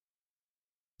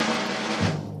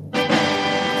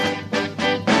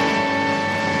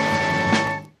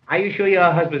Are you sure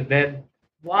your husband's dead?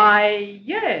 Why,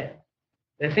 yes.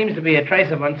 There seems to be a trace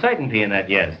of uncertainty in that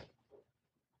yes.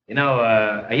 You know,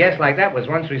 a yes like that was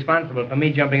once responsible for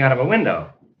me jumping out of a window.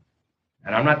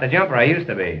 And I'm not the jumper I used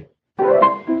to be.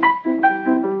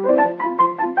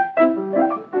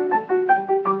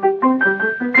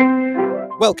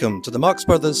 Welcome to the Marx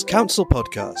Brothers Council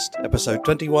Podcast, episode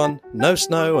 21, No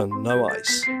Snow and No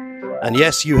Ice. And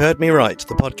yes, you heard me right,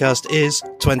 the podcast is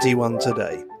 21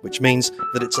 today, which means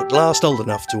that it's at last old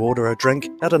enough to order a drink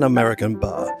at an American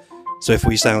bar. So if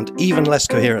we sound even less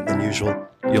coherent than usual,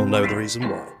 you'll know the reason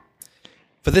why.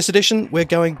 For this edition, we're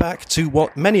going back to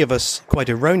what many of us quite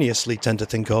erroneously tend to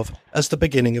think of as the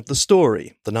beginning of the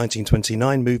story, the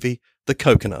 1929 movie, The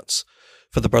Cocoanuts.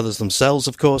 For the brothers themselves,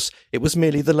 of course, it was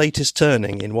merely the latest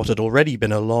turning in what had already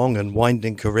been a long and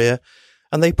winding career,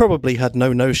 and they probably had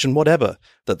no notion whatever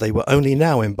that they were only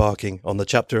now embarking on the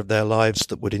chapter of their lives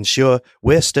that would ensure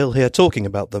we're still here talking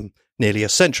about them nearly a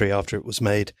century after it was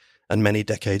made and many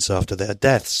decades after their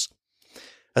deaths.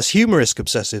 As humorist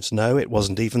obsessives know, it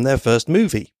wasn't even their first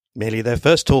movie, merely their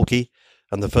first talkie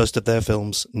and the first of their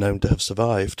films known to have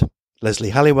survived. Leslie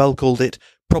Halliwell called it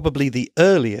probably the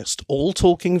earliest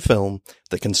all-talking film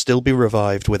that can still be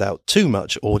revived without too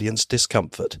much audience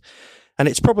discomfort. And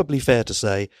it's probably fair to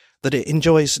say that it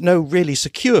enjoys no really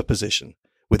secure position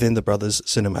within the brothers'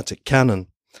 cinematic canon.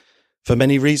 For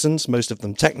many reasons, most of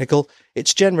them technical,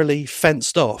 it's generally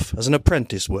fenced off as an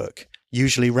apprentice work,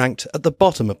 usually ranked at the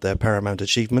bottom of their Paramount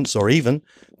achievements, or even,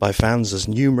 by fans as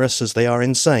numerous as they are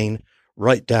insane,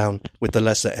 right down with the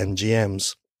lesser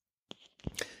MGMs.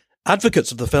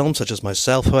 Advocates of the film, such as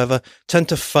myself, however, tend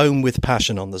to foam with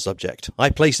passion on the subject. I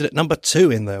place it at number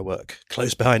 2 in their work,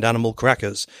 close behind Animal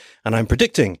Crackers, and I'm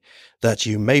predicting that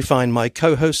you may find my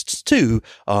co-hosts too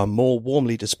are more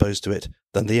warmly disposed to it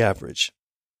than the average.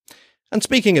 And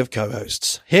speaking of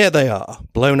co-hosts, here they are,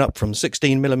 blown up from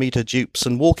 16mm dupes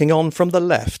and walking on from the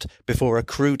left before a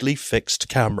crudely fixed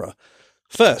camera.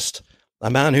 First, a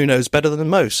man who knows better than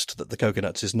most that The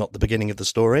Cocoanuts is not the beginning of the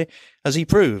story, as he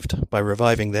proved by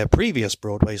reviving their previous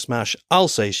Broadway smash, I'll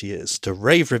Say She Is, to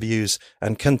rave reviews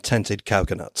and contented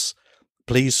Cocoanuts.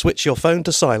 Please switch your phone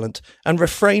to silent and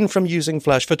refrain from using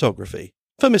flash photography.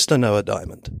 For Mr. Noah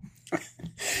Diamond.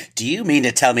 Do you mean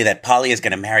to tell me that Polly is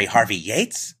going to marry Harvey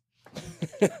Yates?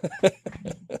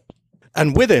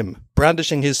 And with him,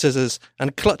 brandishing his scissors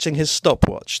and clutching his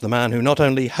stopwatch, the man who not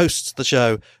only hosts the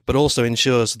show, but also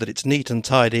ensures that it's neat and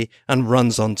tidy and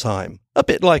runs on time. A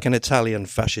bit like an Italian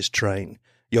fascist train.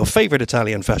 Your favourite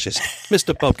Italian fascist,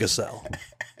 Mr. Bob Gassell.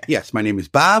 Yes, my name is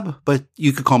Bob, but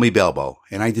you could call me Belbo,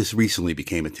 and I just recently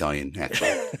became Italian,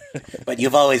 actually. But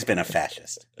you've always been a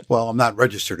fascist. Well, I'm not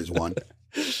registered as one.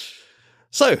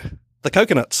 So, The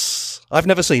Cocoanuts. I've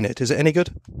never seen it. Is it any good?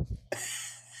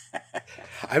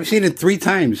 I've seen it 3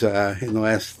 times in the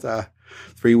last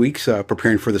 3 weeks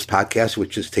preparing for this podcast,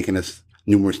 which has taken us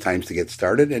numerous times to get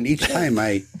started. And each time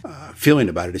my feeling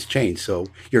about it has changed. So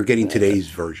you're getting today's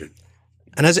version.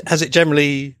 And has it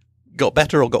generally got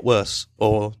better or got worse?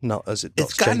 Or not? Has it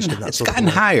changed in that It's gotten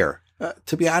higher.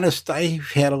 To be honest,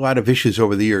 I've had a lot of issues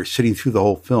over the years sitting through the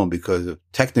whole film because of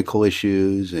technical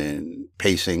issues and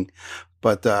pacing.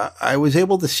 But I was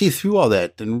able to see through all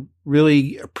that and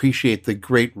really appreciate the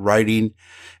great writing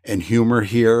and humor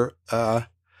here.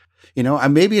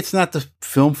 Maybe it's not the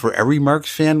film for every Marx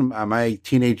fan. My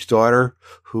teenage daughter,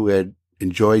 who had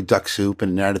enjoyed Duck Soup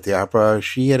and Night at the Opera,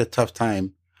 she had a tough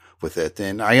time with it.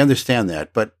 And I understand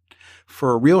that. But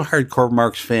for a real hardcore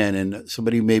Marx fan and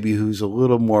somebody maybe who's a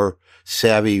little more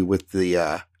savvy with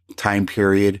the time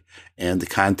period and the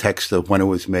context of when it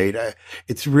was made,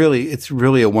 it's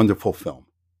really a wonderful film.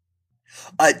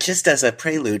 Just as a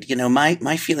prelude,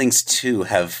 my feelings too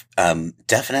have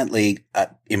definitely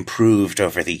improved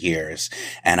over the years,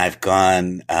 and I've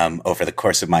gone over the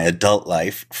course of my adult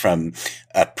life from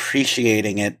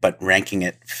appreciating it but ranking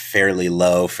it fairly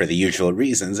low for the usual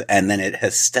reasons, and then it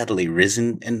has steadily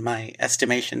risen in my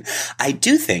estimation. I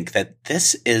do think that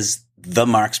this is the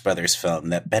Marx Brothers film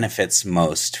that benefits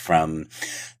most from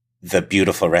the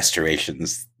beautiful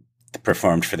restorations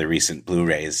performed for the recent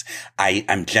Blu-rays.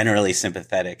 I'm generally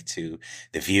sympathetic to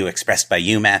the view expressed by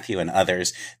you, Matthew, and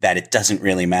others that it doesn't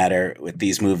really matter with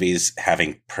these movies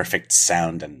having perfect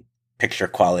sound and picture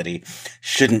quality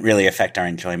shouldn't really affect our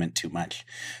enjoyment too much.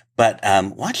 But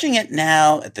watching it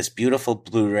now at this beautiful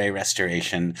Blu-ray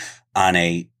restoration on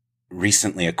a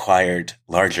recently acquired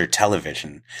larger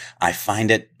television, I find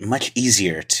it much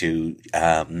easier to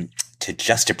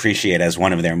just appreciate as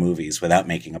one of their movies without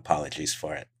making apologies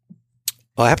for it.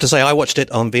 Well, I have to say, I watched it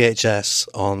on VHS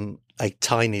on a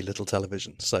tiny little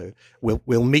television, so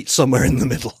we'll meet somewhere in the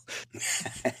middle.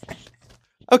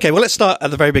 Okay, well, let's start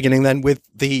at the very beginning then with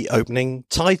the opening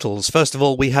titles. First of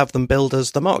all, we have them billed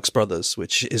as the Marx Brothers,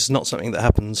 which is not something that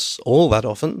happens all that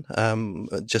often,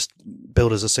 just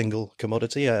billed as a single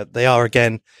commodity. They are,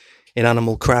 again, in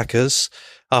Animal Crackers.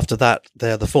 After that,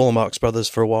 they're the four Marx Brothers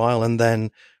for a while, and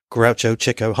then Groucho,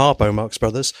 Chico, Harpo Marx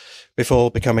Brothers,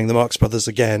 before becoming the Marx Brothers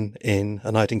again in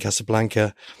A Night in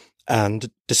Casablanca, and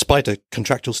despite a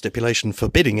contractual stipulation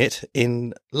forbidding it,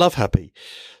 in Love Happy.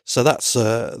 So that's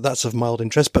of mild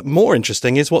interest. But more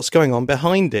interesting is what's going on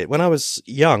behind it. When I was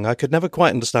young, I could never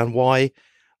quite understand why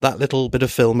that little bit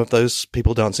of film of those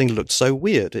people dancing looked so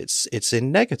weird. It's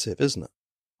in negative, isn't it?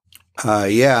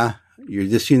 Yeah. You're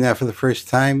just seeing that for the first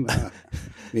time?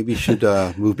 Maybe you should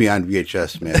move beyond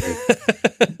VHS, man.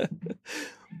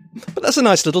 But that's a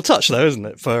nice little touch, though, isn't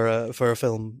it, for a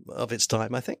film of its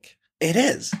time, I think? It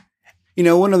is. You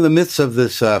know, one of the myths of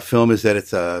this film is that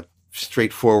it's a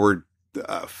straightforward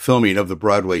filming of the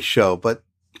Broadway show, but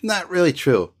not really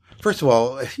true. First of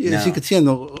all, as you can see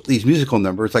on these musical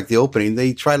numbers, like the opening,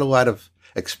 they tried a lot of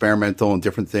experimental and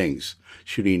different things,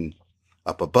 shooting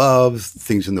up above,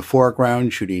 things in the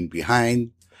foreground, shooting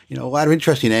behind, a lot of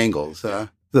interesting angles.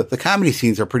 The comedy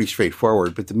scenes are pretty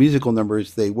straightforward, but the musical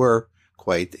numbers, they were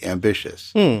quite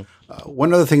ambitious.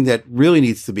 One other thing that really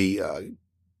needs to be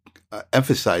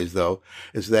emphasized, though,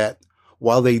 is that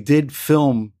while they did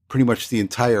film pretty much the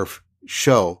entire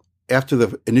show, after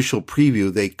the initial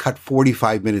preview, they cut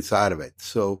 45 minutes out of it.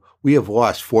 So we have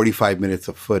lost 45 minutes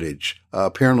of footage.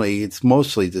 Apparently, it's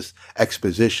mostly just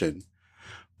exposition.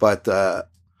 But a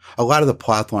lot of the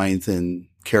plot lines and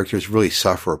characters really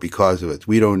suffer because of it.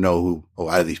 We don't know who a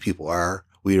lot of these people are.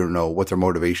 We don't know what their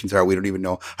motivations are. We don't even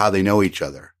know how they know each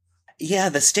other. Yeah,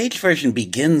 the stage version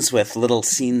begins with little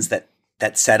scenes that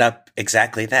set up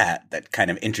exactly that kind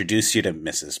of introduce you to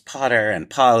Mrs. Potter and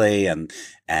Polly and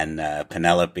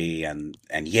Penelope and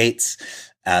Yates.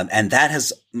 And that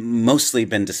has mostly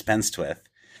been dispensed with.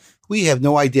 We have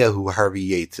no idea who Harvey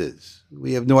Yates is.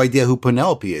 We have no idea who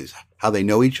Penelope is. How they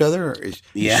know each other? Is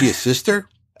she a sister?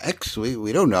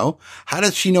 We don't know. How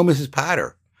does she know Mrs.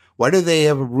 Potter? Why do they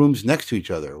have rooms next to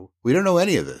each other? We don't know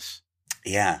any of this.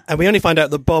 Yeah. And we only find out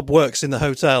that Bob works in the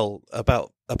hotel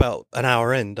about an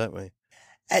hour in, don't we?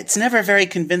 It's never very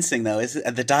convincing, though.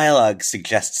 The dialogue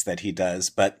suggests that he does,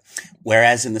 but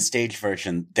whereas in the stage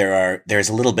version, there's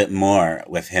a little bit more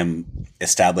with him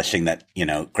establishing that,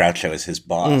 Groucho is his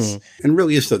boss. And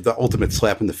really is the ultimate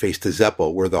slap in the face to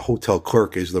Zeppo, where the hotel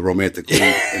clerk is the romantic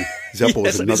lead, and Zeppo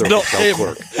is another hotel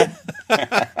clerk.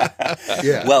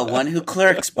 Yeah. Well, one who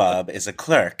clerks, Bob, is a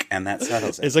clerk, and that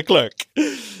settles it. Is a clerk.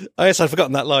 Oh, yes, I'd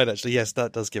forgotten that line, actually. Yes,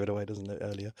 that does give it away, doesn't it,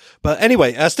 earlier? But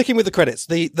anyway, sticking with the credits,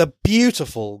 the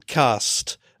beautiful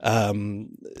cast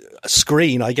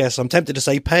screen, I guess. I'm tempted to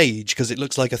say page, because it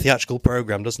looks like a theatrical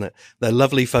program, doesn't it? They're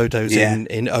lovely photos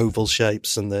in oval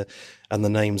shapes and the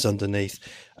names underneath.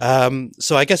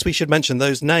 So I guess we should mention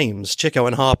those names. Chico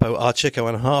and Harpo are Chico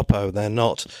and Harpo. They're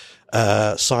not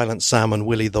Silent Sam and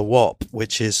Willie the Wop,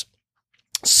 which is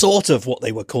sort of what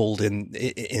they were called in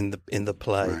the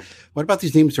play. Right. What about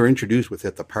these names that are introduced with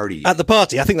at the party? At the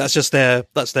party, I think that's just their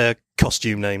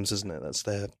costume names, isn't it? That's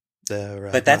their.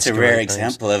 But that's a rare names.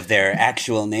 Example of their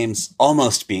actual names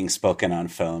almost being spoken on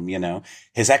film.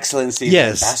 His Excellency the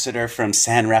Ambassador from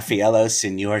San Raffaello,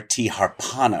 Signor T.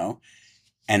 Harpano,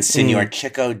 and Signor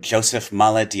Chico Joseph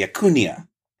Mala di Acuna,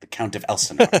 the Count of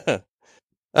Elsinore.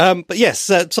 But yes,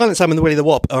 Silent Sam and the Willie the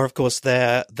Wop are, of course,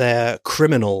 their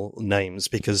criminal names,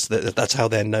 because that's how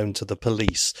they're known to the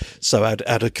police. So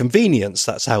out of convenience,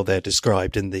 that's how they're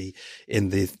described in the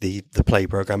play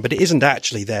program. But it isn't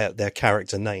actually their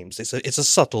character names. It's a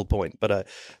subtle point, but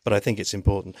I think it's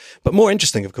important. But more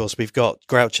interesting, of course, we've got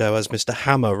Groucho as Mr.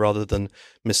 Hammer rather than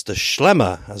Mr.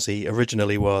 Schlemmer, as he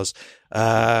originally was.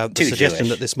 The suggestion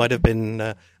that this might have been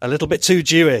a little bit too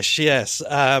Jewish. Yes,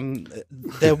 there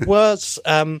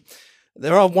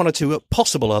are one or two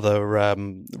possible other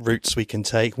routes we can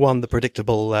take. One, the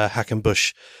predictable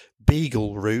Hackenbush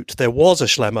Beagle route. There was a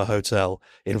Schlemmer Hotel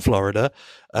in Florida.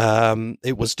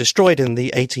 It was destroyed in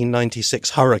the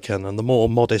 1896 hurricane, and the more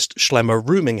modest Schlemmer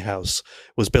Rooming House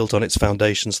was built on its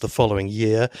foundations the following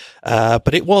year.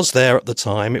 But it was there at the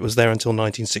time. It was there until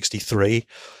 1963,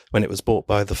 when it was bought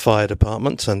by the fire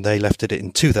department, and they left it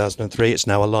in 2003. It's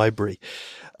now a library.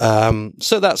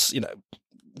 So that's,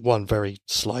 one very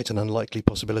slight and unlikely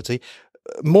possibility.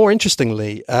 More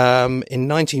interestingly, in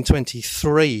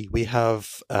 1923, we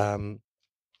have a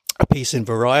piece in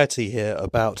Variety here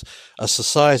about a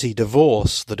society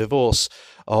divorce, the divorce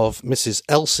of Mrs.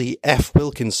 Elsie F.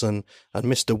 Wilkinson and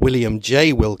Mr. William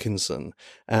J. Wilkinson.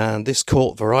 And this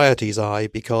caught Variety's eye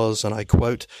because, and I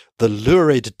quote, "the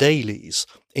lurid dailies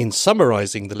in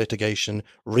summarizing the litigation,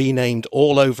 renamed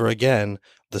all over again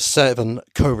the 7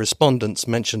 co-respondents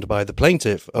mentioned by the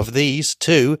plaintiff. Of these,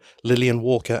 2, Lillian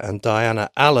Walker and Diana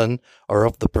Allen, are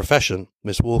of the profession.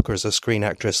 Miss Walker is a screen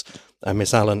actress and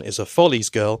Miss Allen is a Follies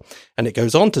girl. And it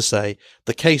goes on to say,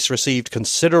 the case received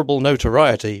considerable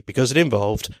notoriety because it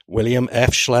involved William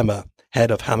F. Schlemmer, head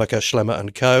of Hammaker,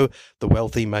 Schlemmer & Co., the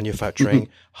wealthy manufacturing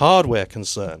hardware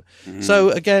concern. So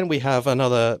again, we have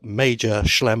another major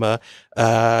Schlemmer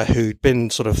who'd been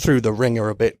sort of through the ringer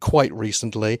a bit quite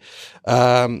recently.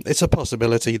 It's a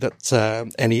possibility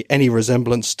that any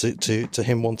resemblance to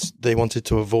him they wanted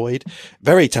to avoid.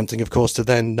 Very tempting, of course, to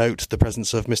then note the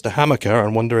presence of Mr. Hammaker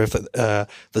and wonder if the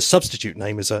substitute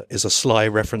name is a sly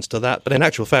reference to that. But in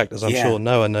actual fact, as I'm sure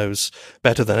Noah knows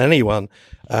better than anyone,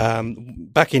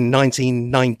 back in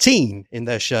 1919 in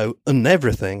their show On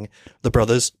Everything, the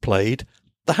brothers played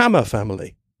the Hammer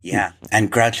family. Yeah,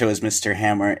 and Groucho is Mr.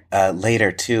 Hammer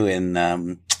later too in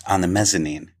On the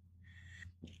Mezzanine.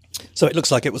 So it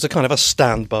looks like it was a kind of a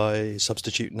standby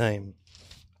substitute name.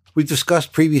 We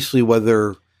discussed previously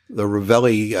whether the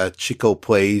Ravelli Chico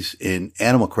plays in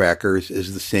Animal Crackers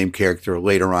is the same character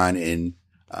later on in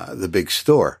The Big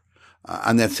Store.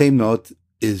 On that same note,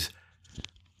 is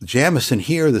Jamison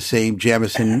here the same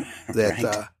Jamison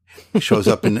that shows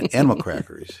up in Animal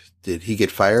Crackers? Did he get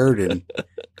fired and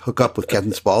hook up with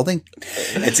Captain Spaulding?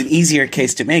 It's an easier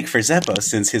case to make for Zeppo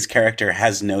since his character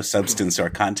has no substance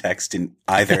or context in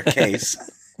either case.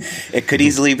 It could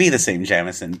easily be the same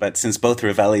Jamison, but since both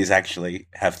Ravellis actually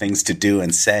have things to do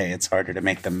and say, it's harder to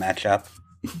make them match up.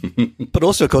 But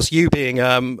also, of course, you being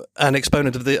an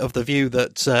exponent of the view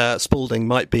that Spaulding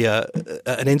might be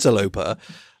an interloper,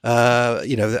 that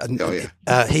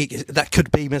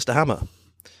could be Mr. Hammer.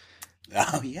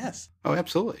 Oh, yes. Oh,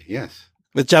 absolutely. Yes.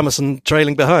 With Jamison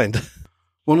trailing behind.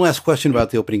 One last question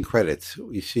about the opening credits.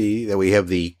 We see that we have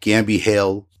the Gamby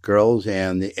Hale girls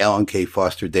and the Alan K.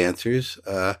 Foster dancers.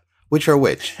 Which are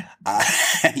which?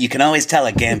 You can always tell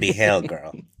a Gamby Hale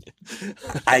girl.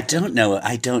 I don't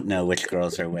know which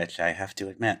girls are which, I have to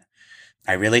admit.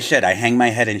 I really should. I hang my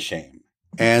head in shame.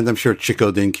 And I'm sure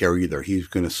Chico didn't care either. He's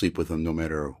going to sleep with them no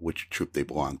matter which troop they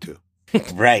belong to.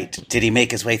 Right. Did he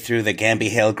make his way through the Gamby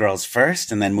Hale girls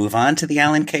first and then move on to the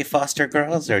Alan K. Foster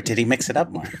girls, or did he mix it up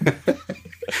more?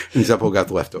 And Zeppo got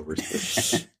the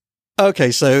leftovers.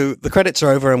 Okay, so the credits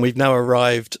are over and we've now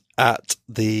arrived at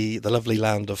the lovely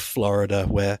land of Florida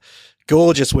where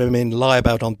gorgeous women lie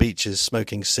about on beaches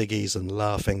smoking ciggies and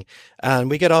laughing. And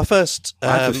we get our first...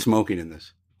 Lots of smoking in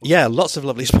this. Yeah, lots of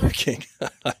lovely smoking.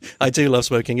 I do love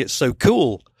smoking. It's so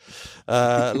cool.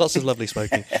 Lots of lovely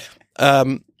smoking.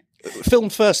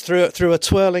 Filmed first through a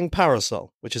twirling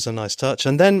parasol, which is a nice touch.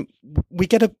 And then we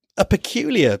get a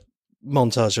peculiar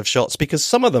montage of shots because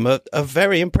some of them are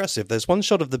very impressive. There's one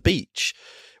shot of the beach,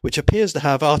 which appears to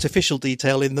have artificial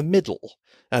detail in the middle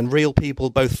and real people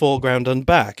both foreground and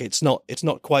back. It's not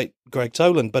quite Greg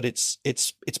Toland, but it's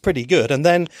pretty good. And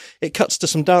then it cuts to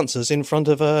some dancers in front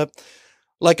of a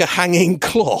hanging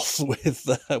cloth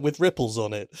with ripples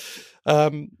on it.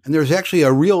 And there's actually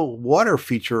a real water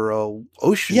feature,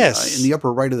 ocean in the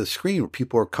upper right of the screen where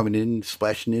people are coming in,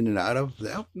 splashing in and out of.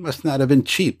 That must not have been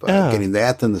cheap, getting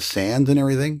that and the sand and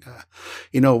everything.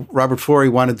 Robert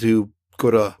Florey wanted to go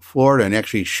to Florida and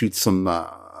actually shoot some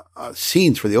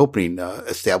scenes for the opening,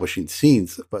 establishing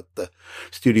scenes. But the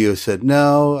studio said,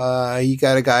 no, you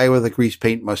got a guy with a grease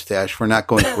paint mustache. We're not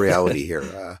going for reality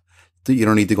here. You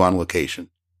don't need to go on location.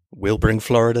 We'll bring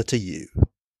Florida to you.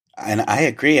 And I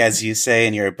agree, as you say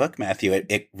in your book, Matthew,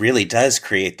 it really does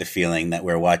create the feeling that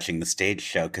we're watching the stage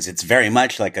show because it's very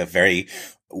much like a very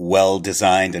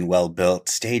well-designed and well-built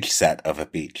stage set of a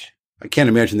beach. I can't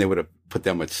imagine they would have put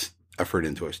that much effort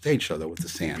into a stage show, though, with the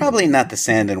sand. Probably not the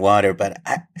sand and water, but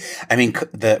I mean,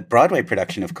 the Broadway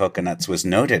production of Cocoanuts was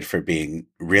noted for being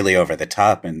really over the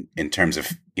top in terms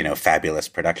of, fabulous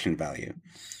production value.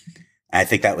 I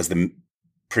think that was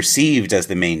perceived as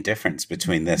the main difference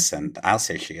between this and I'll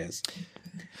Say She Is.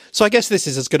 So I guess this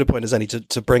is as good a point as any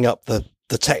to bring up the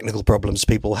technical problems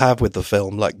people have with the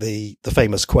film, like the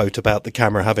famous quote about the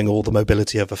camera having all the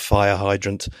mobility of a fire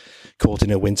hydrant caught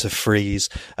in a winter freeze.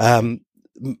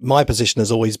 My position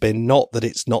has always been not that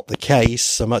it's not the case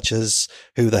so much as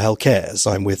who the hell cares.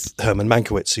 I'm with Herman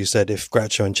Mankiewicz, who said if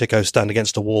Groucho and Chico stand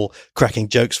against a wall cracking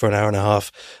jokes for an hour and a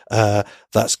half,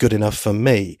 that's good enough for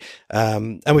me.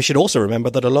 And we should also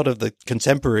remember that a lot of the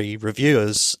contemporary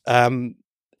reviewers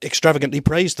extravagantly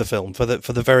praised the film for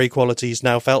the very qualities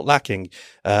now felt lacking: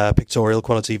 pictorial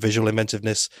quality, visual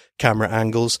inventiveness, camera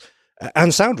angles,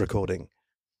 and sound recording.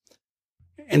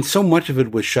 And so much of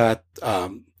it was shot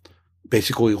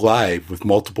basically live with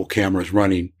multiple cameras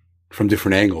running from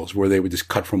different angles, where they would just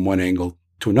cut from one angle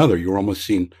to another. You were almost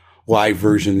seeing live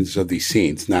versions of these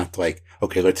scenes, not like,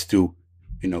 okay, let's do,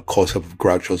 close up of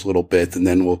Groucho's a little bit, and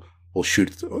then we'll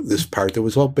shoot this part. That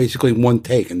was all basically one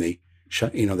take, and they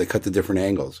shot, they cut the different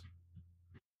angles.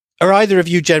 Are either of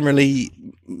you generally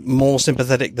more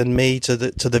sympathetic than me to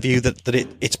the view that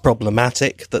it's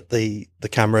problematic, that the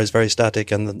camera is very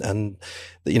static and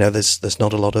there's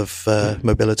not a lot of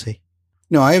mobility?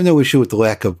 No, I have no issue with the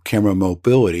lack of camera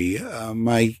mobility.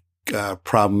 My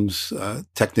problems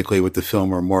technically with the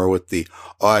film are more with the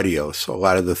audio. So a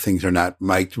lot of the things are not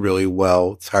mic'd really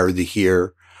well. It's hard to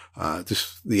hear.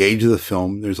 Just the age of the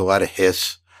film, there's a lot of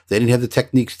hiss. They didn't have the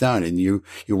techniques down, and you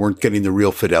weren't getting the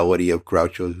real fidelity of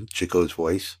Groucho Chico's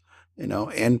voice,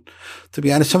 And to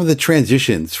be honest, some of the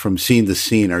transitions from scene to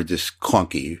scene are just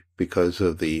clunky because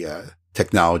of the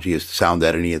technology of sound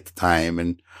editing at the time,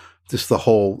 and just the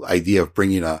whole idea of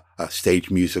bringing a stage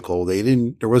musical.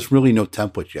 There was really no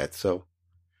template yet, so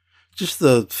just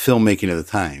the filmmaking of the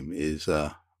time is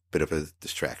a bit of a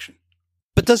distraction.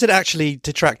 But does it actually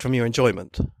detract from your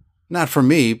enjoyment? Not for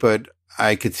me, but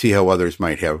I could see how others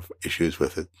might have issues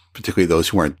with it, particularly those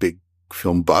who aren't big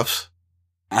film buffs.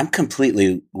 I'm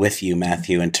completely with you,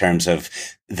 Matthew, in terms of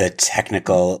the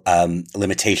technical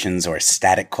limitations or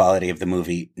static quality of the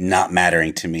movie not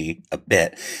mattering to me a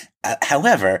bit.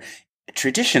 However,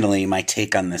 traditionally, my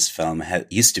take on this film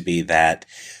used to be that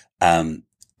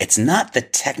it's not the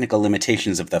technical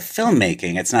limitations of the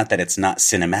filmmaking. It's not that it's not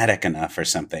cinematic enough or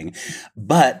something,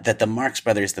 but that the Marx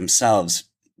Brothers themselves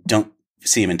don't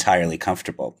seem entirely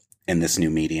comfortable in this new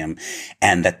medium,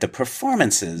 and that the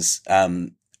performances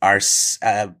are,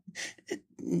 I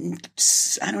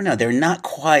don't know, they're not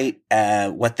quite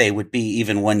what they would be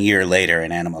even 1 year later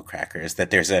in Animal Crackers, that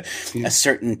there's a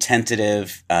certain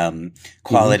tentative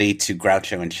quality to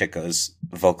Groucho and Chico's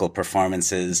vocal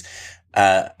performances.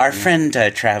 Our friend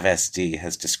Trav SD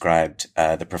has described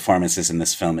the performances in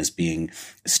this film as being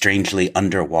strangely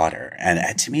underwater.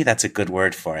 And to me, that's a good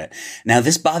word for it. Now,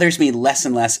 this bothers me less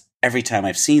and less every time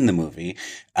I've seen the movie,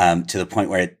 to the point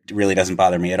where it really doesn't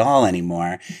bother me at all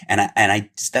anymore. And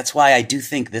that's why I do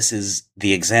think this is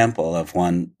the example of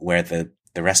one where the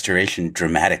restoration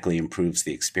dramatically improves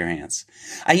the experience.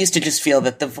 I used to just feel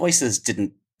that the voices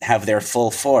didn't have their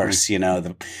full force.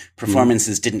 The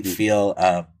performances didn't feel,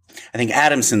 I think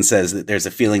Adamson says that there's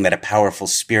a feeling that a powerful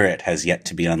spirit has yet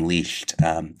to be unleashed.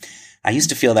 I used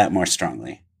to feel that more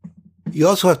strongly. You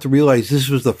also have to realize this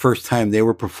was the first time they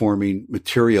were performing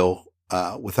material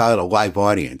without a live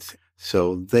audience.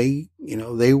 So they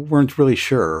weren't really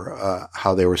sure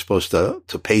how they were supposed to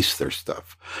pace their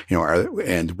stuff,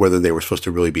 and whether they were supposed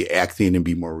to really be acting and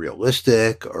be more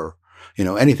realistic or,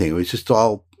 anything. It was just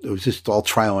all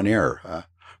trial and error.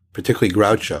 Particularly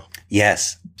Groucho.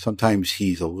 Yes. Sometimes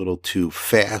he's a little too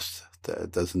fast,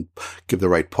 doesn't give the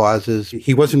right pauses.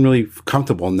 He wasn't really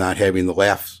comfortable not having the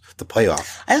laughs to play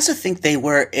off. I also think they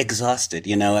were exhausted.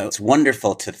 It's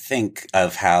wonderful to think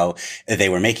of how they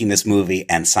were making this movie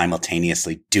and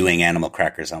simultaneously doing Animal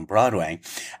Crackers on Broadway.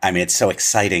 I mean, it's so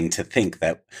exciting to think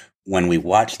that when we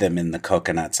watch them in the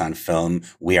Cocoanuts on film,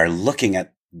 we are looking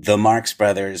at the Marx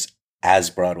Brothers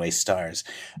as Broadway stars.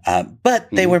 But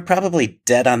they were probably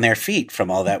dead on their feet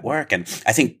from all that work. And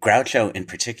I think Groucho in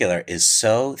particular is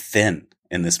so thin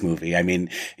in this movie. I mean,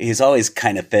 he's always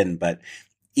kind of thin, but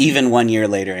even 1 year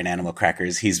later in Animal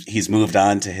Crackers, he's moved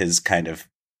on to his kind of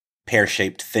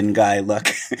pear-shaped thin guy look.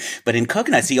 But in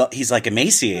Cocoanuts, he's like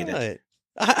emaciated. Right.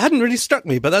 It hadn't really struck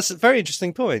me, but that's a very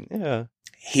interesting point. Yeah.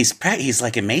 He's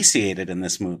like emaciated in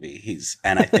this movie.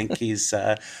 And I think he's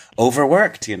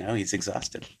overworked, he's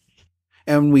exhausted.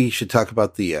 And we should talk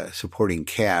about the supporting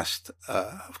cast.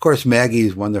 Of course, Maggie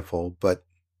is wonderful, but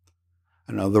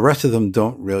I don't know, the rest of them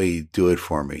don't really do it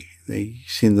for me. They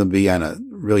seem to be on a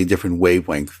really different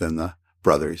wavelength than the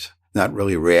brothers, not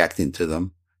really reacting to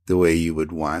them the way you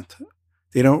would want.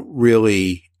 They don't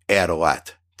really add a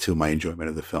lot to my enjoyment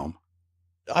of the film.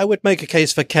 I would make a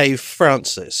case for Kay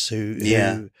Francis,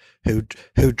 who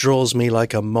draws me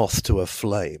like a moth to a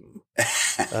flame.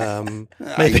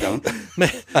 Maybe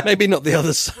maybe not the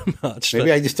others so much.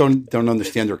 Maybe I just don't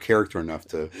understand their character enough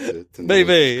to know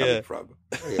maybe where it's coming from.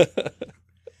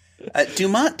 Yeah.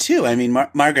 Dumont too. I mean,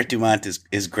 Margaret Dumont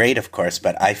is great, of course,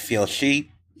 but I feel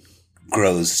she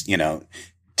grows,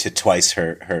 to twice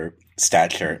her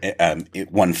stature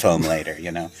one film later.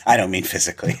 I don't mean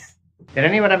physically. Did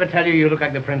anyone ever tell you look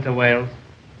like the Prince of Wales?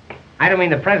 I don't mean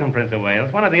the present Prince of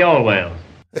Wales, one of the old Wales.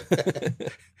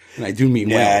 And I do mean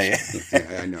Wales.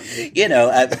 Yeah. I know.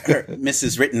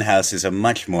 Mrs. Rittenhouse is a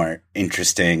much more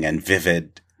interesting and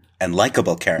vivid and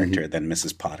likable character than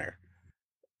Mrs. Potter.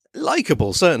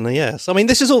 Likeable, certainly, yes. I mean,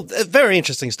 this is all very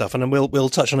interesting stuff, and we'll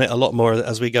touch on it a lot more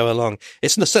as we go along.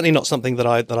 It's certainly not something that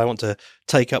I want to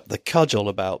take up the cudgel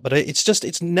about, but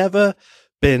it's never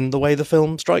been the way the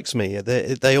film strikes me.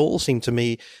 They all seem to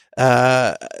me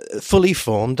fully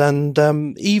formed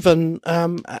and even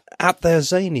at their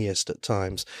zaniest at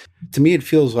times. To me, it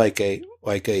feels like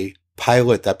a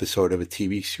pilot episode of a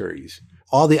TV series.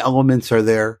 All the elements are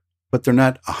there, but they're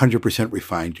not 100%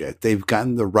 refined yet. They've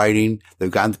gotten the writing, they've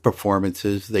gotten the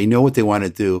performances, they know what they want to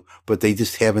do, but they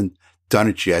just haven't done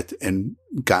it yet and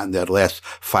gotten that last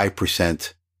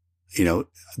 5%,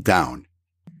 down.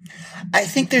 I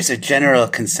think there's a general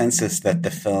consensus that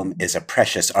the film is a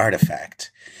precious artifact.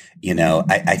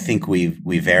 I think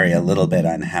we vary a little bit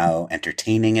on how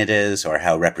entertaining it is or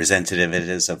how representative it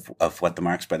is of what the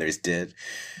Marx Brothers did.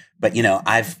 But,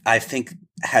 I think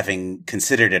having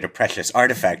considered it a precious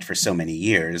artifact for so many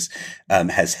years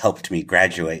has helped me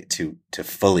graduate to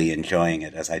fully enjoying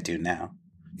it as I do now.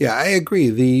 Yeah, I agree.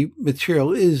 The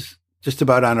material is just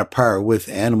about on a par with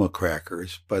Animal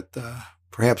Crackers, but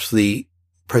perhaps the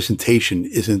presentation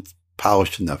isn't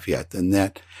polished enough yet, and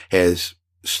that has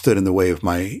stood in the way of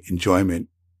my enjoyment.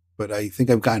 But I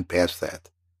think I've gotten past that.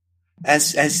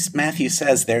 As Matthew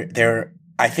says,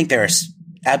 I think there are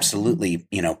absolutely,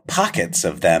 pockets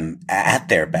of them at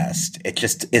their best. It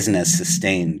just isn't as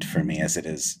sustained for me as it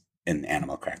is in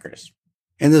Animal Crackers.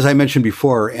 And as I mentioned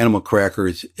before, Animal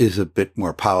Crackers is a bit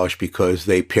more polished because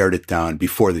they pared it down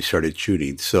before they started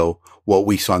shooting. So what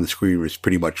we saw on the screen was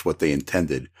pretty much what they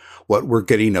intended. What we're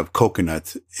getting of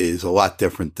Cocoanuts is a lot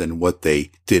different than what they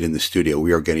did in the studio.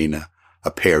 We are getting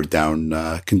a pared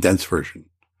down, condensed version,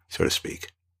 so to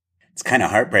speak. It's kind of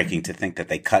heartbreaking to think that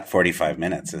they cut 45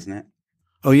 minutes, isn't it?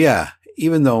 Oh, yeah.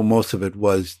 Even though most of it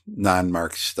was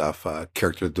non-Marx stuff,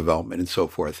 character development and so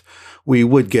forth, we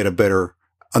would get a better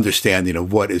understanding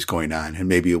of what is going on, and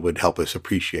maybe it would help us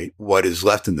appreciate what is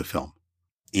left in the film.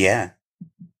 Yeah.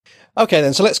 Okay,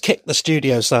 then, so let's kick the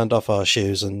studio sand off our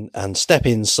shoes and step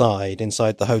inside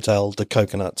the Hotel de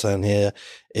Coconuts. And here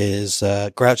is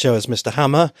Groucho as Mr.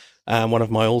 Hammer. And one of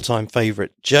my all-time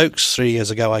favorite jokes. 3 years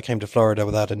ago, I came to Florida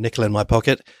without a nickel in my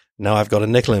pocket. Now I've got a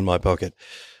nickel in my pocket.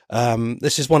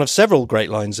 This is one of several great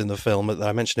lines in the film that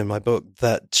I mentioned in my book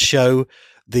that show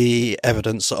the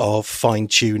evidence of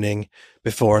fine-tuning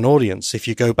before an audience. If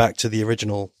you go back to the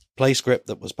original play script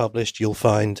that was published, you'll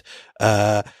find,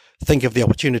 think of the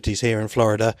opportunities here in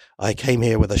Florida. I came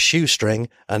here with a shoestring,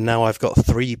 and now I've got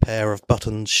 3 pair of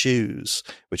buttoned shoes,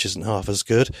 which isn't half as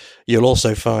good. You'll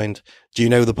also find, do you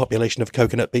know the population of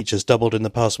Coconut Beach has doubled in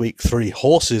the past week? 3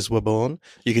 horses were born.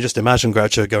 You can just imagine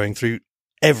Groucho going through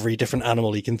every different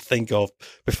animal he can think of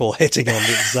before hitting on the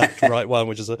exact right one,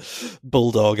 which is a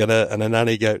bulldog and a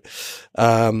nanny goat.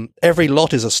 Every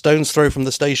lot is a stone's throw from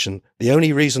the station. The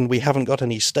only reason we haven't got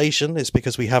any station is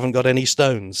because we haven't got any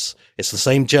stones. It's the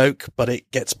same joke, but it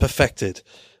gets perfected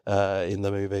in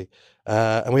the movie.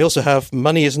 And we also have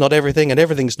money is not everything and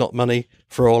everything's not money.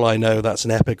 For all I know, that's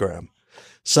an epigram.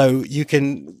 So you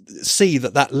can see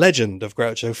that legend of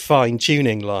Groucho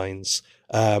fine-tuning lines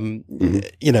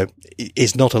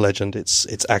is not a legend.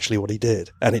 It's actually what he did,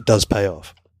 and it does pay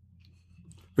off.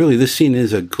 Really, this scene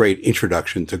is a great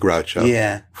introduction to Groucho.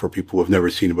 Yeah. For people who have never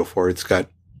seen it before, it's got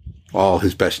all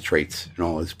his best traits and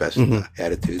all his best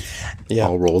attitudes,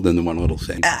 all rolled into one little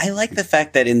scene. I like the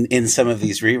fact that in some of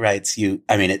these rewrites,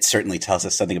 it certainly tells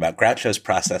us something about Groucho's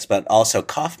process, but also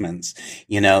Kaufman's.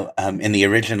 In the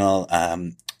original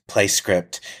play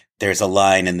script, there's a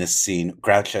line in this scene.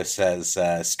 Groucho says,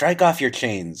 strike off your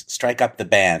chains, strike up the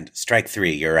band, strike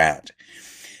 3, you're out.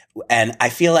 And I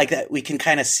feel like that we can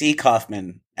kind of see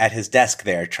Kaufman at his desk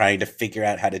there trying to figure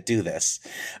out how to do this.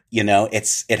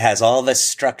 It has all the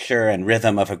structure and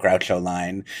rhythm of a Groucho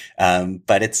line,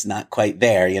 but it's not quite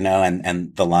there,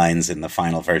 and the lines in the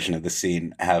final version of the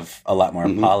scene have a lot more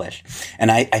polish.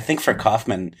 And I think for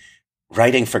Kaufman,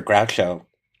 writing for Groucho,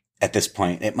 at this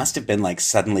point, it must have been like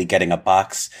suddenly getting a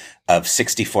box of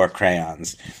 64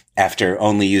 crayons after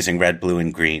only using red, blue,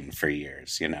 and green for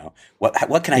years.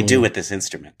 What can I do with this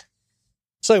instrument?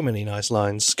 So many nice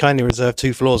lines. Kindly reserve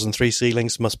 2 floors and 3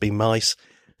 ceilings. Must be mice.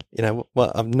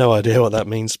 I've no idea what that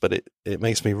means, but it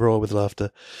makes me roar with laughter.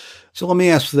 So let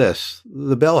me ask this: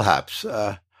 the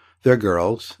bellhops, they're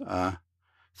girls.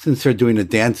 Since they're doing a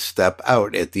dance step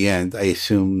out at the end, I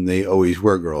assume they always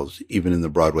were girls, even in the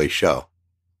Broadway show.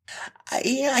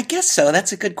 I guess so.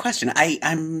 That's a good question.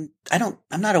 I'm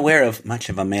not aware of much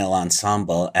of a male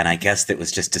ensemble, and I guess that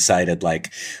was just decided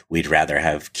like we'd rather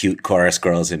have cute chorus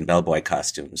girls in bellboy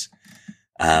costumes.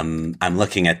 I'm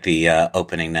looking at the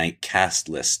opening night cast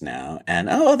list now, and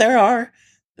there are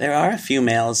a few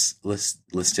males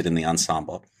listed in the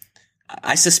ensemble.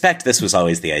 I suspect this was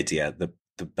always the idea.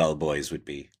 The bellboys would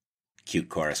be cute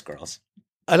chorus girls.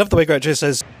 I love the way Groucho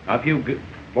says, Now, if you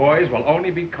boys will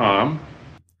only be calm.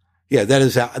 Yeah, that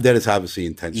is obviously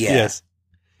intentional. Yes.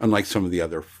 Unlike some of the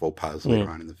other faux pas later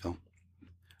on in the film.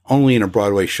 Only in a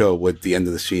Broadway show would the end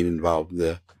of the scene involve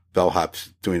the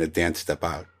bellhops doing a dance step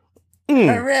out.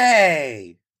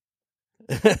 Hooray!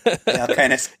 They all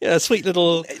kind of, yeah, a sweet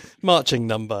little marching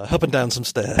number, up and down some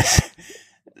stairs.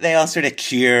 they all sort of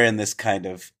cheer in this kind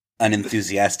of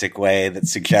unenthusiastic way that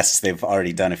suggests they've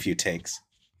already done a few takes.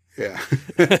 Yeah.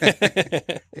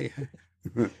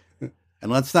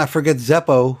 And let's not forget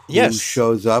Zeppo, who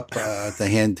shows up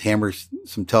to hammer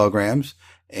some telegrams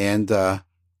and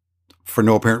for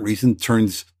no apparent reason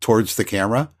turns towards the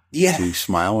camera to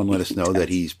smile and let us know that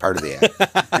he's part of the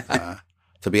act.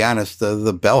 To be honest,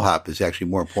 the bellhop is actually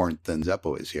more important than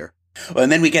Zeppo is here. Well,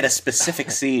 and then we get a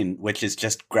specific scene, which is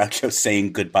just Groucho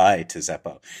saying goodbye to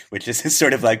Zeppo, which is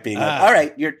sort of like being like, all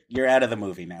right, you're out of the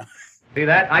movie now. See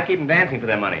that? I keep them dancing for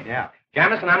their money. Yeah.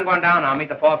 Jamison, I'm going down. I'll meet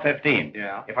the 4:15.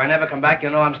 Yeah. If I never come back,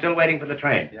 you'll know I'm still waiting for the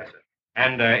train. Yes, sir.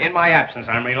 And in my absence,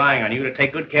 I'm relying on you to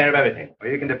take good care of everything. Well,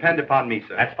 you can depend upon me,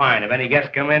 sir. That's fine. If any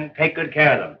guests come in, take good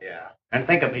care of them. Yeah. And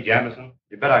think of me, Jamison.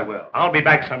 You bet I will. I'll be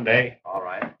back someday. All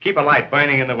right. Keep a light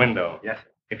burning in the window. Yes, sir.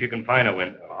 If you can find a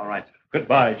window. All right, sir.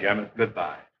 Goodbye, Jamison.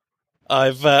 Goodbye.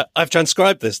 I've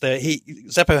transcribed this.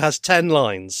 Zeppo has 10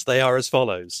 lines. They are as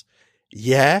follows: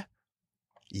 yeah,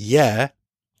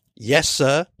 yes,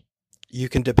 sir. You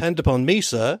can depend upon me,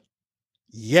 sir.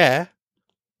 Yeah,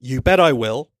 you bet I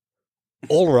will.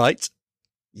 All right.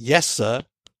 Yes, sir.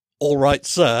 All right,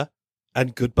 sir.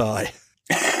 And goodbye.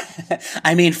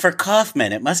 I mean, for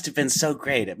Kaufman, it must have been so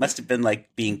great. It must have been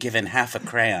like being given half a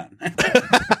crayon.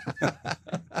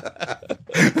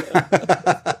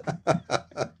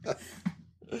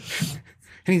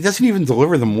 And he doesn't even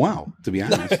deliver them well, to be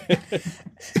honest.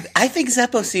 I think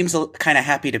Zeppo seems kind of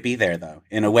happy to be there, though,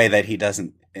 in a way that he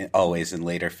doesn't always in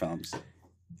later films.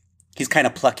 He's kind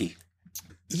of plucky.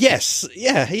 Yes,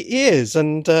 yeah, he is.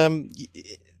 And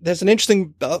there's an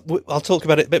interesting... I'll talk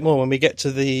about it a bit more when we get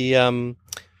to the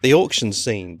auction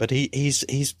scene, but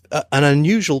he's an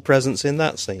unusual presence in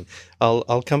that scene.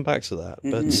 I'll come back to that.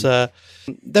 Mm-hmm. But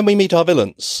then we meet our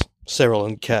villains, Cyril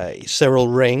and Kay. Cyril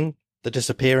Ring, the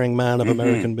disappearing man of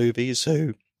American movies,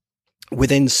 who,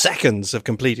 within seconds of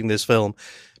completing this film,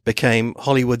 became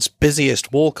Hollywood's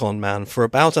busiest walk-on man for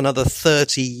about another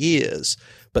 30 years,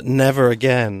 but never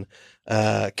again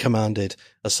commanded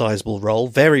a sizable role.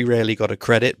 Very rarely got a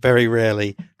credit, very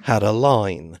rarely had a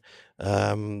line.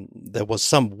 There was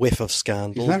some whiff of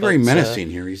scandal. He's not very menacing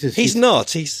here. He's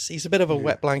not. He's a bit of a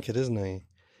wet blanket, isn't he?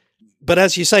 But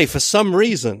as you say, for some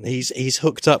reason, he's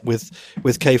hooked up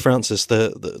with Kay Francis,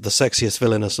 the sexiest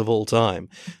villainess of all time.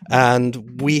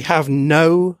 And we have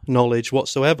no knowledge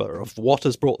whatsoever of what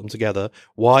has brought them together,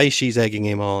 why she's egging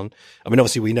him on. I mean,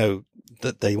 obviously we know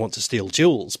that they want to steal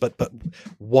jewels, but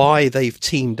why they've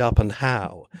teamed up and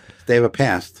how. They have a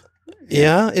past.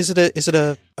 Yeah? Is it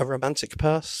a romantic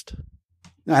past?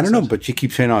 No, I don't know, but she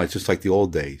keeps saying, "Oh, it's just like the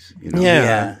old days." You know?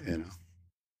 Yeah. You know.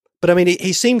 But I mean,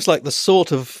 he seems like the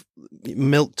sort of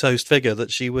milquetoast figure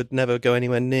that she would never go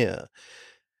anywhere near.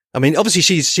 I mean, obviously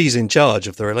she's in charge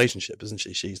of the relationship, isn't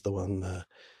she? She's the one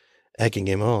egging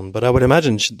him on. But I would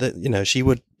imagine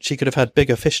that she could have had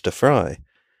bigger fish to fry.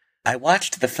 I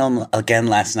watched the film again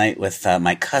last night with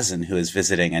my cousin who is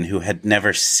visiting and who had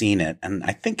never seen it, and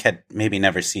I think had maybe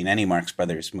never seen any Marx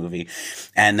Brothers movie.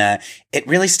 And it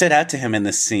really stood out to him in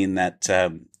this scene that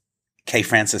Kay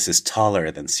Francis is taller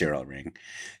than Cyril Ring.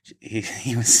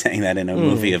 He was saying that in a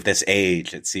movie of this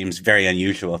age, it seems very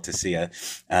unusual to see a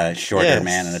shorter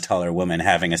man and a taller woman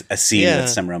having a scene with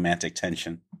some romantic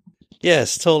tension.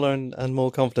 Yes, taller and more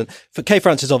confident. For Kay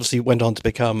Francis obviously went on to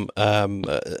become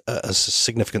a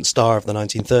significant star of the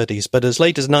 1930s, but as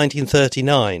late as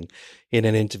 1939, in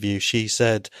an interview, she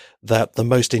said that the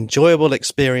most enjoyable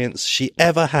experience she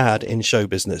ever had in show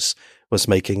business was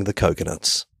making the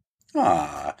Cocoanuts.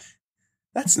 Ah,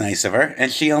 that's nice of her,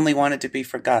 and she only wanted to be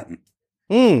forgotten.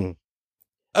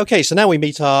 Okay, so now we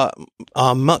meet our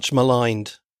much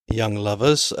maligned young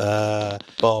lovers,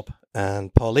 Bob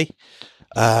and Polly.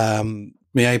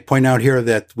 May I point out here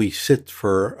that we sit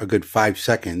for a good 5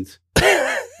 seconds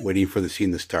waiting for the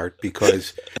scene to start,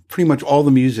 because pretty much all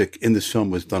the music in this film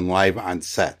was done live on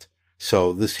set.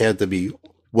 So this had to be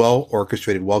well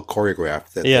orchestrated, well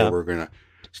choreographed, that they were going to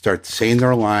start saying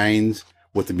their lines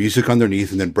with the music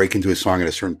underneath and then break into a song at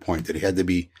a certain point. It had to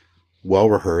be well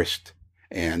rehearsed,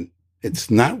 and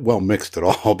It's not well mixed at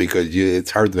all because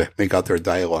it's hard to make out their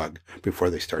dialogue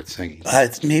before they start singing.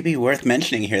 It's maybe worth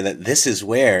mentioning here that this is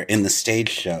where, in the stage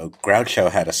show, Groucho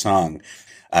had a song.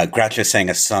 Groucho sang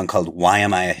a song called Why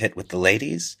Am I a Hit with the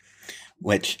Ladies,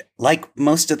 which, like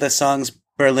most of the songs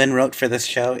Berlin wrote for this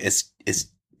show, is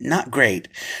not great.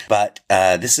 But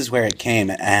this is where it came.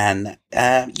 And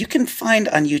you can find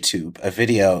on YouTube a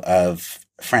video of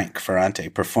Frank Ferrante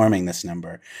performing this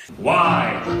number.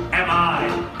 Why am I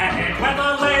a hit with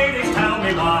the ladies? Tell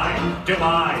me why do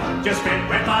I just fit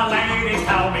with the ladies?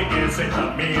 Tell me, is it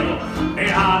the meal, the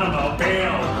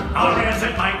automobile, or is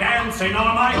it my dancing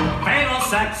or my fatal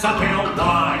sex appeal?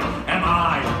 Why am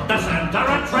I the center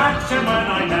attraction when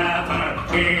I never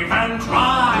even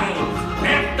try?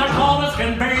 If the tallest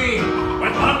can be,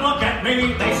 with one look at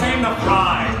me, they seem to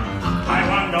fry. I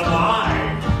wonder why.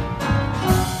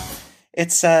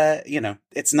 It's,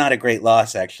 it's not a great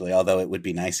loss, actually, although it would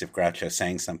be nice if Groucho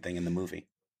sang something in the movie.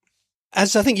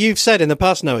 As I think you've said in the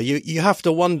past, Noah, you have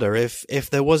to wonder if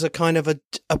there was a kind of a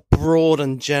broad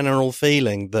and general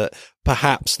feeling that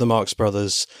perhaps the Marx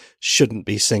Brothers shouldn't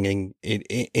be singing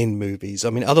in movies. I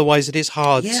mean, otherwise it is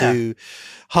hard to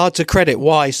credit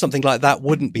why something like that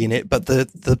wouldn't be in it, but the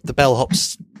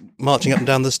bellhops marching up and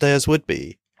down the stairs would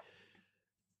be.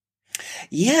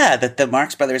 Yeah, that the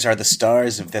Marx Brothers are the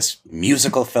stars of this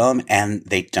musical film, and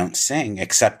they don't sing,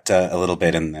 except a little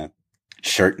bit in the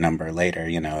shirt number later,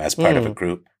 as part of a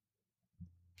group.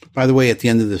 By the way, at the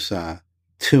end of this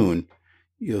tune,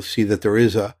 you'll see that there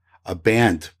is a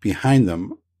band behind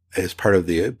them as part of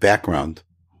the background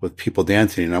with people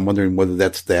dancing. And I'm wondering whether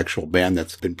that's the actual band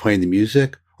that's been playing the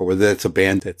music, or whether that's a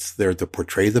band that's there to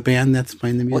portray the band that's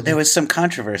playing the music. Well, there was some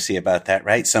controversy about that,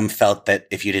 right? Some felt that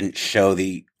if you didn't show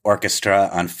the orchestra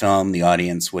on film, the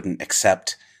audience wouldn't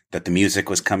accept that the music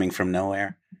was coming from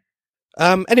nowhere.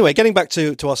 Anyway, getting back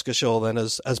to Oscar Shaw then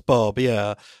as Bob,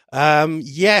 yeah.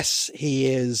 Yes, he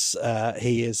is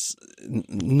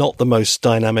not the most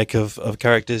dynamic of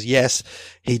characters. Yes,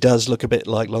 he does look a bit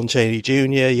like Lon Chaney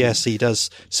Jr. Yes, he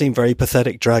does seem very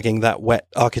pathetic dragging that wet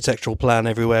architectural plan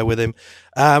everywhere with him.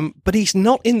 But he's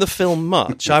not in the film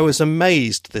much. I was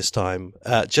amazed this time,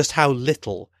 just how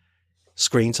little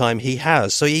screen time he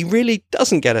has. So he really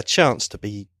doesn't get a chance to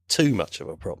be too much of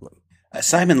a problem.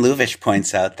 Simon Luvish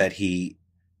points out that he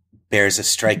bears a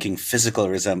striking physical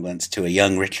resemblance to a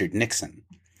young Richard Nixon.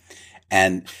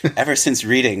 And ever since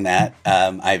reading that,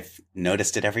 I've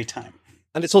noticed it every time.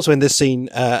 And it's also in this scene,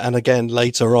 and again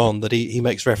later on, that he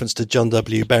makes reference to John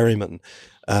W. Berryman,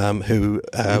 who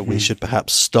we should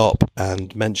perhaps stop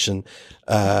and mention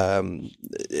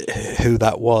who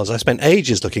that was. I spent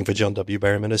ages looking for John W.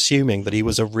 Berryman, assuming that he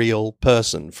was a real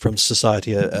person from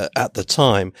society at the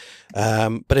time.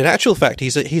 But in actual fact,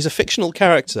 he's a fictional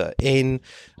character in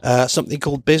something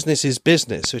called Business is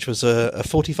Business, which was a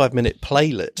 45-minute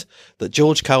playlet that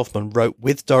George Kaufman wrote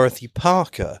with Dorothy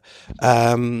Parker.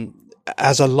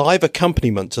 As a live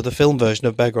accompaniment to the film version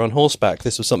of Beggar on Horseback.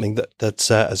 This was something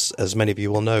that as many of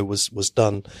you will know, was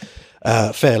done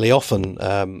fairly often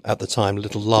at the time.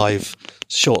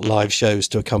 Short live shows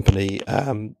to accompany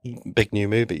big new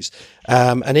movies.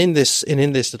 And in this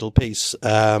little piece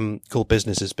called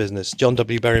Business is Business, John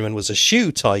W. Berryman was a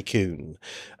shoe tycoon.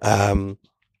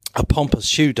 A pompous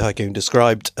shoe tycoon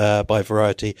described by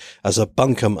Variety as a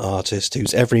bunkum artist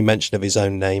whose every mention of his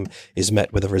own name is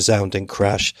met with a resounding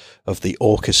crash of the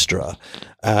orchestra.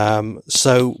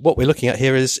 So what we're looking at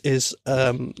here is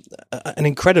an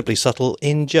incredibly subtle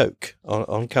in-joke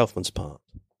on Kaufman's part.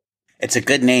 It's a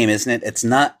good name, isn't it? It's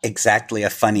not exactly a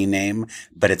funny name,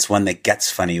 but it's one that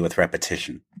gets funny with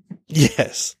repetition.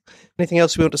 Yes. Anything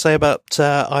else we want to say about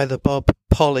either Bob,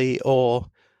 Polly, or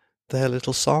their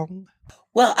little song?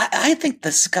 Well, I think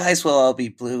The Skies Will All Be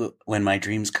Blue When My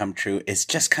Dreams Come True is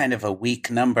just kind of a weak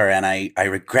number, and I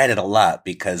regret it a lot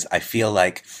because I feel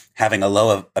like having a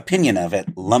low opinion of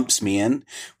it lumps me in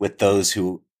with those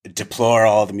who deplore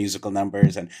all the musical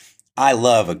numbers. And I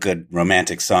love a good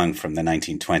romantic song from the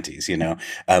 1920s,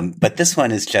 but this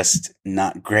one is just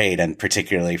not great, and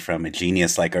particularly from a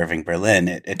genius like Irving Berlin,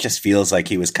 it just feels like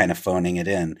he was kind of phoning it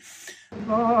in. The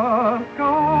skies will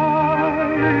all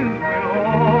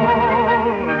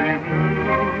be blue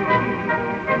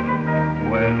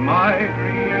when my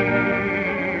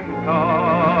dreams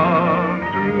come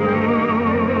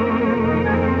true,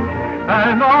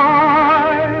 and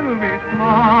I'll be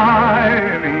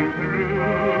smiling through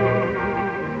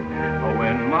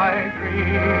when my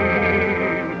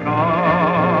dreams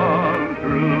come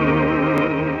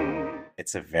true.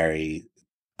 It's a very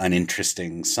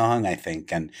uninteresting song, I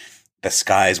think, and The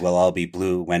Skies Will All Be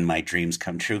Blue When My Dreams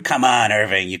Come True. Come on,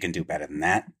 Irving, you can do better than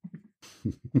that.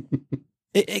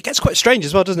 It gets quite strange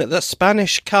as well, doesn't it? That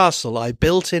Spanish castle I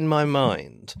built in my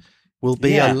mind will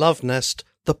be a love nest,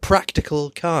 the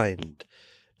practical kind.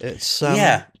 It's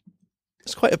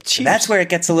it's quite obtuse. That's where it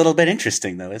gets a little bit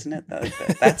interesting, though, isn't it?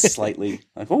 That's slightly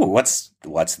like, oh, what's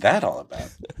that all about?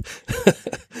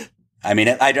 I mean,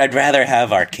 I'd rather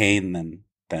have arcane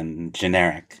than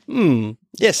generic.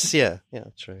 Yes, yeah,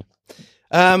 true.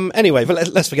 Anyway, but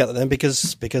let's forget that then,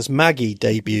 because Maggie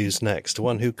debuts next,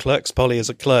 one who clerks Polly as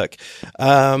a clerk,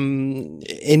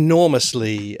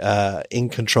 enormously in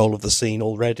control of the scene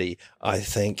already. I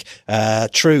think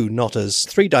true, not as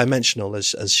three-dimensional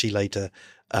as she later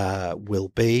will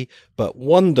be, but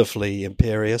wonderfully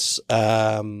imperious.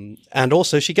 And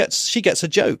also, she gets a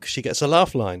joke, she gets a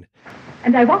laugh line.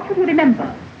 And I want you to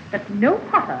remember that no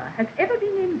Potter has ever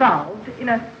been involved in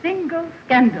a single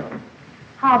scandal.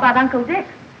 How about Uncle Dick?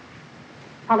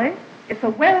 Polly, it's a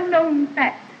well-known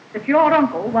fact that your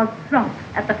uncle was drunk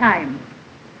at the time.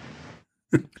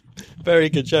 Very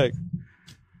good joke.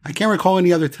 I can't recall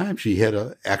any other time she had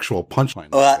an actual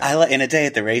punchline. Well, in A Day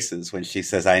at the Races, when she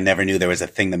says, "I never knew there was a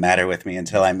thing the matter with me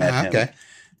until I met him." Okay.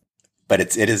 But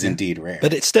it is indeed rare.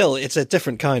 But it's a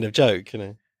different kind of joke, you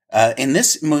know. In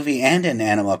this movie and in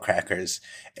Animal Crackers,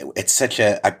 it's such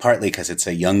partly because it's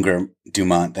a younger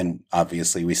Dumont than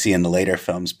obviously we see in the later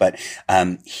films, but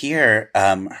here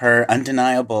her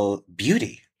undeniable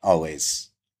beauty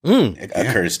always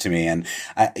occurs to me. And,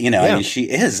 I mean, she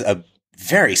is a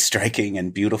very striking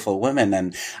and beautiful woman,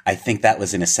 and I think that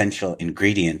was an essential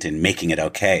ingredient in making it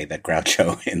okay that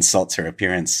Groucho insults her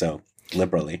appearance so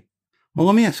liberally. Well,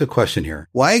 let me ask a question here.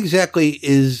 Why exactly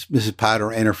is Mrs.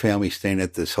 Potter and her family staying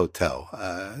at this hotel?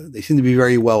 They seem to be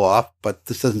very well off, but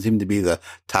this doesn't seem to be the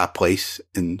top place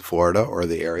in Florida or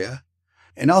the area.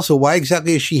 And also, why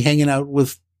exactly is she hanging out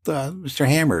with Mr.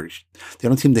 Hammer? They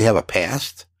don't seem to have a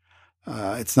past.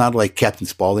 It's not like Captain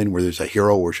Spaulding where there's a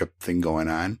hero worship thing going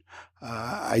on.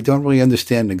 I don't really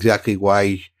understand exactly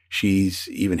why she's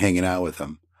even hanging out with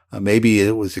him. Maybe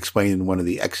it was explained in one of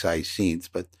the excise scenes,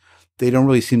 but they don't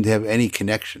really seem to have any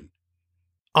connection.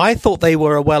 I thought they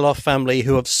were a well-off family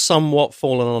who have somewhat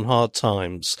fallen on hard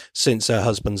times since her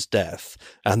husband's death,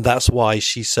 and that's why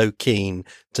she's so keen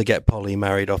to get Polly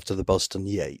married off to the Boston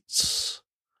Yates.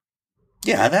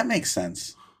 Yeah, that makes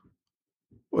sense.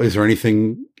 Is there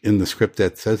anything in the script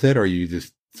that says that, or are you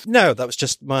just... No, that was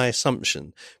just my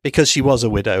assumption. Because she was a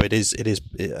widow, it is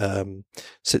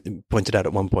pointed out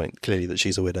at one point clearly that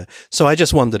she's a widow. So I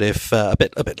just wondered if a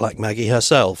bit like Maggie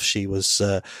herself, she was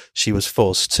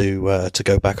forced to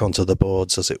go back onto the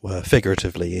boards, as it were,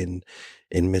 figuratively in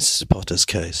Mrs. Potter's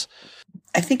case.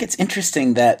 I think it's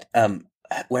interesting that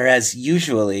whereas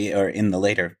usually, or in the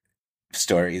later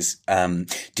stories,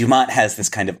 Dumont has this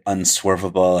kind of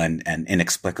unswervable and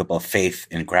inexplicable faith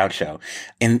in Groucho.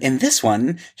 In this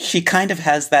one, she kind of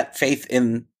has that faith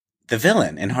in the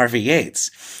villain, in Harvey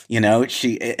Yates. You know,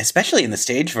 she, especially in the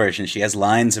stage version, she has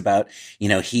lines about, you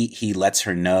know, he lets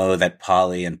her know that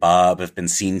Polly and Bob have been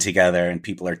seen together and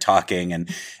people are talking, and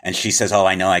she says, "Oh,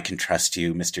 I know I can trust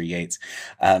you, Mr. Yates."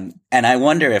 And I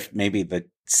wonder if maybe the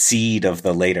seed of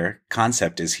the later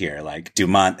concept is here. Like,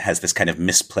 Dumont has this kind of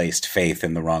misplaced faith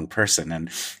in the wrong person, and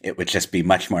it would just be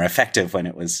much more effective when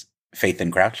it was faith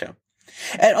in Groucho.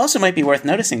 It also might be worth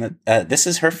noticing that this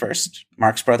is her first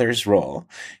Marx Brothers role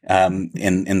in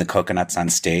the Cocoanuts on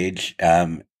stage.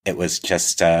 It was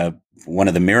just one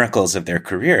of the miracles of their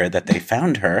career that they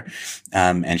found her,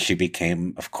 and she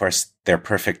became, of course, their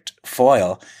perfect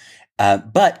foil.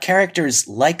 But characters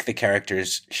like the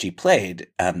characters she played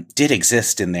did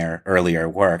exist in their earlier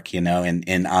work, you know,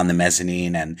 in On the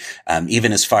Mezzanine, and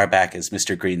even as far back as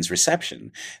Mr. Green's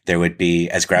Reception. There would be,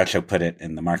 as Groucho put it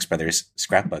in the Marx Brothers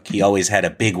scrapbook, he always had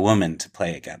a big woman to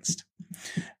play against.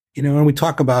 You know, when we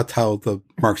talk about how the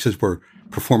Marxists were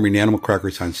performing Animal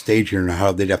Crackers on stage here and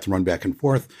how they'd have to run back and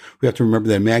forth, we have to remember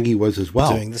that Maggie was as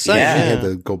well. Doing the same. Yeah. She had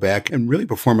to go back and really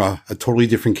perform a totally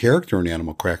different character in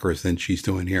Animal Crackers than she's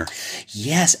doing here.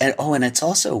 Yes. And it's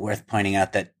also worth pointing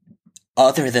out that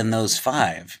other than those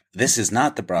five, this is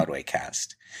not the Broadway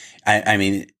cast. I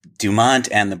mean, Dumont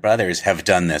and the brothers have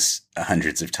done this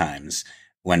hundreds of times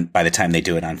by the time they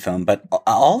do it on film, but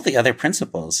all the other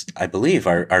principals, I believe,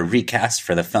 are recast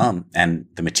for the film, and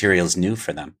the material's new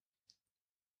for them.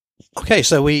 Okay,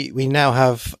 so we now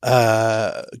have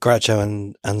Groucho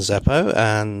and Zeppo,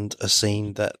 and a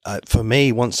scene that for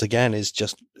me once again is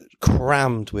just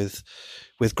crammed with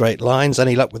great lines.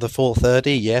 Any luck with the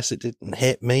 4:30? Yes, it didn't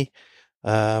hit me.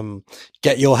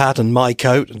 Get your hat and my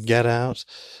coat and get out.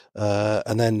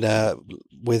 And then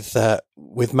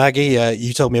with Maggie,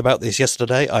 you told me about this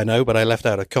yesterday. I know, but I left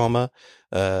out a comma.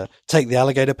 Take the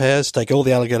alligator pears, take all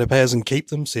the alligator pears and keep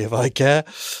them. See if I care.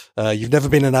 You've never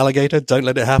been an alligator. Don't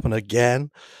let it happen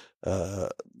again.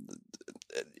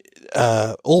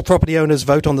 All property owners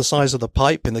vote on the size of the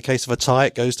pipe. In the case of a tie,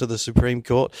 it goes to the Supreme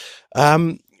Court.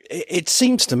 It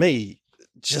seems to me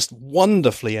just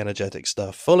wonderfully energetic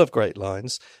stuff, full of great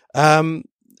lines.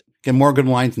 Get more good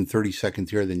lines in 30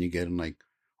 seconds here than you get in like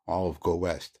all of Go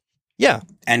West. Yeah.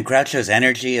 And Groucho's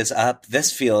energy is up.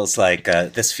 This feels like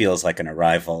an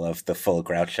arrival of the full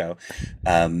Groucho.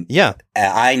 Yeah.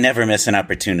 I never miss an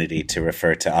opportunity to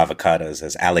refer to avocados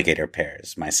as alligator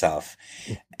pears myself.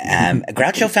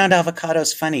 Groucho found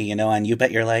avocados funny. On You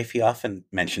Bet Your Life, he often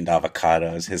mentioned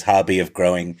avocados. His hobby of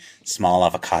growing small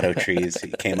avocado trees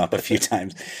he came up a few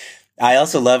times. I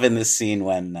also love in this scene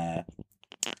when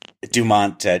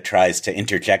Dumont tries to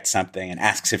interject something and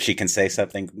asks if she can say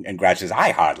something, and Groucho says, "I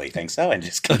hardly think so," and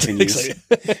just continues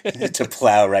to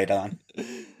plow right on.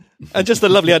 And just the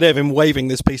lovely idea of him waving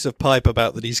this piece of pipe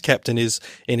about that he's kept in his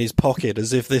pocket,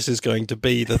 as if this is going to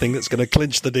be the thing that's going to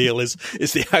clinch the deal. Is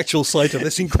the actual sight of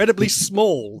this incredibly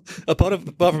small, apart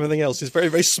from everything else, this very,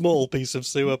 very small piece of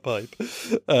sewer pipe.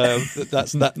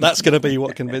 That's going to be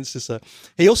what convinces her.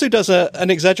 He also does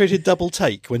an exaggerated double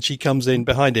take when she comes in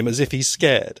behind him, as if he's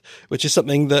scared, which is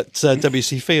something that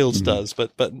W.C. Fields does,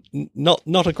 but not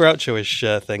a Groucho-ish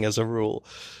thing as a rule.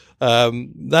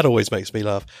 That always makes me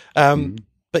laugh.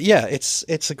 But yeah,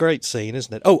 it's a great scene,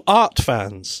 isn't it? Oh, art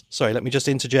fans. Sorry, let me just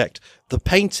interject. The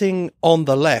painting on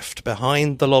the left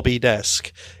behind the lobby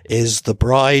desk is The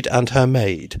Bride and Her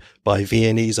Maid by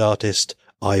Viennese artist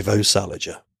Ivo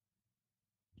Saliger.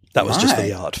 That was just for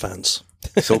the art fans.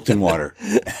 Soaked in water.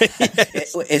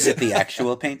 Yes. Is it the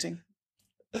actual painting?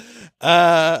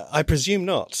 I presume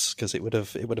not, because it would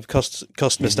have cost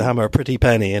Mr. Hammer a pretty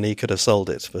penny and he could have sold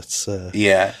it. But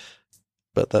yeah.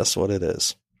 But that's what it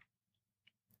is.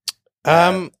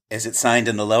 Is it signed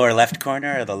in the lower left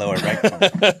corner or the lower right corner?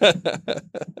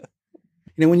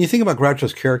 When you think about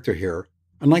Groucho's character here,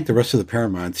 unlike the rest of the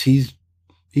Paramounts, he's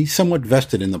somewhat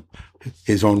vested in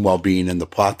his own well-being and the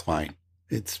plot line.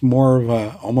 It's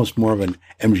almost more of an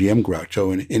MGM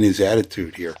Groucho in his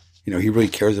attitude here. He really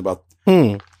cares about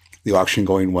the auction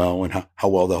going well and how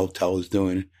well the hotel is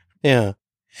doing. Yeah.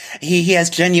 He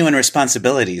has genuine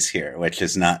responsibilities here, which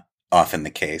is not often the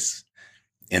case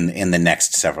in the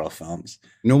next several films.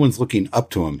 No one's looking up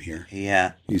to him here.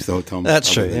 Yeah. He's the hotel.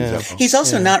 That's true. Yeah. He's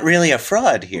also not really a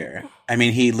fraud here. I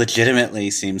mean, he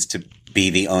legitimately seems to be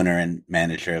the owner and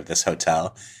manager of this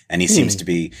hotel, and he seems to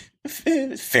be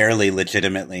fairly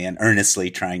legitimately and earnestly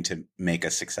trying to make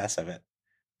a success of it.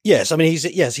 Yes, I mean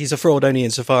he's a fraud only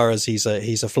insofar as he's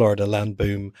a Florida land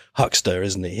boom huckster,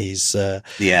 isn't he? He's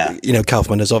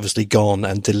Kaufman has obviously gone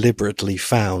and deliberately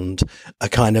found a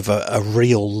kind of a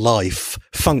real life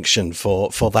function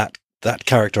for that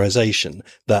characterization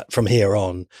that from here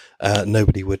on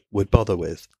nobody would bother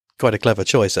with. Quite a clever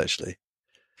choice, actually.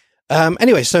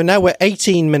 Anyway, so now we're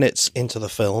 18 minutes into the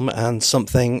film and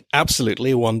something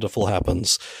absolutely wonderful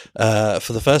happens.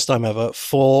 For the first time ever,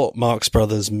 4 Marx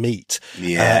Brothers meet.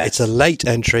 Yes. It's a late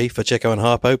entry for Chico and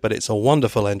Harpo, but it's a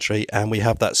wonderful entry. And we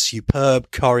have that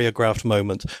superb choreographed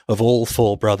moment of all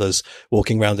 4 brothers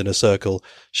walking around in a circle,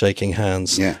 shaking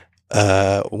hands. Yeah.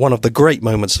 One of the great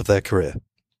moments of their career.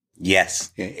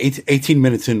 Yes. Yeah, 18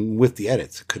 minutes in with the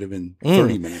edits. It could have been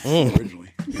 30 minutes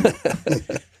originally.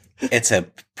 It's a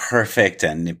perfect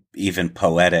and even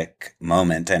poetic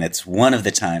moment. And it's one of the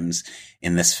times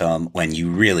in this film when you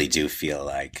really do feel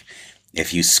like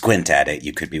if you squint at it,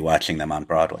 you could be watching them on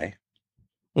Broadway.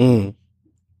 Yeah.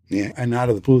 And out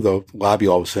of the blue, the lobby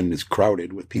all of a sudden is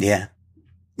crowded with people. Yeah.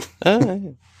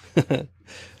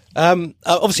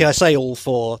 Obviously, I say all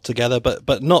 4 together,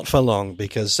 but not for long,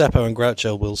 because Zeppo and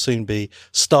Groucho will soon be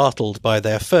startled by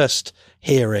their first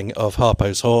hearing of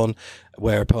Harpo's horn,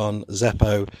 whereupon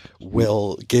Zeppo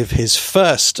will give his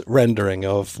first rendering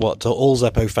of what all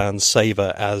Zeppo fans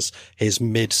savour as his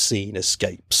mid-scene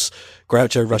escapes.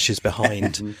 Groucho rushes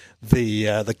behind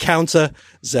the counter.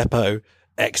 Zeppo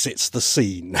exits the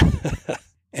scene.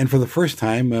 And for the first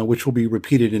time, which will be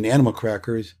repeated in Animal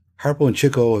Crackers, Harpo and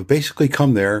Chico have basically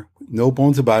come there, no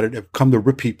bones about it, have come to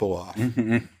rip people off.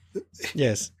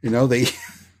 Yes.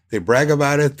 They brag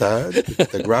about it.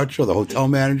 The Groucho, the hotel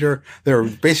manager, they're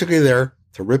basically there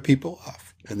to rip people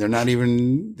off. And they don't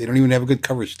even have a good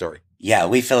cover story. Yeah,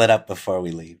 we fill it up before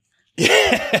we leave.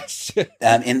 Yes.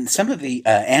 And some of the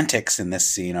antics in this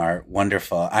scene are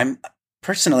wonderful.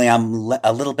 Personally, I'm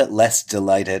a little bit less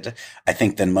delighted, I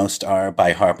think, than most are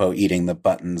by Harpo eating the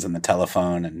buttons and the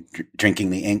telephone and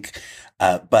drinking the ink.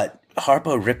 But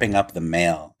Harpo ripping up the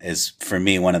mail is, for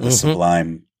me, one of the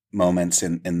sublime moments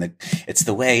in the. It's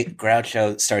the way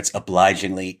Groucho starts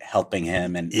obligingly helping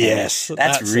him, and yes,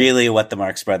 that's really what the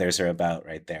Marx Brothers are about,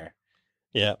 right there.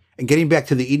 Yeah. And getting back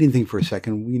to the eating thing for a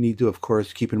second, we need to, of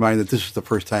course, keep in mind that this was the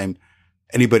first time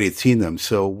anybody had seen them.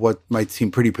 So what might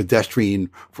seem pretty pedestrian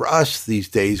for us these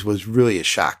days was really a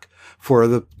shock for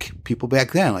the people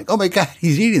back then. Like, oh my God,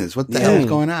 he's eating this. What the hell is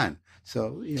going on?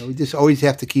 So, we just always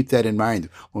have to keep that in mind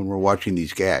when we're watching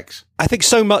these gags. I think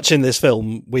so much in this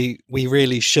film, we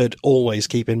really should always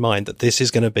keep in mind that this is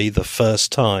going to be the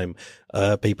first time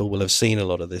people will have seen a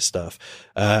lot of this stuff.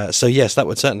 So yes, that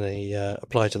would certainly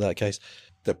apply to that case.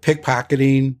 The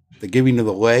pickpocketing, the giving of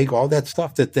the leg, all that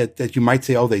stuff that you might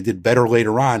say, oh, they did better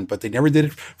later on, but they never did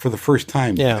it for the first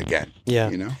time again. Yeah.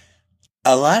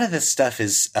 A lot of this stuff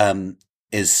is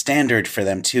standard for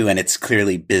them too, and it's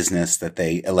clearly business that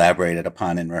they elaborated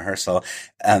upon in rehearsal.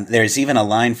 There's even a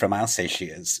line from I'll Say She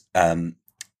Is, and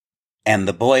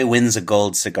the boy wins a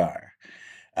gold cigar,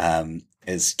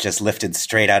 is just lifted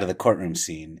straight out of the courtroom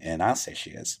scene in I'll Say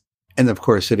She Is. And of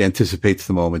course, it anticipates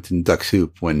the moment in Duck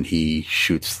Soup when he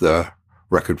shoots the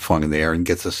record flung in the air and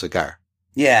gets a cigar.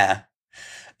 Yeah.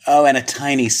 Oh, and a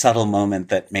tiny subtle moment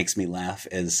that makes me laugh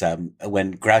is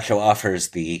when Groucho offers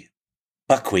the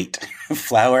buckwheat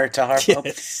flour to Harpo.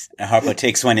 Yes. And Harpo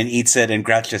takes one and eats it, and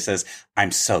Groucho says,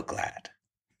 "I'm so glad."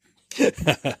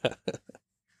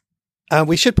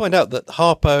 We should point out that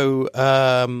Harpo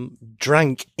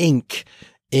drank ink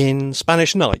in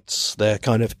Spanish Nights, their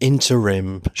kind of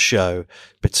interim show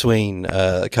between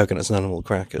Cocoanuts and Animal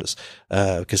Crackers,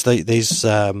 because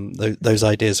those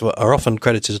ideas are often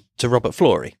credited to Robert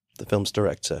Florey, the film's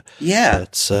director. Yeah.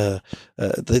 But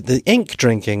the ink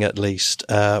drinking, at least,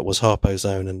 was Harpo's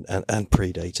own and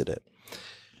predated it.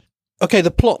 Okay,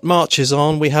 the plot marches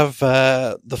on. We have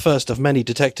the first of many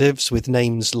detectives with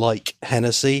names like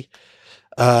Hennessy,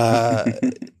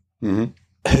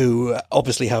 who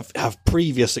obviously have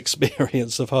previous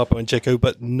experience of Harpo and Chico,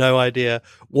 but no idea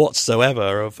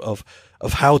whatsoever of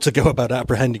how to go about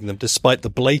apprehending them, despite the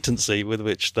blatancy with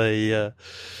which they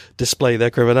display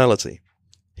their criminality.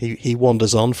 He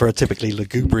wanders on for a typically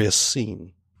lugubrious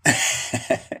scene.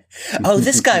 Oh,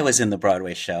 this guy was in the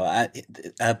Broadway show.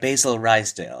 Basil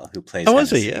Rysdale, who plays. Oh,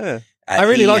 was he? Yeah. I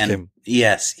really like him.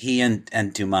 Yes, he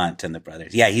and Dumont and the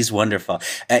brothers. Yeah, he's wonderful.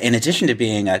 In addition to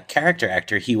being a character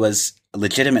actor, he was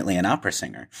legitimately an opera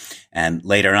singer. And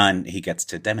later on, he gets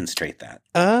to demonstrate that.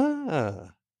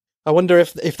 Ah. I wonder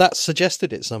if that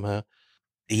suggested it somehow.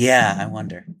 Yeah, I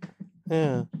wonder.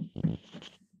 Yeah.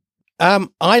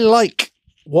 I like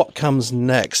what comes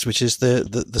next, which is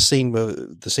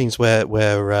the scenes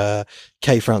where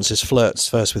Kay Francis flirts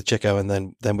first with Chico and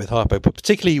then with Harpo, but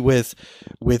particularly with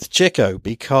Chico,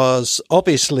 because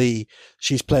obviously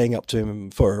she's playing up to him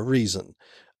for a reason.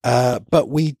 But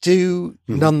we do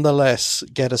nonetheless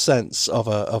get a sense of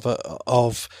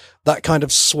that kind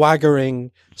of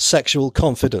swaggering sexual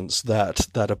confidence that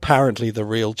apparently the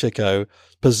real Chico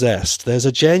possessed. There's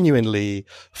a genuinely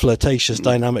flirtatious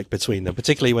dynamic between them,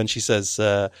 particularly when she says,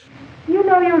 "You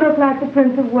know you look like the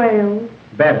Prince of Wales."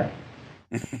 Better.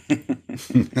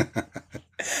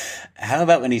 How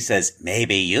about when he says,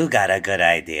 "Maybe you got a good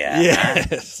idea"?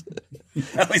 Yes. Huh?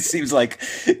 It always seems like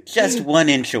just 1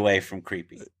 inch away from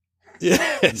creepy.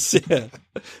 Yes, yeah.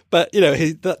 But,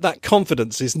 that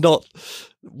confidence is not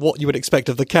what you would expect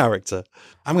of the character.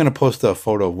 I'm going to post a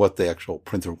photo of what the actual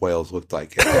Prince of Wales looked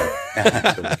like so we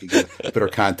can get a better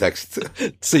context.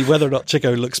 See whether or not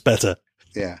Chico looks better.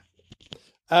 Yeah.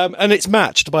 And it's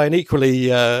matched by an equally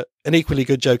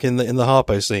good joke in the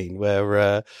Harpo scene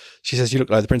where she says, "You look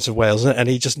like the Prince of Wales," and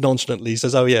he just nonchalantly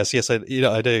says, "Oh yes, I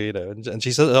do," and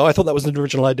she says, "Oh, I thought that was an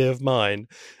original idea of mine,"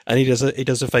 and he does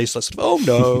a face like, "Oh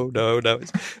no,"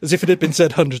 it's as if it had been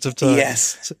said hundreds of times.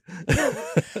 Yes,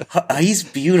 he's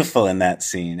beautiful in that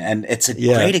scene, and it's a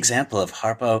great example of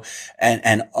Harpo,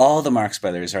 and all the Marx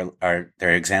Brothers are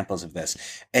they're examples of this.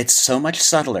 It's so much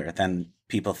subtler than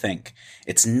people think.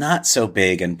 It's not so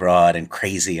big and broad and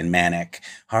crazy and manic.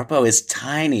 Harpo is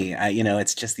tiny.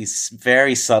 It's just these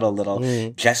very subtle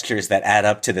little gestures that add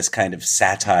up to this kind of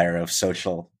satire of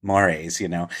social mores,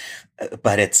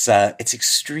 But it's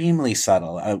extremely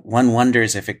subtle. One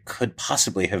wonders if it could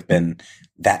possibly have been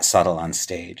that subtle on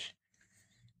stage.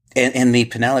 In the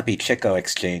Penelope Chico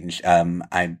exchange, I'm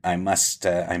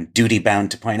duty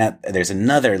bound to point out there's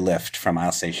another lift from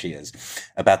I'll Say She Is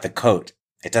about the coat.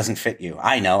 It doesn't fit you.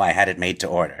 I know, I had it made to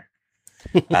order.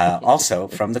 Also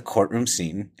from the courtroom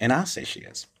scene in I'll Say She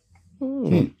Is.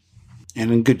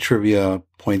 And in good trivia,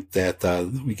 point that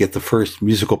we get the first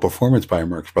musical performance by a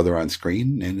Marx Brother on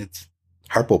screen, and it's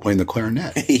Harpo playing the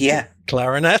clarinet. Yeah.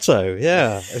 Clarinetto,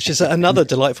 yeah. Which is another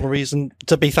delightful reason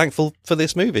to be thankful for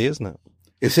this movie, isn't it?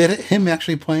 Is it him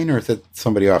actually playing, or is it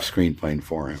somebody off screen playing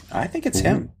for him? I think it's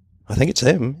him. I think it's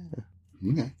him.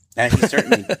 Okay. And he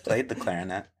certainly played the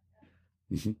clarinet.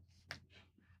 Mm-hmm.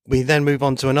 We then move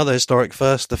on to another historic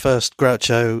first, the first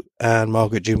Groucho and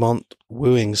Margaret Dumont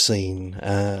wooing scene,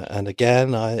 and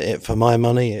again, for my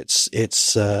money,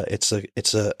 it's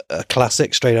a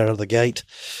classic straight out of the gate,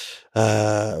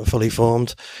 fully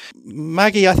formed.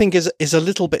 Maggie, I think, is a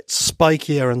little bit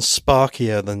spikier and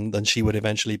sparkier than she would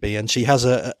eventually be, and she has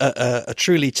a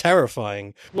truly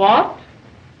terrifying What?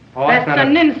 Oh, That's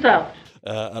an insult.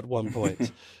 at one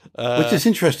point. Which is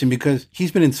interesting because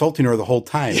he's been insulting her the whole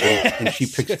time, and she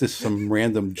picks some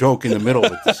random joke in the middle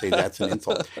of it to say that's an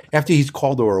insult. After he's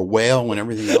called her a whale and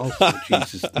everything else, which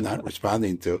she's just not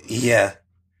responding to. Yeah.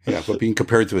 Yeah, but being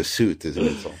compared to a suit is an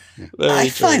insult. Yeah. I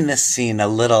find this scene a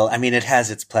little, I mean, it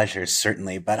has its pleasures,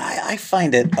 certainly, but I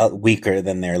find it weaker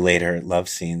than their later love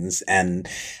scenes. And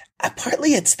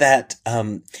partly it's that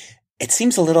it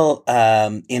seems a little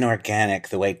inorganic,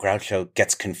 the way Groucho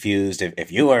gets confused.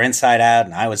 If you were inside out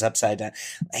and I was upside down,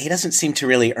 he doesn't seem to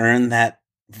really earn that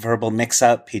verbal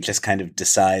mix-up. He just kind of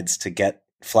decides to get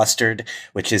flustered,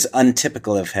 which is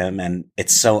untypical of him. And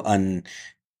it's so unbidden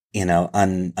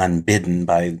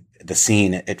by the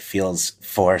scene. It feels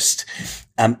forced.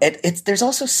 There's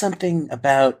also something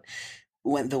about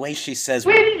the way she says,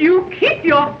 Will you keep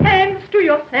your hands to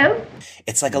yourself?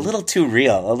 it's like a little too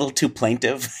real, a little too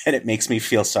plaintive, and it makes me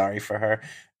feel sorry for her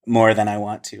more than I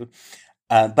want to.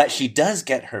 But she does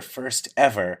get her first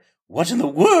ever, "What in the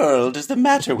world is the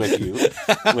matter with you?"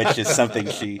 which is something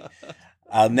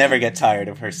I'll never get tired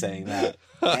of her saying that.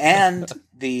 And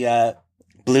the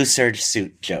blue serge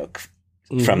suit joke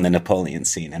from the Napoleon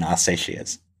scene, and I'll say she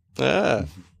is. Ah.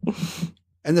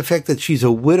 And the fact that she's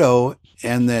a widow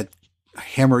and that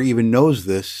Hammer even knows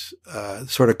this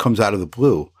sort of comes out of the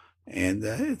blue. And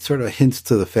it sort of hints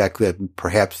to the fact that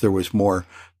perhaps there was more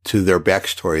to their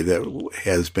backstory that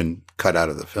has been cut out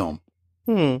of the film.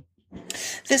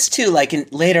 This too, like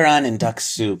later on in Duck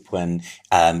Soup, when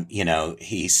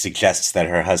he suggests that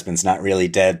her husband's not really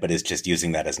dead, but is just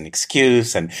using that as an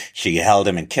excuse, and she held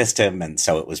him and kissed him, and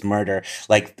so it was murder.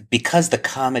 Like, because the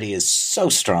comedy is so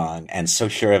strong and so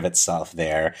sure of itself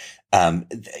there,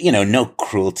 no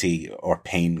cruelty or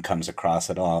pain comes across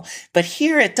at all. But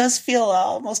here it does feel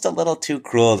almost a little too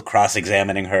cruel,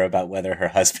 cross-examining her about whether her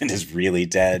husband is really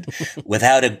dead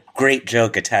without a great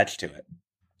joke attached to it.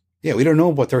 Yeah, we don't know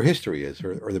what their history is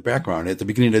or the background. At the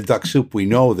beginning of Duck Soup, we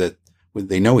know that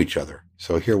they know each other.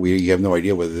 So here we have no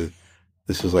idea whether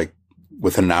this is like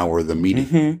within an hour of the meeting.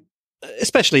 Mm-hmm.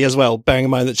 Especially as well, bearing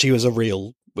in mind that she was a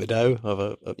real widow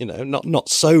of not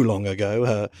so long ago.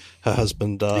 Her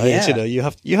husband died.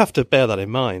 Yeah. You have to bear that in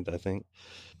mind, I think.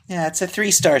 Yeah, it's a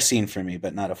 3-star scene for me,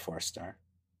 but not a 4-star.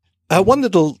 One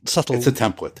little subtle It's a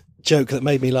template. joke that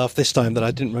made me laugh this time that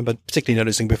I didn't remember particularly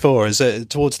noticing before is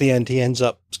towards the end he ends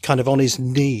up kind of on his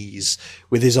knees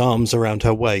with his arms around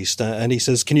her waist, and he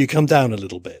says, "Can you come down a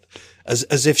little bit?"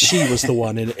 As if she was the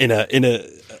one in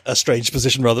a strange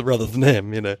position rather than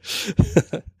him,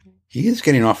 He is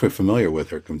getting awfully familiar with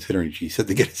her, considering she said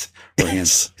to get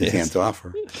his hands off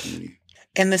her.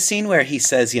 In the scene where he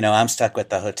says, "I'm stuck with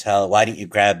the hotel. Why don't you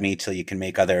grab me till you can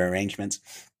make other arrangements?"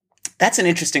 That's an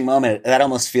interesting moment. That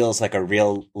almost feels like a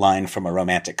real line from a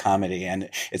romantic comedy.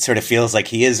 And it sort of feels like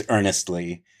he is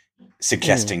earnestly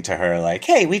suggesting to her, like,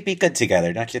 hey, we'd be good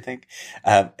together, don't you think?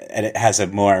 And it has a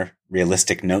more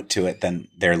realistic note to it than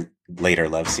their later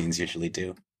love scenes usually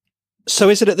do. So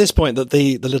is it at this point that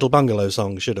the Little Bungalow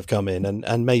song should have come in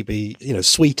and maybe,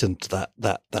 sweetened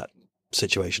that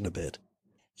situation a bit?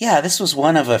 Yeah, this was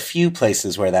one of a few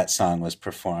places where that song was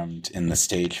performed in the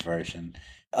stage version.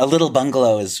 A Little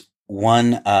Bungalow is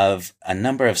one of a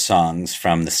number of songs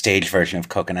from the stage version of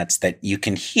Cocoanuts that you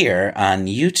can hear on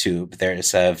YouTube.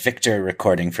 There's a Victor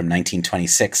recording from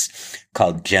 1926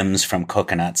 called Gems from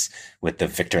Cocoanuts with the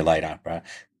Victor Light Opera.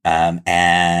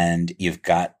 And you've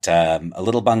got A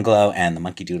Little Bungalow and the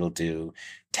Monkey Doodle Doo,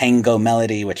 Tango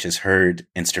Melody, which is heard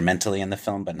instrumentally in the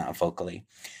film but not vocally,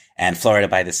 and Florida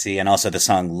by the Sea, and also the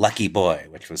song Lucky Boy,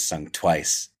 which was sung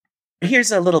twice.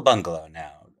 Here's A Little Bungalow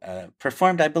now,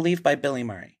 performed, I believe, by Billy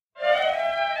Murray.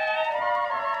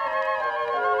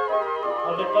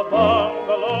 A little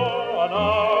bungalow, an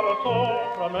hour or so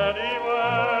from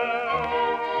anywhere.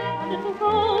 A little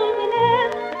golden air,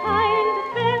 kind of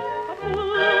bed for two.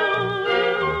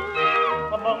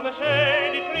 Among the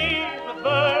shady trees with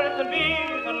birds and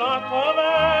bees and lots of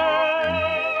air.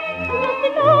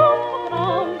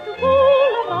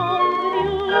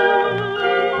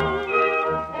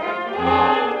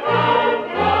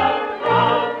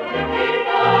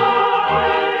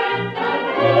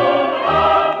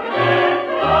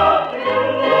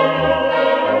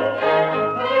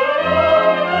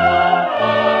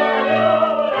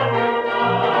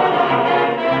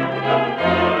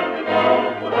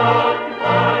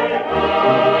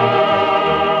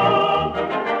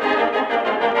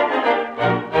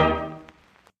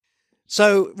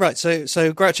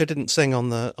 So Groucho didn't sing on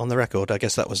the record. I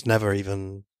guess that was never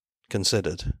even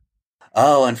considered.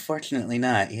 Oh, unfortunately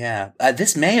not. Yeah.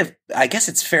 This may have, I guess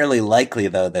it's fairly likely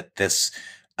though that this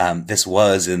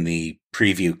was in the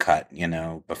preview cut,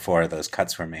 before those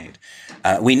cuts were made.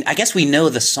 I guess we know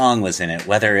the song was in it.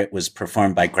 Whether it was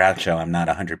performed by Groucho, I'm not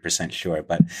 100% sure,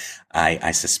 but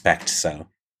I suspect so.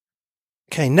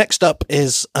 Okay, next up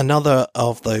is another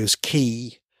of those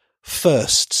key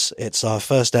firsts. It's our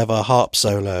first ever harp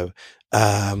solo.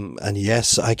 And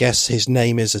yes, I guess his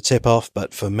name is a tip-off,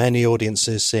 but for many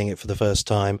audiences seeing it for the first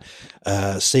time,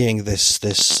 seeing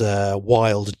this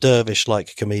wild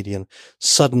dervish-like comedian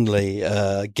suddenly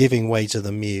giving way to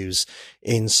the muse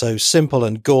in so simple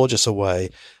and gorgeous a way,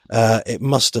 it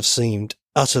must have seemed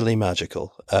utterly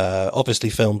magical. Obviously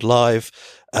filmed live,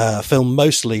 filmed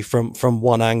mostly from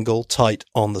one angle, tight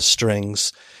on the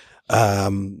strings.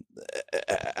 Very,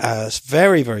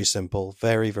 very simple,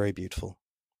 very, very beautiful.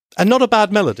 And not a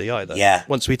bad melody either. Yeah.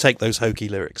 Once we take those hokey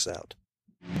lyrics out.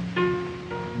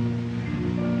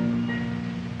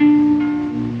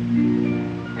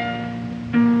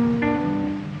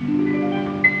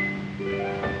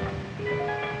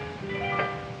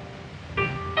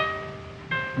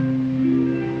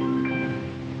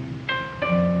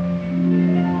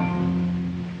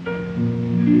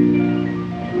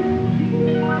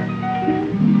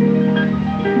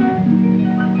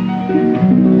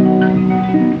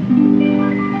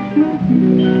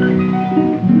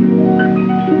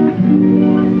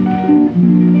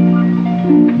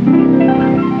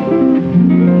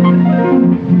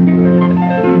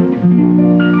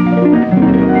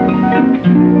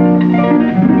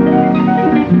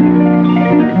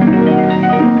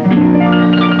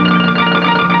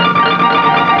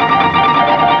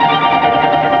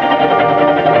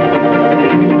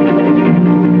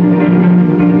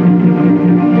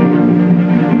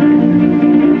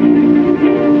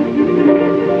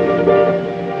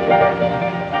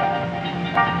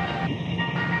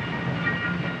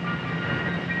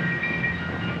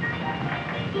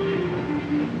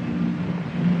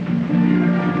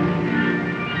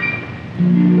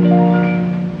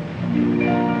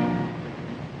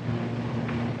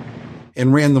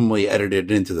 And randomly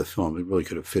edited into the film. It really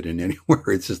could have fit in anywhere.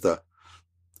 It's just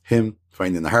him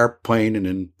finding the harp playing, and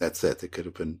then that's it. It could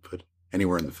have been put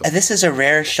anywhere in the film. This is a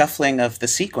rare shuffling of the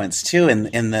sequence too.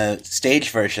 In the stage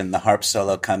version, the harp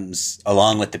solo comes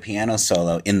along with the piano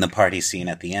solo in the party scene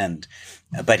at the end.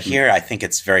 But here, I think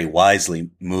it's very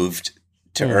wisely moved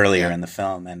to earlier in the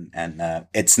film, and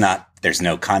it's not. There's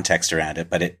no context around it,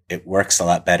 but it works a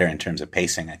lot better in terms of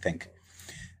pacing, I think,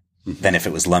 than if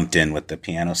it was lumped in with the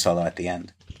piano solo at the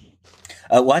end.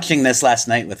 Watching this last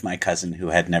night with my cousin who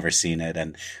had never seen it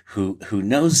and who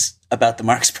knows about the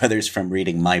Marx Brothers from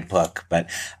reading my book, but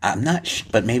I'm not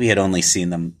but maybe had only seen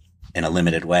them in a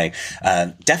limited way,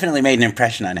 definitely made an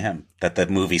impression on him that the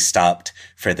movie stopped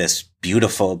for this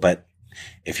beautiful, but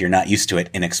if you're not used to it,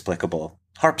 inexplicable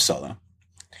harp solo.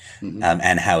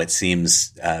 And how it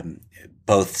seems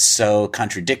both so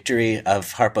contradictory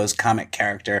of Harpo's comic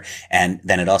character, and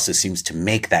then it also seems to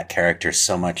make that character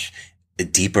so much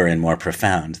deeper and more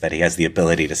profound that he has the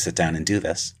ability to sit down and do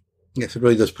this. Yes, it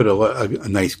really does put a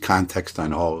nice context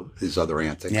on all his other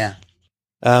antics. Yeah.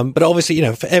 But obviously,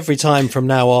 for every time from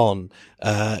now on,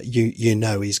 you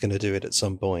know he's going to do it at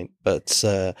some point. But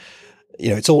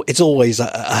it's always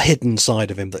a hidden side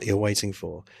of him that you're waiting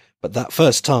for. But that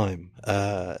first time,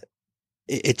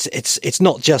 it's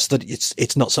not just that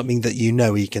it's not something that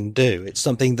he can do. It's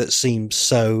something that seems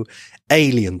so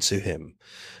alien to him.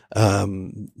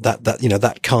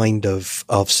 That kind of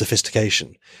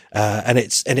sophistication. And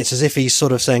it's as if he's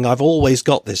sort of saying, I've always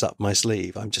got this up my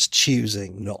sleeve. I'm just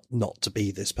choosing not to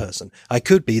be this person. I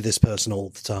could be this person all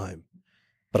the time,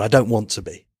 but I don't want to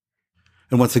be.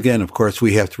 And once again, of course,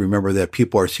 we have to remember that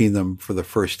people are seeing them for the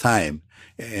first time.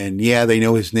 And yeah, they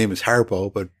know his name is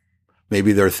Harpo, but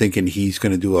maybe they're thinking he's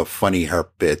going to do a funny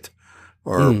harp bit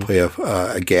or play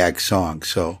a gag song.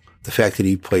 So the fact that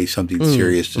he plays something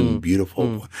serious and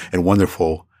beautiful and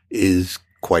wonderful is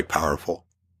quite powerful.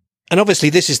 And obviously,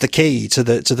 this is the key to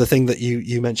the thing that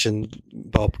you mentioned,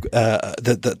 Bob.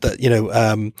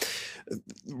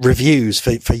 Reviews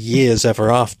for years ever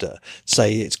after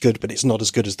say it's good, but it's not as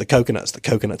good as the Cocoanuts. The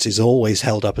Cocoanuts is always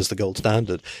held up as the gold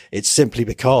standard. It's simply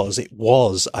because it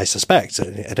was, I suspect,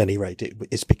 at any rate,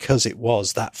 it's because it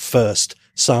was that first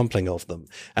sampling of them,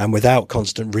 and without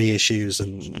constant reissues,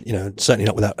 and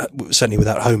certainly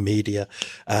without home media,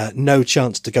 no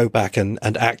chance to go back and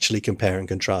actually compare and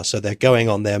contrast. So they're going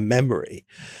on their memory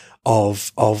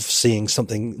of seeing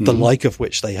something the like of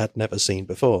which they had never seen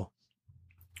before.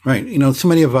 Right. So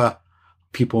many of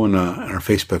people in our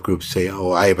Facebook group say,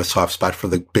 "Oh, I have a soft spot for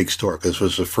the big store because this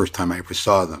was the first time I ever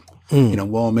saw them."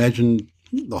 Well, imagine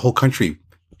the whole country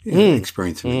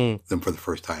experiencing them for the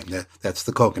first time. That's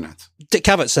the Cocoanuts. Dick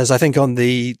Cavett says, I think on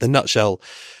the Nutshell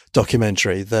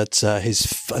documentary that I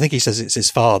think he says it's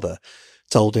his father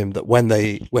told him that when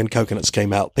Cocoanuts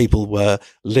came out, people were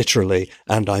literally,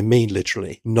 and I mean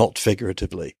literally, not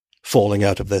figuratively, falling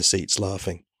out of their seats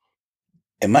laughing.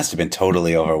 It must have been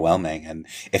totally overwhelming. And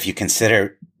if you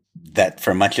consider that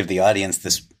for much of the audience,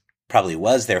 this probably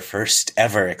was their first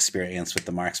ever experience with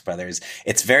the Marx Brothers,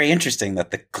 it's very interesting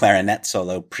that the clarinet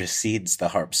solo precedes the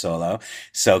harp solo.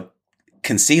 So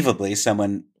conceivably,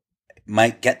 someone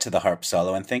might get to the harp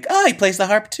solo and think, oh, he plays the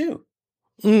harp too.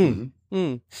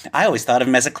 I always thought of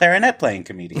him as a clarinet playing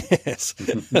comedian. Yes.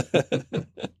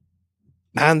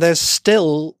 And there's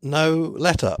still no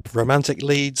let up. Romantic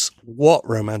leads. What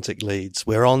romantic leads?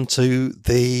 We're on to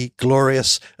the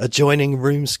glorious adjoining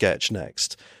room sketch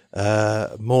next.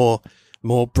 More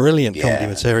brilliant comedy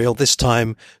material, this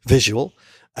time visual,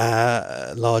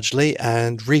 largely,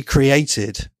 and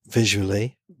recreated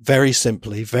visually, very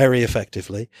simply, very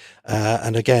effectively,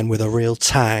 and again with a real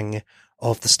tang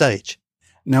of the stage.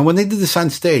 Now, when they did this on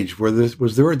stage,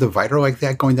 was there a divider like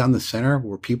that going down the center?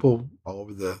 Were people all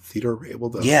over the theater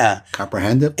able to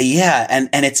comprehend it? Yeah, and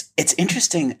it's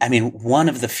interesting. I mean, one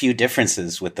of the few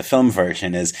differences with the film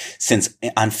version is since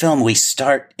on film we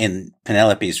start in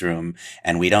Penelope's room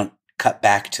and we don't cut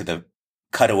back to the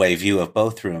cutaway view of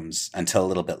both rooms until a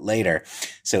little bit later.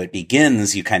 So it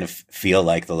begins, you kind of feel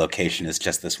like the location is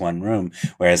just this one room,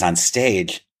 whereas on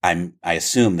stage, I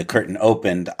assume the curtain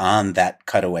opened on that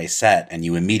cutaway set and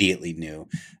you immediately knew,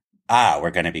 we're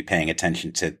going to be paying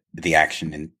attention to the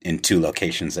action in two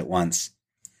locations at once.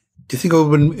 Do you think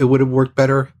it would have worked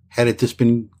better had it just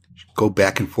been go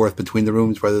back and forth between the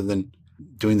rooms rather than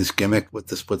doing this gimmick with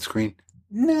the split screen?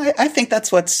 No, I think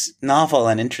that's what's novel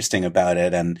and interesting about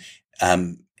it. And,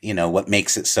 what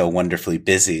makes it so wonderfully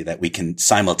busy that we can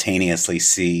simultaneously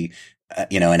see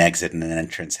an exit and an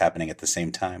entrance happening at the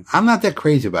same time. I'm not that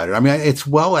crazy about it. I mean, it's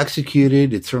well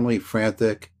executed. It's certainly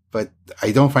frantic, but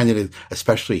I don't find it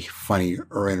especially funny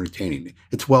or entertaining.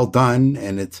 It's well done,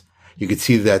 and you can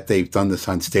see that they've done this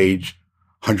on stage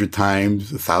 100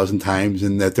 times, 1,000 times,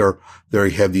 and that they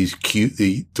have these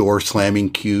the door slamming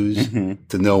cues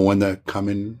to know when to come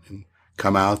in and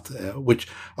come out, which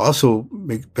also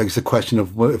begs the question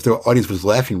of if the audience was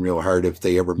laughing real hard if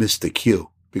they ever missed the cue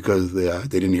because they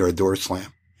didn't hear a door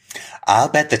slam. I'll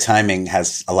bet the timing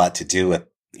has a lot to do with,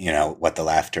 what the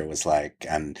laughter was like.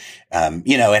 And,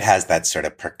 it has that sort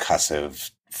of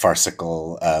percussive,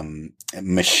 farcical,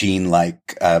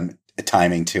 machine-like,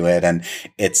 timing to it. And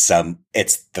it's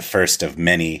the first of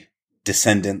many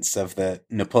descendants of the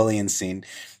Napoleon scene,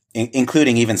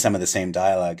 including even some of the same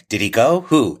dialogue. Did he go?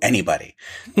 Who? Anybody.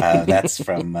 That's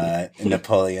from,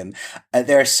 Napoleon.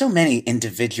 There are so many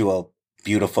individual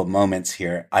beautiful moments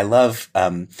here. I love,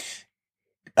 at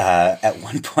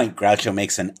one point, Groucho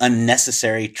makes an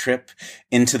unnecessary trip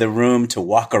into the room to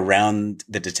walk around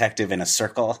the detective in a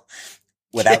circle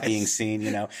without being seen,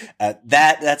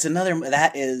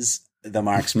 that is the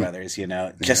Marx Brothers,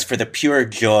 just for the pure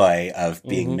joy of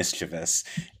being mischievous.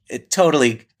 It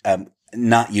totally,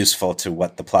 not useful to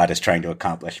what the plot is trying to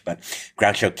accomplish, but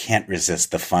Groucho can't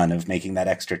resist the fun of making that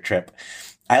extra trip.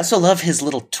 I also love his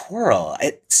little twirl.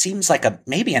 It seems like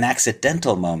maybe an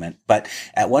accidental moment, but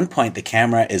at one point the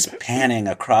camera is panning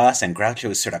across and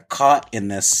Groucho is sort of caught in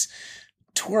this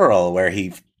twirl where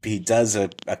he does a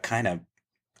kind of,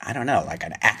 I don't know, like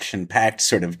an action-packed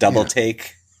sort of double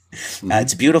take.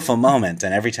 It's a beautiful moment,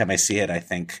 and every time I see it, I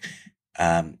think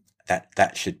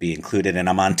that should be included in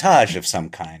a montage of some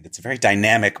kind. It's a very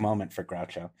dynamic moment for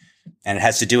Groucho, and it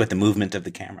has to do with the movement of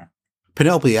the camera.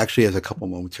 Penelope actually has a couple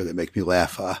moments here that make me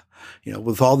laugh.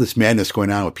 With all this madness going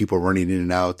on with people running in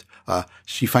and out,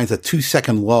 she finds a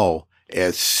 2-second lull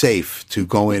as safe to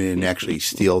go in and actually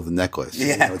steal the necklace.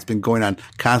 Yeah. It's been going on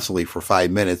constantly for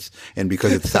 5 minutes, and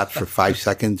because it stops for 5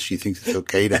 seconds, she thinks it's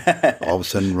okay to all of a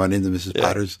sudden run into Mrs.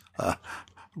 Potter's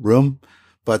room.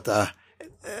 But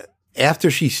after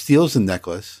she steals the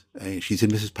necklace, she's in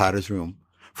Mrs. Potter's room.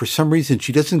 For some reason,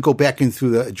 she doesn't go back in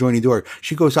through the adjoining door.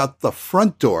 She goes out the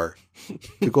front door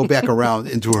to go back around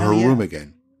into her room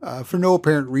again, for no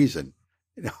apparent reason.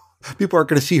 People aren't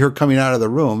going to see her coming out of the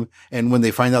room. And when they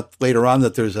find out later on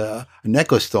that there's a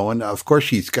necklace stolen, of course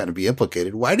she's going to be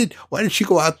implicated. Why did she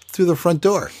go out through the front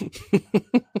door?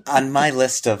 On my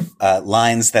list of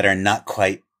lines that are not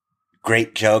quite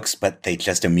great jokes, but they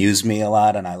just amuse me a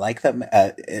lot, and I like them.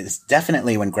 It's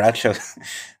definitely when Groucho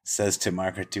says to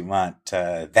Margaret Dumont,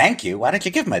 "Thank you. Why don't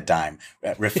you give him a dime?"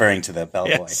 Referring to the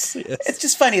bellboy. Yes. It's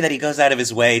just funny that he goes out of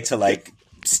his way to like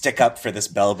stick up for this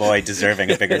bellboy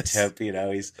deserving a bigger tip. You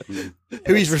know,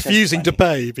 who he's refusing to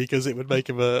pay because it would make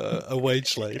him a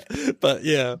wage slave. But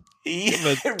yeah, give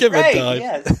him a dime.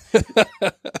 Yes.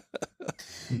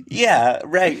 Yeah,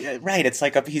 right. It's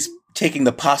like he's taking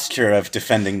the posture of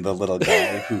defending the little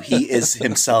guy who he is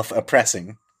himself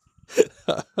oppressing.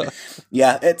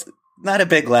 Yeah, it's not a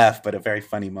big laugh, but a very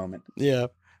funny moment. Yeah,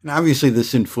 and obviously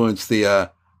this influenced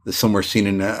the somewhere scene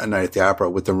in A Night at the Opera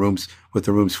with the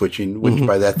room switching, which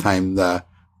by that time the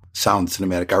sound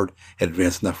cinematic art had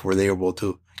advanced enough where they were able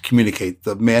to communicate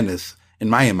the madness, in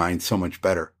my mind, so much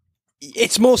better.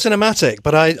 It's more cinematic,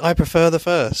 but I prefer the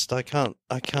first. I can't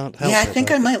help it. Yeah, I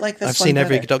think I might like this. I've one seen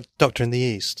better. every Doctor in the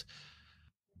East.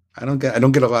 I don't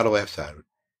get a lot of laughs out of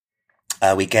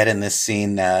it. We get in this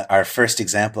scene our first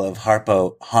example of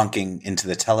Harpo honking into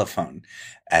the telephone,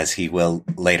 as he will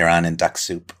later on in Duck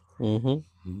Soup.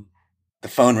 Mm-hmm. The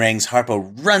phone rings.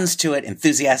 Harpo runs to it,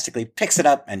 enthusiastically picks it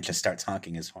up, and just starts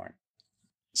honking his horn.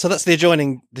 So that's the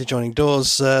adjoining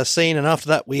doors scene, and after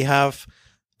that we have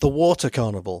the water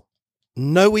carnival.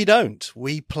 No, we don't.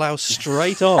 We plough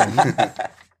straight on.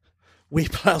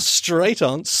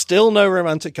 Still no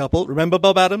romantic couple. Remember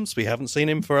Bob Adams? We haven't seen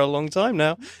him for a long time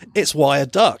now. It's Wire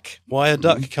Duck. Wire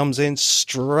Duck comes in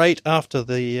straight after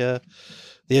the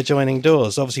adjoining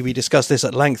doors. Obviously, we discussed this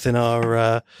at length in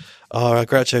our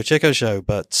Groucho Chico show,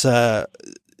 but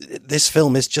this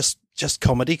film is just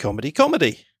comedy.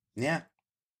 Yeah.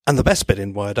 And the best bit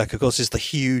in Wire Duck, of course, is the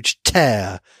huge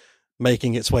tear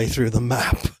making its way through the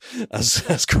map as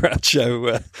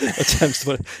Groucho attempts to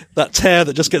put that tear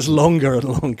that just gets longer and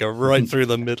longer right through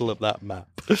the middle of that map.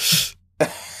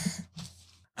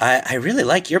 I really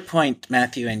like your point,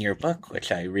 Matthew, in your book,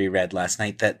 which I reread last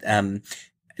night, that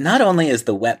not only is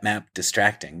the wet map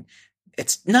distracting,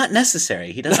 it's not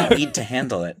necessary. He doesn't need to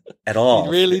handle it at all. He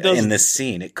really doesn't. In this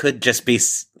scene. It could just be,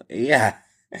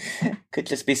 could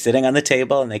just be sitting on the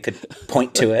table and they could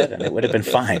point to it and it would have been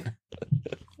fine.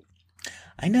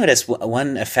 I noticed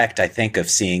one effect, I think, of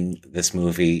seeing this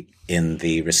movie in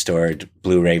the restored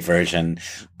Blu-ray version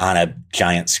on a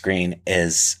giant screen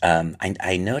is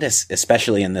I notice,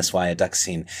 especially in this Wire Duck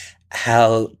scene,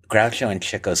 how Groucho and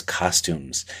Chico's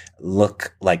costumes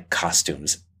look like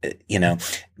costumes. You know,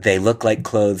 they look like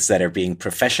clothes that are being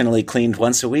professionally cleaned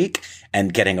once a week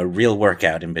and getting a real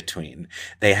workout in between.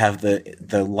 They have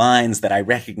the lines that I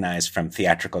recognize from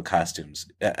theatrical costumes.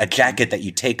 A jacket that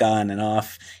you take on and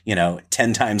off,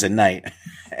 10 times a night,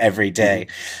 every day.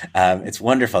 It's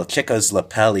wonderful. Chico's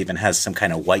lapel even has some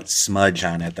kind of white smudge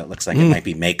on it that looks like it might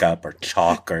be makeup or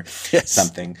chalk or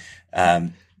something.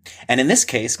 And in this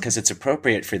case, because it's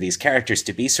appropriate for these characters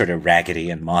to be sort of raggedy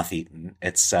and moth-eaten,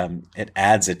 it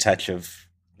adds a touch of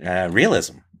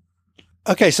realism.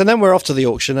 Okay, so then we're off to the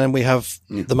auction and we have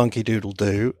the Monkey Doodle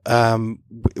Doo.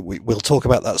 We'll talk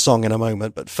about that song in a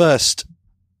moment, but first,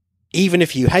 even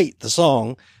if you hate the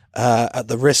song, at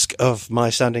the risk of my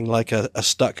sounding like a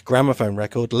stuck gramophone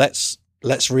record, let's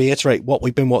reiterate what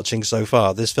we've been watching so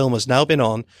far. This film has now been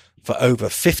on for over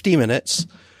 50 minutes.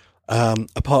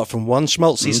 Apart from one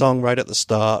schmaltzy song right at the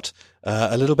start,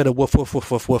 a little bit of woof, woof, woof,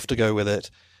 woof, woof to go with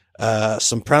it,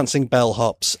 some prancing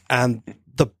bellhops, and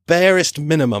the barest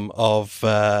minimum of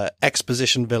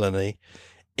exposition villainy.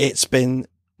 It's been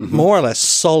more or less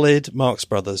solid Marx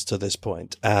Brothers to this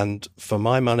point, and for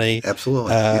my money,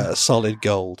 absolutely solid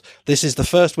gold. This is the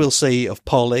first we'll see of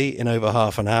Polly in over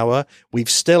half an hour. We've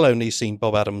still only seen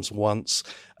Bob Adams once.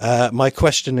 My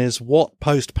question is, what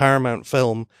post-Paramount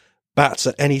film bats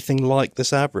at anything like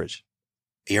this average?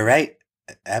 You're right.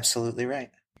 Absolutely right.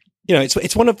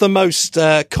 It's one of the most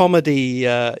comedy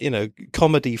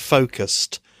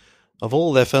focused of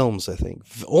all their films, I think.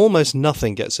 Almost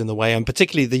nothing gets in the way, and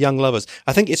particularly The Young Lovers.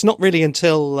 I think it's not really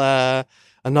until A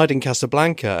Night in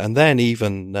Casablanca, and then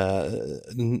even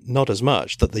not as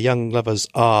much, that The Young Lovers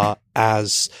are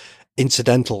as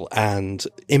incidental and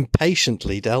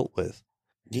impatiently dealt with.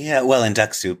 Yeah, well, in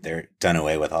Duck Soup, they're done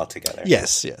away with altogether.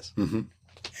 Yes. Mm-hmm.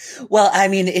 Well, I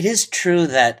mean, it is true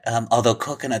that although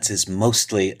Cocoanuts is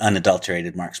mostly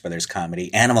unadulterated Marx Brothers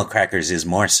comedy, Animal Crackers is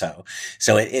more so.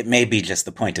 So it may be just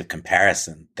the point of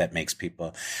comparison that makes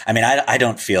people. I mean, I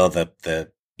don't feel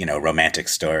the romantic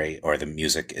story or the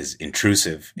music is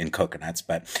intrusive in Cocoanuts,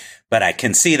 but I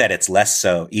can see that it's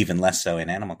even less so in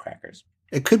Animal Crackers.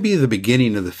 It could be the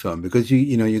beginning of the film because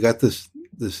you got this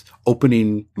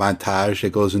opening montage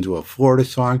that goes into a Florida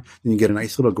song, then you get a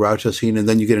nice little Groucho scene, and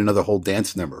then you get another whole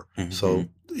dance number. Mm-hmm. So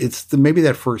it's maybe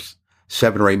that first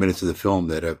 7 or 8 minutes of the film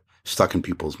that have stuck in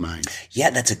people's minds. Yeah,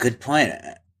 that's a good point.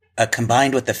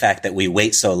 Combined with the fact that we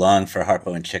wait so long for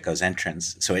Harpo and Chico's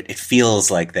entrance, so it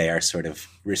feels like they are sort of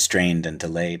restrained and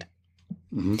delayed.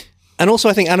 Mm-hmm. And also,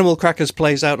 I think Animal Crackers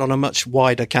plays out on a much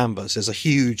wider canvas. There's a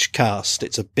huge cast.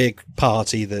 It's a big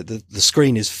party. The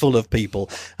screen is full of people.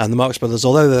 And the Marx Brothers,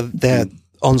 although they're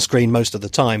on screen most of the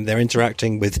time, they're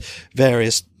interacting with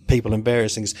various people and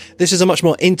various things. This is a much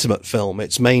more intimate film.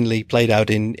 It's mainly played out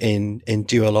in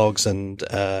duologues and,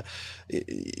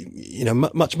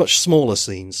 much smaller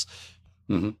scenes.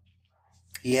 Mm-hmm.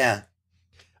 Yeah.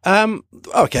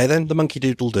 Okay, then, The Monkey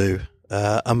Doodle Doo,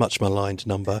 a much maligned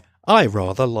number. I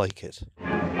rather like it. Oh,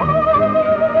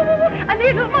 a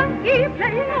little monkey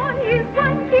playing on his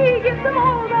monkey gives them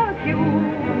all the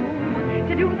cue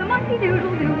to do the monkey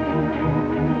doodle doo.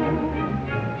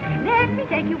 Let me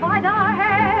take you by the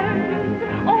hand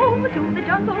over to the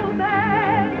jungle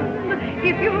band.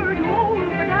 If you're too old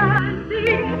for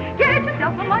dancing, get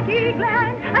yourself a monkey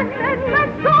gland and then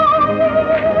let's go.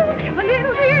 A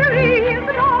little dearie is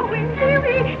the Darwin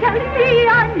theory telling me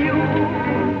I knew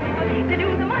to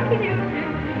do the monkey doodle.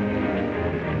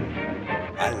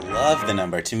 I love the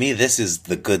number. To me, this is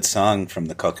the good song from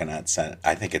the Cocoanuts.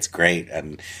 I think it's great,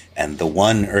 and the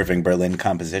one Irving Berlin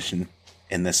composition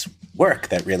in this work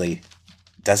that really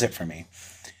does it for me.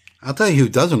 I'll tell you who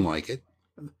doesn't like it.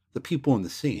 The people in the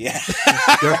scene. Yeah.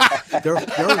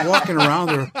 they're walking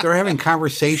around. They're having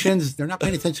conversations. They're not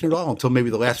paying attention at all until maybe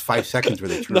the last 5 seconds where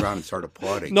they turn around and start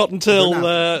applauding. Not until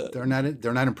they're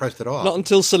not impressed at all. Not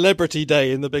until Celebrity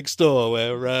Day in the big store,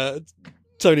 where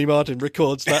Tony Martin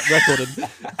records that record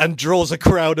and draws a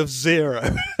crowd of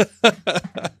 0.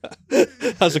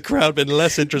 Has a crowd been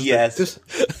less interested? Yes.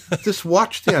 Just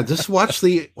watch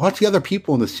the other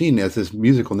people in the scene as this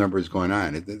musical number is going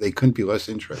on. They couldn't be less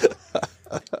interested.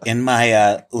 In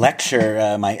my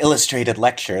lecture, my illustrated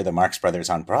lecture, The Marx Brothers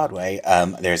on Broadway,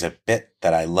 there's a bit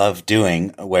that I love doing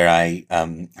where I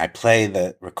play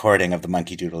the recording of the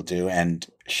Monkey Doodle Doo and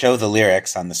show the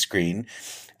lyrics on the screen,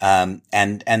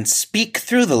 and speak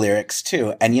through the lyrics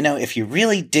too. And if you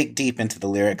really dig deep into the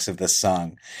lyrics of this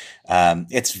song,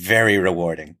 it's very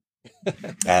rewarding.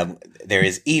 There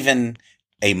is even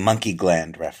a monkey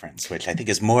gland reference, which I think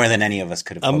is more than any of us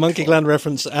could have hoped a monkey for. gland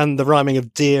reference, and the rhyming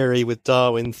of dearie with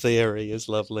Darwin theory is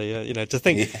lovely. To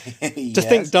think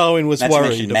Darwin was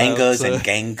worried about mangoes and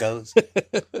gangos.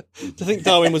 To think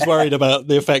Darwin was worried about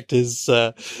the effect his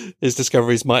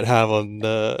discoveries might have on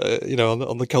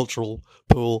on the cultural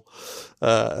pool.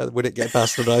 Would it get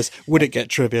bastardized? Would it get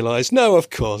trivialized? No, of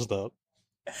course not.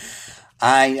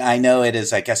 I know it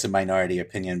is, I guess, a minority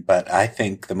opinion, but I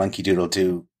think the Monkey Doodle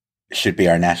Doo should be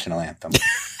our national anthem.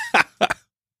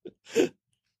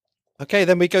 Okay,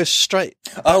 then we go straight.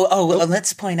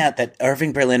 Let's point out that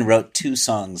Irving Berlin wrote 2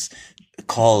 songs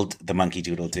called The Monkey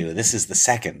Doodle Doo. This is the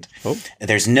second. Oh.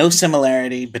 There's no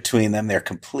similarity between them. They're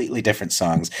completely different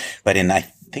songs. But I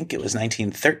think it was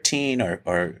 1913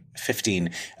 or 15,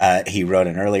 he wrote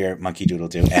an earlier Monkey Doodle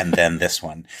Doo and then this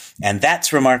one. And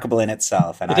that's remarkable in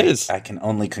itself. And it is. I can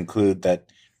only conclude that.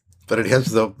 But it has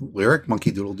the lyric,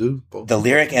 Monkey Doodle Doo. Both. The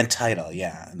lyric and title,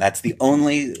 yeah. That's the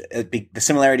only, the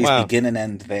similarities begin and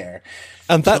end there.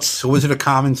 And that's... So is it a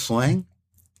common slang?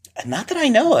 Not that I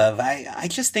know of. I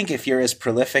just think if you're as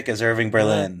prolific as Irving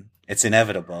Berlin, it's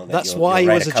inevitable that that's you'll why he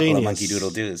write was a a couple genius. of Monkey Doodle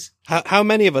Doos. How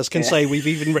many of us can say we've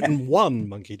even written one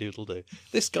Monkey Doodle Doo?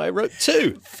 This guy wrote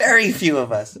 2. Very few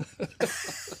of us.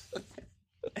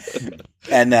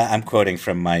 And I'm quoting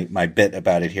from my bit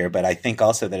about it here, but I think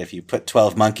also that if you put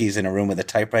 12 monkeys in a room with a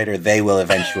typewriter, they will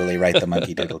eventually write the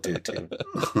Monkey Doodle Doo too.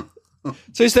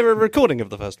 So is there a recording of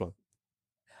the first one?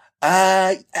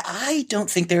 I don't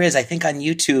think there is. I think on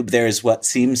YouTube there's what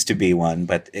seems to be one,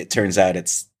 but it turns out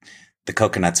it's the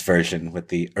Cocoanuts version with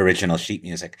the original sheet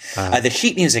music. The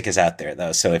sheet music is out there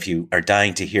though, so if you are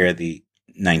dying to hear the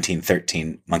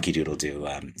 1913 Monkey Doodle Doo,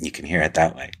 you can hear it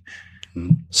that way.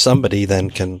 Somebody then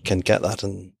can get that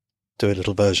and do a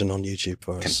little version on YouTube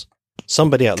for us.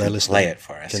 Somebody out there listening. Play it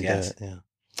for us, yes. Do it,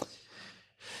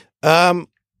 yeah.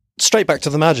 Straight back to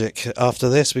the magic. After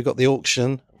this, we've got the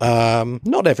auction.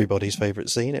 Not everybody's favourite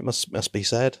scene, it must be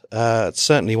said. It's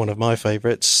certainly one of my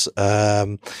favourites.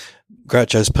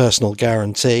 Groucho's personal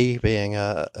guarantee being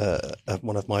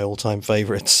one of my all-time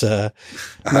favourites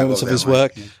moments of his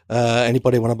work.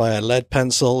 Anybody want to buy a lead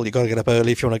pencil? You got to get up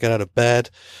early if you want to get out of bed.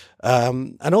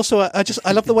 And also,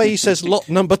 I love the way he says lot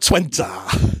number 20.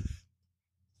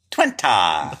 20.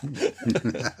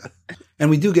 And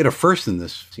we do get a first in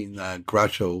this scene,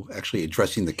 Groucho actually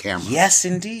addressing the camera. Yes,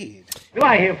 indeed. Do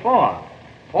I hear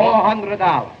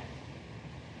 $400?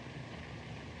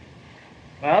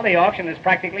 Well, the auction is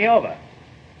practically over.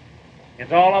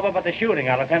 It's all over but the shooting.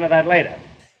 I'll attend to that later.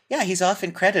 Yeah, he's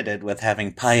often credited with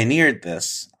having pioneered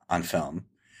this on film.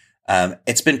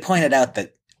 It's been pointed out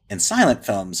that in silent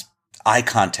films, eye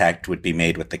contact would be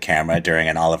made with the camera during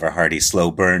an Oliver Hardy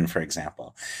slow burn, for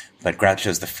example. But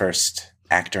Groucho's the first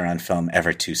actor on film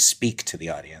ever to speak to the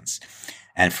audience.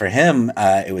 And for him,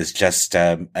 it was just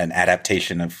an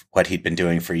adaptation of what he'd been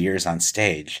doing for years on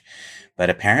stage. But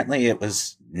apparently it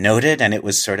was noted, and it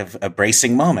was sort of a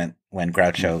bracing moment when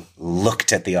Groucho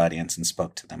looked at the audience and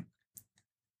spoke to them.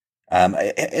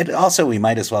 It also, we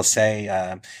might as well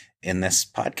say in this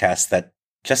podcast that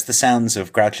just the sounds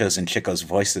of Groucho's and Chico's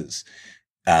voices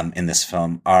in this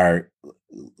film are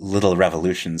little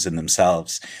revolutions in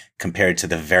themselves compared to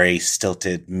the very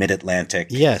stilted mid-Atlantic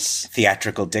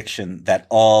theatrical diction that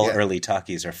all early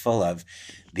talkies are full of.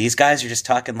 These guys are just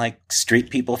talking like street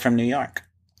people from New York.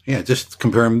 Yeah, just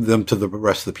comparing them to the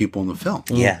rest of the people in the film.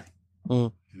 Yeah.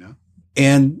 You know?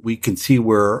 And we can see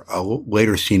where a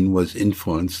later scene was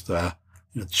influenced.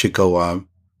 Chico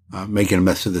making a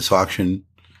mess of this auction.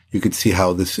 You could see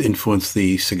how this influenced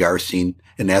the cigar scene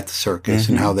and at the circus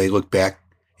and how they look back,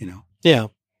 you know. Yeah.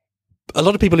 A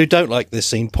lot of people who don't like this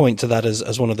scene point to that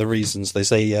as one of the reasons. They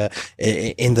say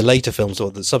in the later films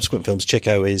or the subsequent films,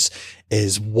 Chico is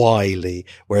wily,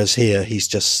 whereas here he's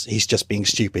just being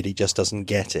stupid. He just doesn't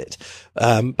get it.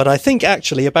 But I think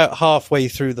actually about halfway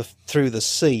through the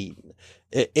scene,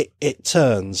 it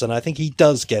turns, and I think he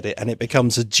does get it, and it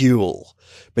becomes a duel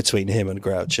between him and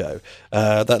Groucho.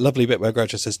 That lovely bit where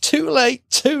Groucho says, too late,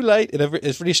 in a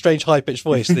really strange high-pitched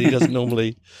voice that he doesn't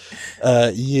normally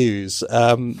use.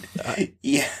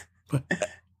 Yeah.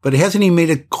 But hasn't he made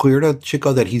it clear to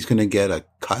Chico that he's going to get a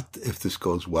cut if this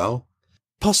goes well?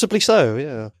 Possibly so,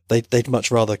 yeah. They'd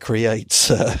much rather create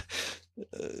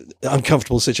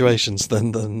uncomfortable situations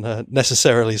than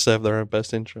necessarily serve their own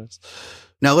best interests.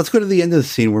 Now let's go to the end of the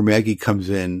scene where Maggie comes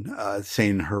in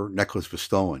saying her necklace was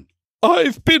stolen.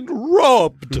 I've been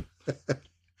robbed.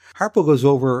 Harpo goes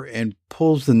over and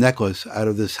pulls the necklace out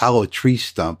of this hollow tree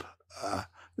stump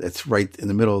that's right in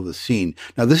the middle of the scene.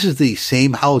 Now, this is the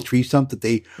same hollow tree stump that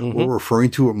they were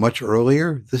referring to much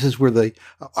earlier. This is where the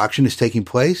auction is taking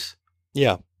place?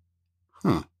 Yeah.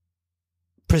 Huh.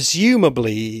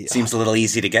 Presumably... Seems a little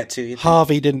easy to get to, you think?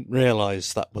 Harvey didn't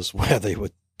realize that was where they were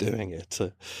doing it.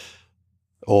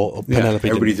 Or Penelope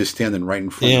everybody's just standing right in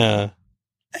front of them.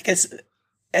 I guess...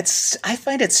 I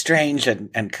find it strange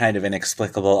and kind of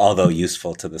inexplicable, although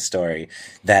useful to the story,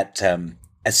 that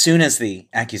as soon as the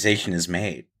accusation is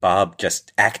made, Bob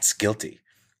just acts guilty.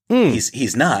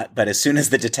 He's not, but as soon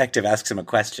as the detective asks him a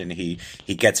question, he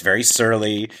gets very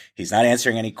surly. He's not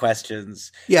answering any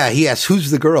questions. Yeah, he asks, who's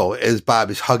the girl, as Bob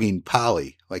is hugging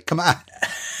Polly. Like, come on.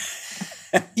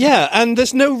 Yeah, and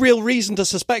there's no real reason to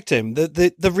suspect him.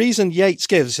 The reason Yates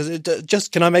gives is,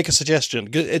 just, can I make a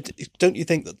suggestion? Don't you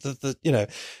think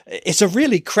that it's a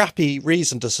really crappy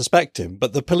reason to suspect him,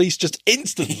 but the police just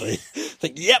instantly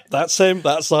think, yep, that's him,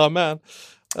 that's our man.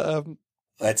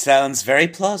 That sounds very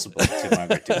plausible to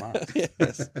Margaret Dumont.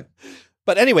 Yes.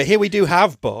 But anyway, here we do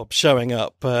have Bob showing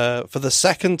up for the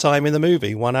second time in the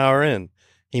movie, 1 hour in.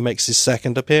 He makes his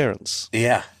second appearance.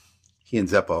 Yeah. He and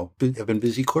Zeppo have been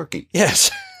busy clerking.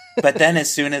 Yes. But then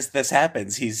as soon as this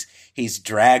happens, he's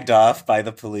dragged off by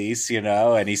the police,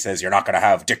 and he says, you're not going to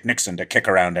have Dick Nixon to kick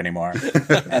around anymore.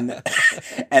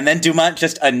 and then Dumont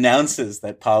just announces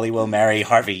that Polly will marry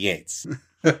Harvey Yates.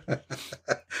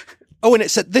 Oh, and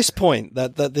it's at this point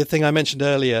that the thing I mentioned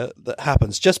earlier that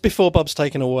happens just before Bob's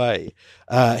taken away.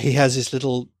 He has his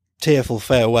little tearful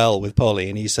farewell with Polly,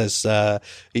 and he says,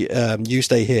 you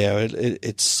stay here.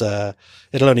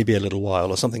 It'll only be a little while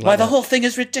or something like that. Why, the whole thing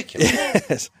is ridiculous.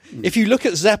 Yes. If you look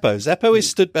at Zeppo is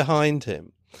stood behind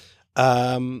him.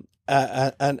 And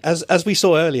as we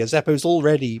saw earlier, Zeppo's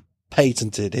already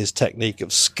patented his technique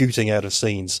of scooting out of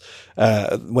scenes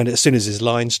as soon as his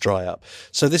lines dry up.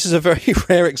 So this is a very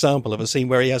rare example of a scene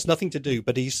where he has nothing to do,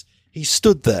 but he's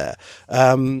stood there,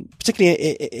 particularly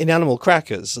in Animal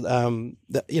Crackers.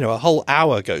 A whole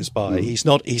hour goes by. He's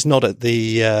not at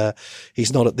the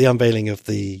unveiling of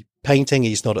the painting.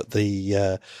 He's not at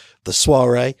the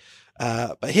soiree.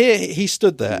 But here he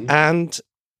stood there, and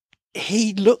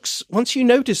he looks. Once you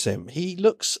notice him, he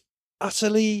looks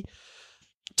utterly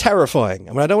terrifying.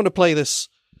 I mean, I don't want to play this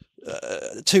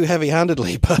too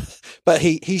heavy-handedly, but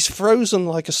he's frozen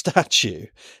like a statue.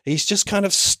 He's just kind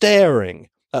of staring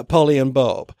at Polly and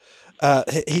Bob.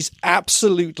 He's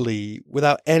absolutely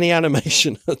without any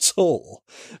animation at all.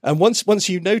 And once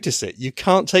you notice it, you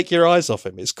can't take your eyes off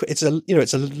him. It's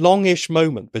a longish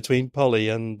moment between Polly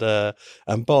and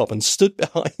Bob, and stood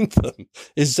behind them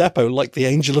is Zeppo like the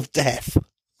angel of death.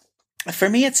 For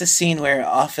me, it's a scene where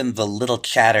often the little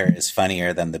chatter is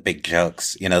funnier than the big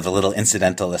jokes. You know, the little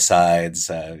incidental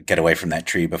asides, get away from that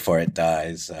tree before it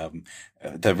dies.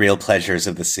 The real pleasures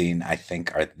of the scene, I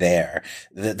think, are there.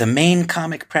 The main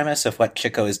comic premise of what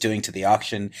Chico is doing to the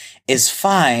auction is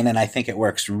fine, and I think it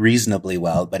works reasonably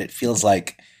well, but it feels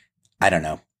like, I don't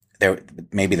know,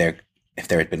 if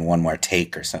there had been one more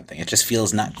take or something, it just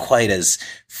feels not quite as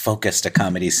focused a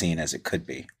comedy scene as it could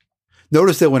be.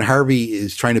 Notice that when Harvey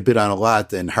is trying to bid on a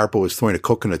lot and Harpo is throwing a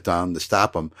coconut down to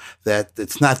stop him, that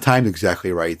it's not timed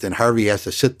exactly right. Then Harvey has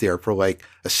to sit there for like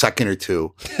a second or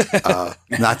two,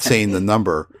 not saying the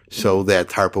number so that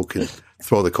Harpo can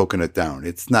throw the coconut down.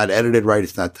 It's not edited right.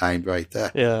 It's not timed right.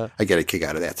 Yeah. I get a kick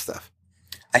out of that stuff.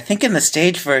 I think in the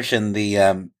stage version, the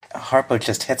Harpo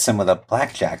just hits him with a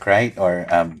blackjack, right? Or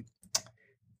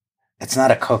it's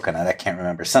not a coconut. I can't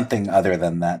remember. Something other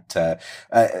than that.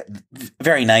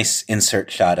 Very nice insert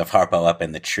shot of Harpo up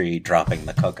in the tree dropping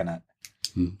the coconut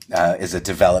is a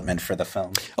development for the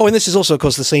film. Oh, and this is also, of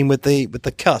course, the scene with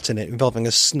the cut in it involving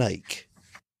a snake.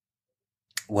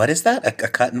 What is that? A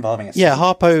cut involving a snake? Yeah,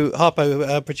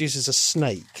 Harpo produces a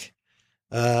snake.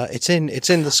 It's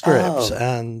in the script,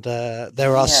 and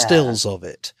there are stills of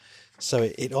it. So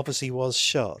it obviously was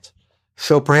shot.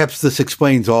 So perhaps this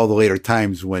explains all the later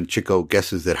times when Chico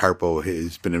guesses that Harpo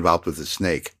has been involved with a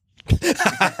snake.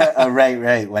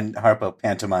 Right. When Harpo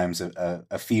pantomimes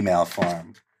a female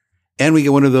form. And we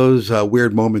get one of those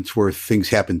weird moments where things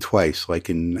happen twice, like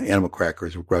in Animal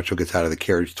Crackers, where Groucho gets out of the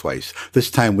carriage twice.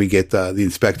 This time we get the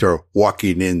inspector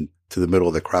walking in to the middle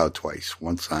of the crowd twice,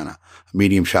 once on a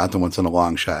medium shot and once on a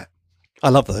long shot. I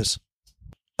love those.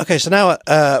 Okay, so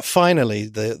now finally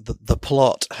the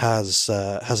plot has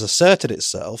asserted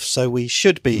itself. So we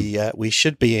should be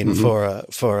in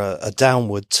for a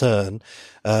downward turn.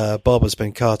 Bob has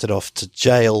been carted off to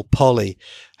jail. Polly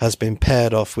has been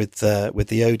paired off with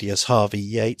the odious Harvey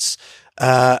Yates,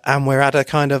 and we're at a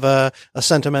kind of a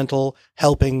sentimental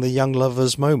helping the young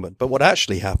lovers moment. But what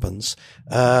actually happens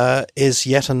is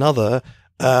yet another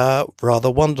rather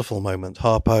wonderful moment.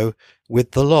 Harpo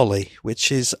with the lolly,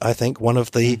 which is, I think, one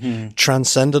of the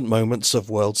transcendent moments of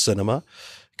world cinema,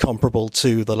 comparable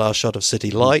to the last shot of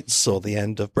City Lights or the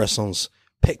end of Bresson's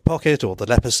Pickpocket or the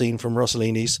leper scene from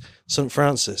Rossellini's St.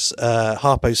 Francis.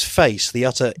 Harpo's face, the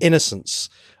utter innocence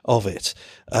of it.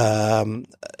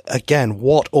 Again,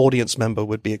 what audience member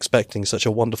would be expecting such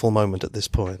a wonderful moment at this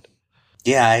point?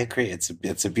 Yeah, I agree.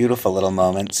 It's a beautiful little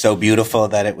moment. So beautiful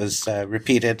that it was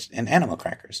repeated in Animal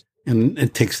Crackers. And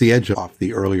it takes the edge off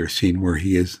the earlier scene where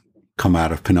he has come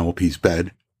out of Penelope's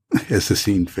bed as the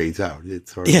scene fades out. It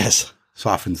sort of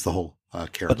softens the whole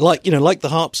character. But like the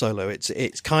harp solo,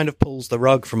 it kind of pulls the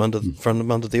rug from under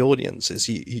the audience.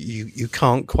 You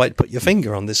can't quite put your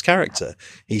finger on this character.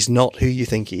 He's not who you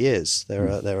think he is. There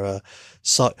are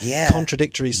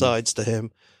contradictory sides to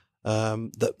him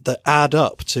that add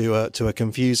up to a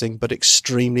confusing but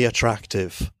extremely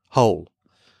attractive whole.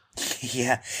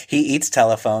 Yeah, he eats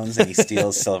telephones and he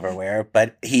steals silverware,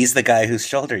 but he's the guy whose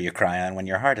shoulder you cry on when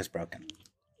your heart is broken.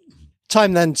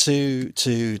 Time then to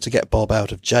get Bob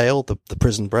out of jail, the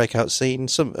prison breakout scene.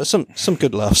 Some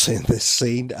good laughs in this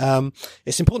scene.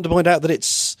 It's important to point out that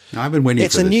it's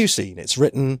a new scene. It's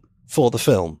written for the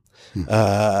film.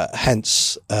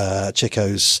 Hence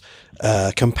Chico's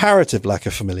comparative lack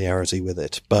of familiarity with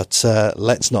it. But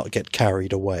let's not get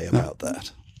carried away about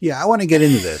that. Yeah, I want to get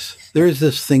into this. There's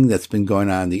this thing that's been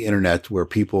going on the internet where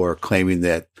people are claiming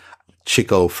that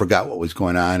Chico forgot what was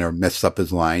going on or messed up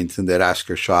his lines and that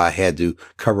Oscar Shaw had to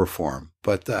cover for him.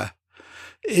 But to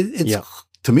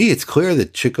me, it's clear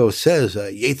that Chico says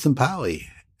Yates and Polly.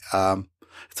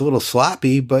 It's a little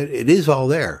sloppy, but it is all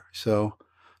there. So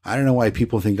I don't know why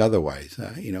people think otherwise.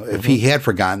 If he had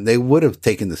forgotten, they would have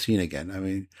taken the scene again. I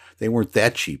mean, they weren't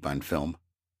that cheap on film.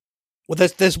 Well,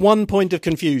 there's one point of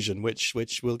confusion, which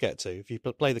we'll get to if you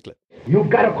play the clip. You've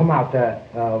got to come out.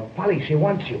 Polly, she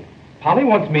wants you. Polly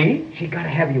wants me? She got to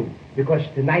have you because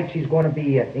tonight she's going to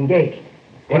be engaged.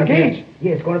 Engaged?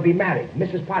 Yes, going to be married.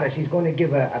 Mrs. Potter, she's going to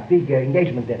give a big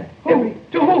engagement dinner. Who?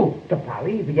 To who? To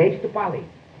Polly, the Yates to Polly.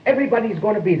 Everybody's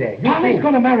going to be there. Polly's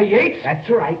going to marry Yates? That's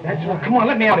right, that's right. Come on,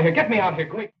 let me out of here. Get me out of here,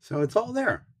 quick. So it's all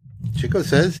there. Chico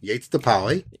says Yates to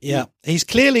Polly. Yeah, he's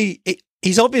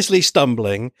obviously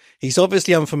stumbling. He's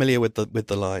obviously unfamiliar with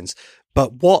the lines.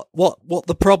 But what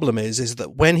the problem is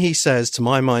that when he says, to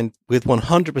my mind, with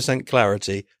 100%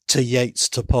 clarity, to Yates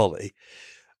to Polly,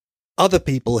 other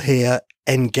people hear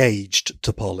engaged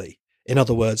to Polly. In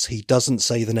other words, he doesn't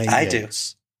say the name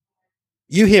Yates.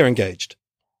 Do. You hear engaged.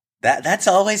 That's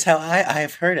always how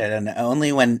I've heard it, and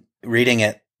only when reading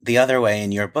it the other way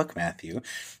in your book, Matthew.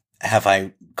 have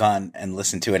I gone and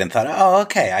listened to it and thought, oh,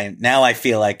 okay, now I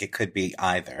feel like it could be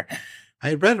either. I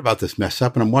had read about this mess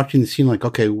up, and I'm watching the scene like,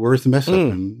 okay, where's the mess up?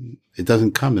 And it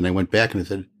doesn't come. And I went back and I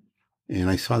said, and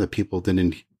I saw that people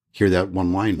didn't hear that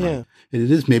one line. Yeah. Right. And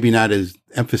it is maybe not as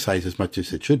emphasized as much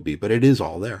as it should be, but it is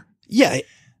all there. Yeah.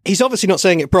 He's obviously not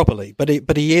saying it properly, but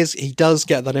he does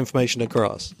get that information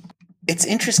across. It's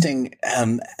interesting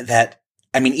that,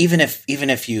 I mean, even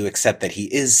if you accept that he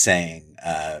is saying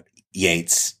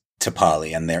Yates to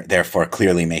Polly and therefore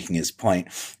clearly making his point,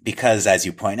 because as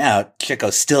you point out, Chico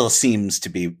still seems to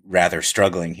be rather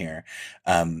struggling here.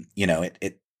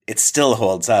 It still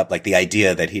holds up. Like the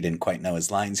idea that he didn't quite know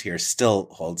his lines here still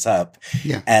holds up.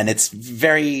 Yeah. And it's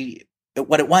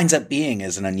what it winds up being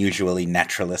is an unusually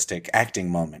naturalistic acting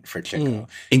moment for Chico.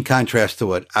 In contrast to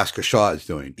what Oscar Shaw is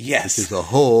doing. Yes. Which is a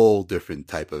whole different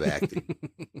type of acting.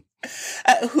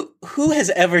 Who has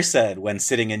ever said when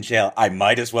sitting in jail, I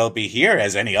might as well be here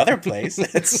as any other place?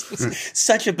 It's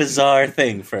such a bizarre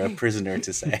thing for a prisoner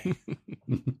to say.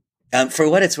 For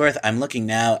what it's worth, I'm looking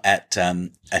now at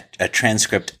a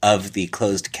transcript of the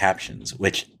closed captions,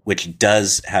 which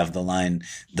does have the line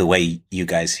the way you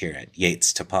guys hear it,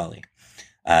 Yates to Polly.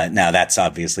 Now, that's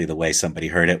obviously the way somebody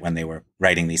heard it when they were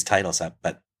writing these titles up,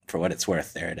 but for what it's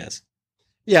worth, there it is.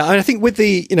 Yeah, I think with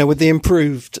the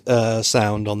improved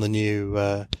sound on the new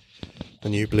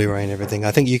Blu-ray and everything,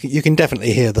 I think you can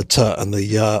definitely hear the t and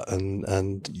the y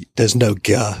and there's no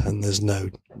g and there's no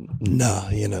n.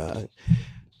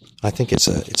 I think it's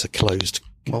a closed.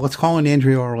 Well, let's call in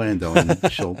Andrea Orlando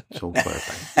and she'll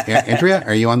clarify. Andrea,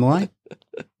 are you on the line?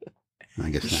 I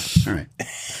guess not. All right.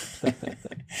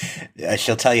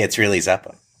 She'll tell you it's really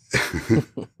Zeppo.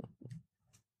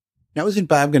 Now, isn't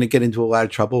Bob going to get into a lot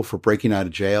of trouble for breaking out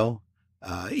of jail,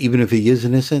 even if he is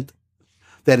innocent?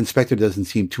 That inspector doesn't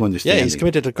seem too understanding. Yeah, he's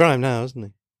committed a crime now, hasn't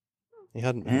he? He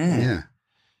hadn't. Yeah.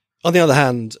 On the other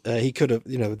hand, he could have,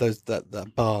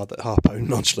 that bar that Harpo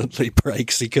nonchalantly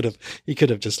breaks. He could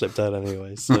have just slipped out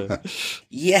anyway. So,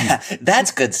 yeah,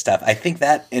 that's good stuff. I think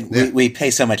that we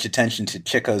pay so much attention to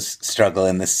Chico's struggle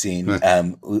in this scene.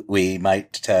 We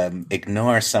might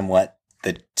ignore somewhat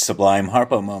the sublime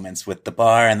Harpo moments with the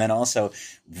bar, and then also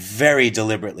very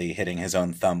deliberately hitting his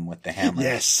own thumb with the hammer.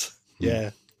 Yes,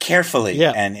 yeah. Carefully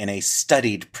and in a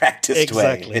studied, practiced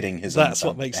way, hitting his own thumb. That's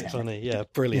what makes it funny. Yeah,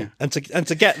 brilliant. Yeah. And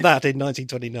to get that in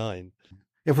 1929.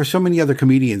 Yeah, for so many other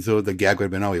comedians, though, the gag would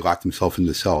have been, he locked himself in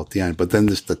the cell at the end. But then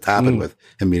just to top it with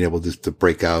him being able just to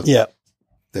break out. Yeah.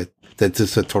 That's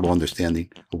just a total understanding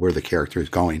of where the character is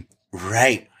going.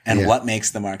 Right. And what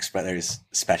makes the Marx Brothers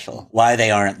special. Why they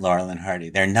aren't Laurel and Hardy.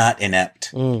 They're not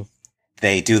inept.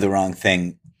 They do the wrong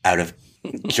thing out of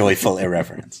joyful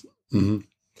irreverence. Mm-hmm.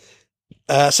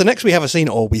 So next we have a scene,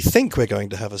 or we think we're going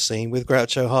to have a scene, with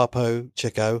Groucho, Harpo,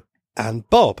 Chico, and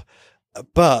Bob.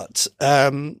 But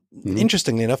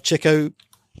interestingly enough, Chico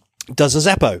does a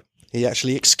Zeppo. He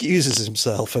actually excuses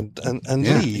himself and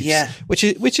leaves. Yeah.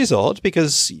 Which is odd,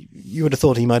 because you would have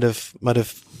thought he might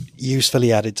have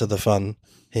usefully added to the fun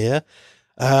here.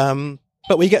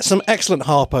 But we get some excellent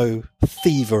Harpo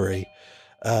thievery.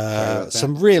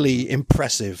 Some really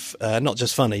impressive, not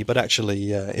just funny, but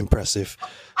actually impressive.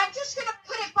 I'm just going to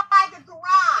put it by the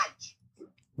garage.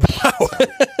 Wow.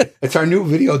 It's our new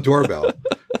video doorbell.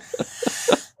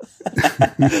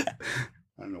 I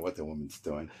don't know what the woman's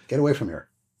doing. Get away from here.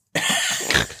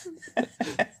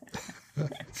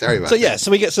 Sorry about that.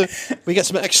 So we get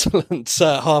some excellent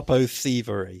Harpo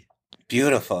thievery.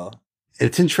 Beautiful.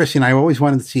 It's interesting. I always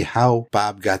wanted to see how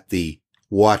Bob got the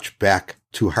watch back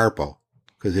to Harpo,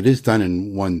 because it is done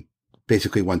in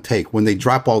basically one take. When they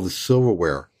drop all the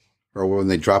silverware, or when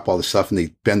they drop all the stuff and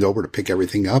they bend over to pick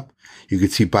everything up, you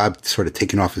could see Bob sort of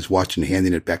taking off his watch and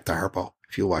handing it back to Harpo.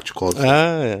 If you watch closely.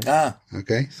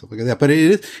 Okay, so look at that. But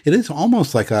it is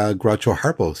almost like a Groucho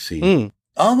Harpo scene.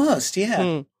 Almost,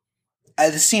 yeah.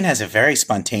 The scene has a very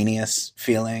spontaneous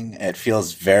feeling. It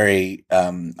feels very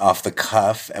off the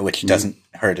cuff, which doesn't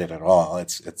hurt it at all.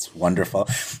 It's wonderful.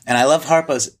 And I love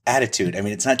Harpo's attitude. I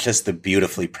mean, it's not just the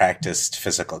beautifully practiced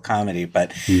physical comedy,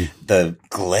 but the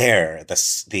glare,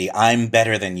 the I'm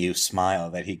better than you smile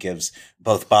that he gives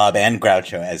both Bob and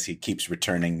Groucho as he keeps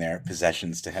returning their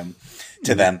possessions to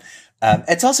them.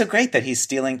 It's also great that he's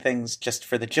stealing things just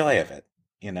for the joy of it.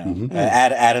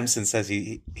 Adamson says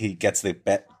he gets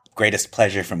the greatest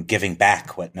pleasure from giving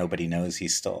back what nobody knows he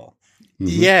stole.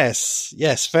 Yes,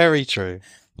 very true.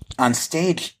 On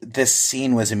stage, this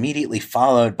scene was immediately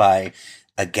followed by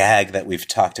a gag that we've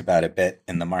talked about a bit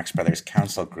in the Marx Brothers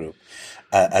Council group.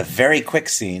 A very quick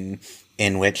scene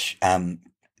in which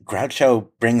Groucho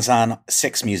brings on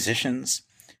 6 musicians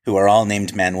who are all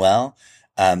named Manuel.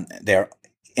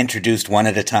 introduced one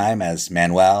at a time as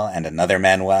Manuel and another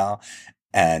Manuel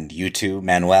and you two,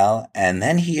 Manuel. And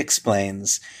then he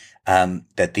explains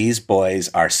that these boys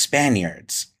are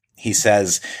Spaniards. He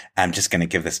says, I'm just going to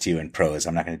give this to you in prose.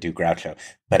 I'm not going to do Groucho.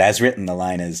 But as written, the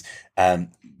line is,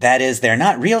 that is, they're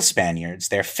not real Spaniards.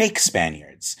 They're fake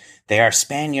Spaniards. They are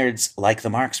Spaniards like the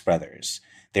Marx Brothers.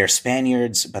 They're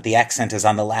Spaniards, but the accent is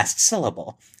on the last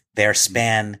syllable. They're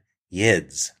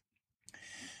Span-yids,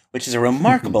 which is a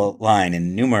remarkable line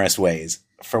in numerous ways.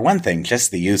 For one thing,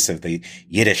 just the use of the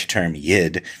Yiddish term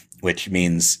yid, which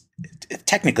means,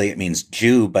 technically it means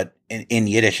Jew, but in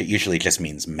Yiddish it usually just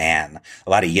means man. A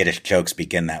lot of Yiddish jokes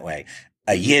begin that way.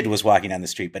 A yid was walking down the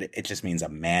street, but it just means a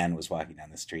man was walking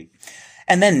down the street.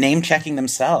 And then name-checking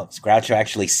themselves. Groucho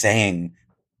actually saying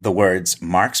the words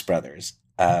Marx Brothers.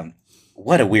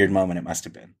 What a weird moment it must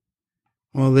have been.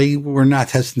 Well, they were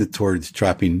not hesitant towards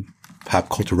dropping pop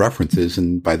culture references,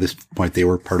 and by this point, they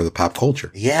were part of the pop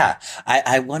culture. Yeah.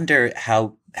 I wonder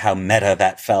how meta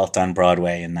that felt on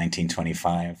Broadway in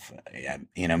 1925.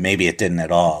 Maybe it didn't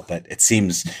at all, but it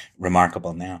seems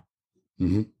remarkable now.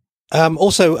 Mm-hmm.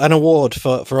 Also, an award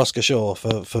for Oscar Shaw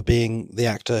for being the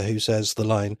actor who says the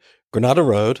line, Granada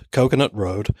Road, Coconut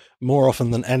Road, more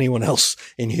often than anyone else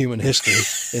in human history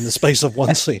in the space of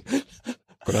one scene.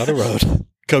 Granada Road,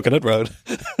 Coconut Road.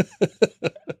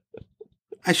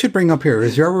 I should bring up here,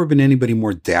 has there ever been anybody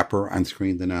more dapper on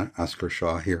screen than Oscar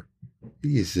Shaw here?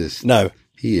 He is just... No,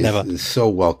 he is, never. Is so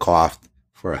well coiffed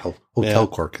for a hotel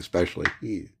clerk, especially.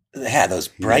 Yeah, those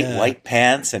bright white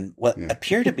pants and what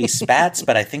appear to be spats,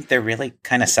 but I think they're really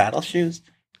kind of saddle shoes.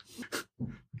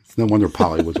 It's no wonder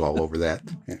Polly was all over that.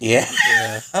 Yeah.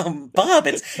 Bob,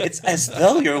 it's as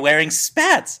though you're wearing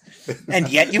spats, and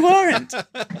yet you aren't.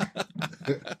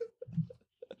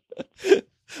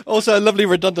 Also, a lovely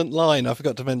redundant line I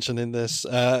forgot to mention in this,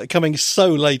 coming so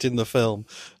late in the film.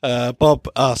 Bob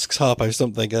asks Harpo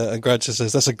something, and Groucho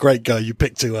says, that's a great guy you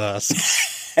picked to ask.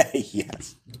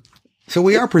 Yes. So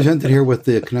we are presented here with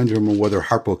the conundrum of whether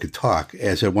Harpo could talk,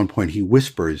 as at one point he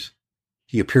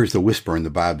appears to whisper in the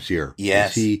Bob's ear.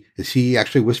 Yes. Is he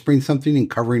actually whispering something and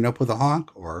covering up with a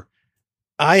honk, or?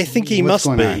 I think he must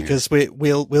be, because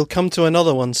we'll come to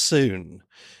another one soon.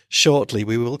 Shortly,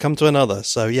 we will come to another.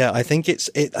 So yeah, I think it's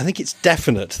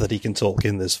definite that he can talk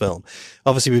in this film.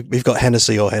 Obviously, we've got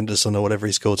Hennessy or Henderson or whatever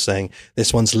he's called saying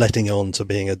this one's letting on to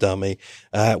being a dummy.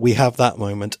 We have that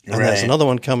moment, and there's another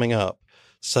one coming up.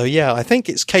 So yeah, I think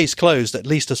it's case closed, at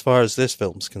least as far as this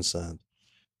film's concerned.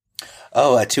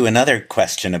 Oh, to another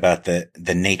question about the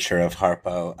nature of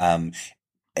Harpo.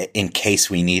 In case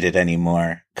we needed any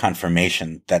more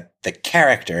confirmation that the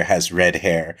character has red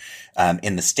hair.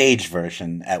 In the stage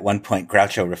version, at one point,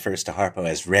 Groucho refers to Harpo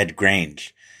as Red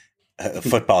Grange, a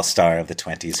football star of the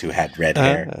 20s who had red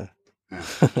hair.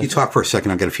 You talk for a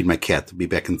second. I've got to feed my cat. I'll be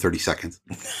back in 30 seconds.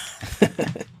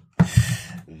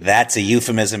 That's a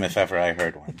euphemism if ever I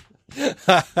heard one.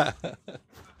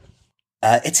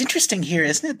 It's interesting here,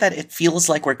 isn't it, that it feels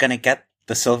like we're going to get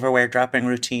the silverware dropping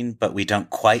routine, but we don't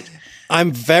quite.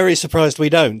 I'm very surprised we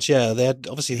don't. Yeah, they had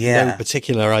obviously no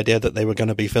particular idea that they were going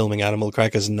to be filming Animal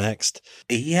Crackers next.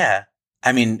 Yeah.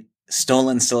 I mean,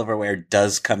 stolen silverware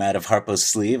does come out of Harpo's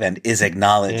sleeve and is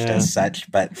acknowledged as such,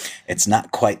 but it's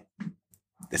not quite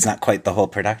the whole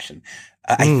production.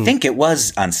 I think it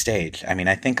was on stage. I mean,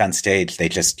 I think on stage they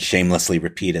just shamelessly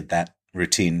repeated that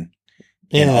routine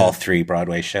in all three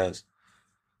Broadway shows.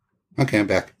 Okay, I'm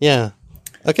back. Yeah.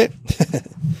 Okay.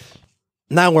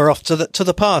 Now we're off to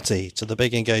the party, to the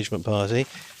big engagement party.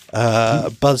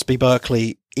 Busby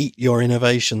Berkeley, eat your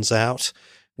innovations out.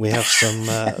 We have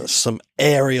some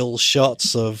aerial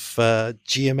shots of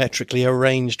geometrically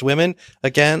arranged women.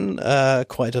 Again,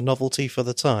 quite a novelty for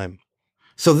the time.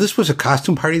 So this was a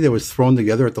costume party that was thrown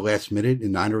together at the last minute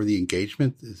in honor of the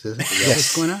engagement? Is that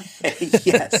what's going on?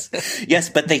 Yes,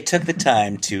 but they took the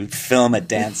time to film a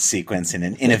dance sequence in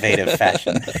an innovative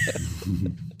fashion.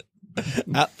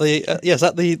 At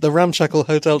the ramshackle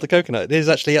Hotel de Coconut. It is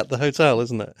actually at the hotel,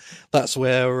 isn't it? That's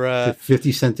where... the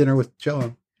 50-cent dinner with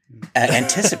Joe.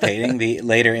 Anticipating the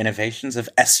later innovations of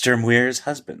Esther Muir's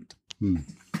husband.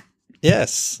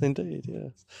 Yes, indeed,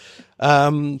 yes.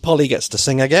 Polly gets to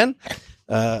sing again.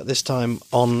 This time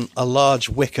on a large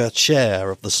wicker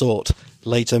chair of the sort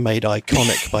later made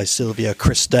iconic by Sylvia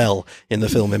Christel in the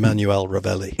film Emanuele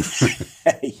Ravelli.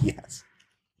 Yes.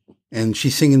 And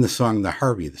she's singing the song The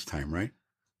Harvey this time, right?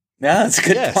 No, that's a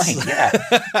good point,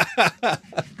 yeah.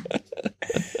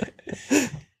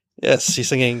 Yes, she's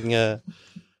singing,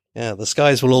 the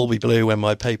skies will all be blue when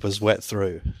my paper's wet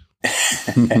through.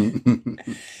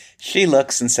 She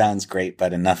looks and sounds great,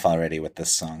 but enough already with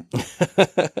this song.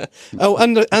 Oh,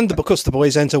 and of course the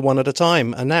boys enter one at a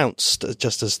time, announced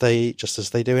just as they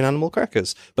do in Animal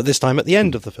Crackers, but this time at the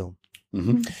end of the film.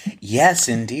 Mm-hmm. Yes,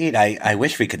 indeed. I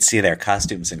wish we could see their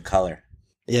costumes in color.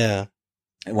 Yeah.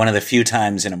 One of the few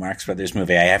times in a Marx Brothers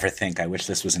movie I ever think I wish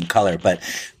this was in color, but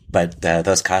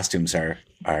those costumes are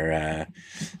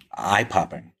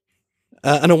eye-popping.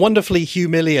 And a wonderfully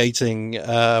humiliating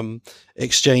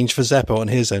exchange for Zeppo on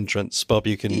his entrance. Bob,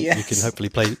 you can hopefully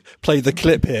play the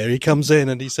clip here. He comes in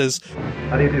and he says,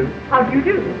 "How do you do? How do you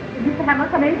do? Is Mr. Hammer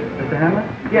coming? Mr. Hammer?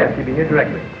 Yes, he'll be here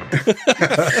directly."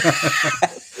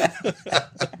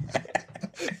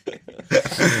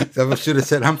 Zeppo should have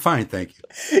said, "I'm fine, thank you."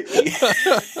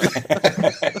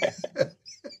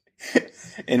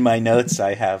 In my notes,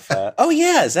 I have,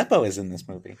 Zeppo is in this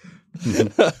movie.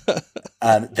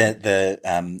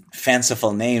 The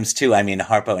fanciful names, too. I mean,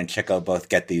 Harpo and Chico both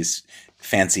get these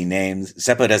fancy names.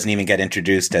 Zeppo doesn't even get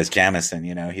introduced as Jamison,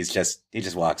 he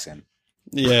just walks in.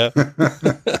 Yeah.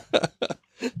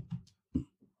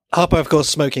 Harpo, of course,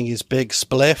 smoking his big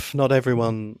spliff. Not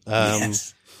everyone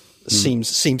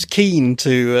seems keen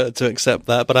to accept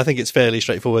that, but I think it's fairly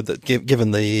straightforward that given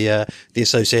the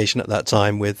association at that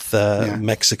time with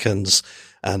Mexicans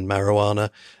and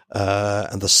marijuana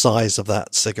and the size of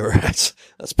that cigarette,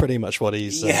 that's pretty much what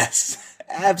he's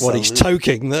absolutely what he's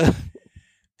toking there.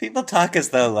 People talk as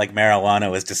though like marijuana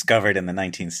was discovered in the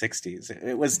 1960s.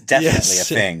 It was definitely a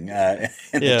thing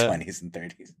in the 20s and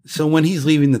 30s. So when he's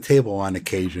leaving the table on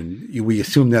occasion, we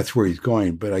assume that's where he's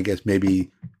going. But I guess maybe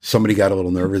somebody got a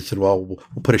little nervous and said, "Well, we'll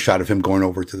put a shot of him going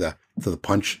over to the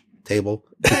punch table."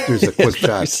 There's a quick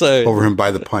shot over him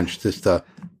by the punch, just to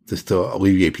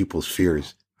alleviate people's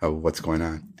fears of what's going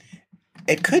on.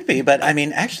 It could be, but I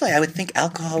mean, actually, I would think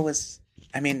alcohol was,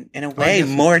 in a way,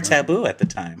 more taboo at the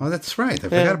time. Oh, that's right. I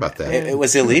forgot about that. It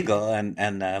was illegal, and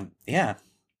and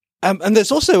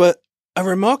there's also a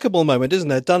remarkable moment, isn't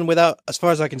there, done without, as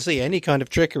far as I can see, any kind of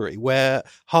trickery, where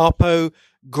Harpo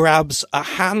grabs a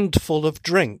handful of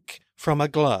drink from a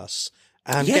glass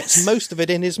and gets most of it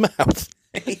in his mouth.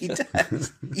 He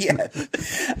does. Yeah.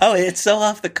 Oh, it's so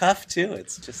off the cuff, too.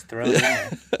 It's just thrown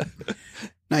in.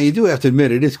 Now, you do have to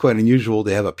admit, it is quite unusual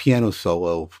to have a piano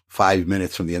solo 5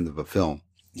 minutes from the end of a film.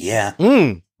 Yeah.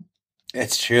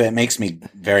 It's true. It makes me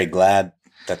very glad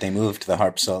that they moved the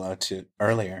harp solo to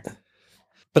earlier.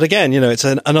 But again, it's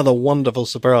another wonderful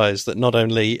surprise that not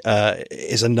only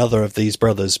is another of these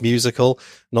brothers musical,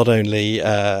 not only,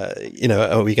 are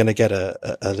we going to get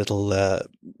a little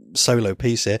solo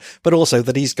piece here, but also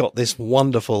that he's got this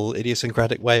wonderful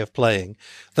idiosyncratic way of playing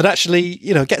that actually,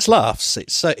 gets laughs.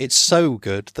 It's so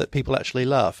good that people actually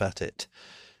laugh at it.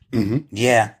 Mm-hmm.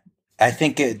 Yeah. I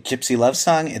think Gypsy Love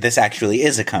Song, this actually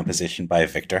is a composition by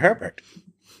Victor Herbert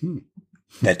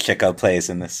that Chico plays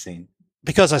in this scene.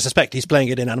 Because I suspect he's playing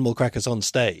it in Animal Crackers on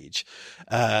stage.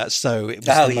 So it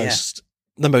was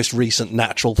the most recent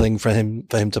natural thing for him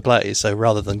to play. So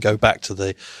rather than go back to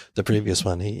the previous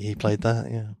one, he played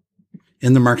that, yeah.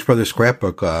 In the Marx Brothers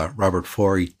scrapbook, Robert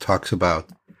Flory talks about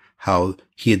how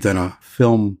he had done a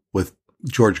film with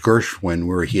George Gershwin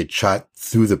where he had shot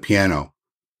through the piano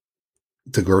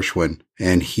to Gershwin,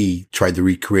 and he tried to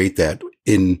recreate that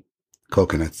in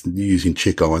Cocoanuts using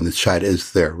Chico, and the shot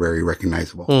is there, very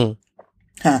recognizable.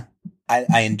 Huh.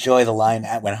 I enjoy the line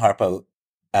when Harpo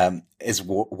is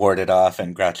warded off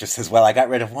and Groucho says, "Well, I got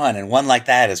rid of one, and one like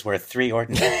that is worth 3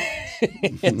 ordinary."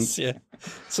 Yes, yeah.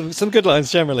 Some good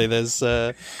lines generally. There's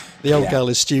the old girl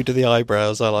is stewed to the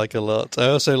eyebrows. I like a lot. I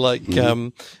also like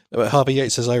Harvey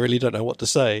Yates says, "I really don't know what to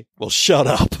say." Well, shut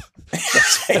up.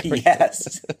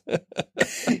 Yes.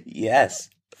 Yes.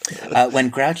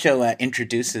 When Groucho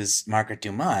introduces Margaret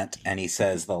Dumont and he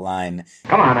says the line,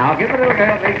 "Come on now, give it a little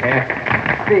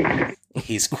girl,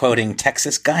 he's quoting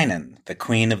Texas Guinan, the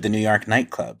queen of the New York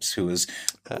nightclubs, who was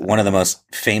one of the most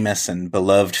famous and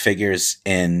beloved figures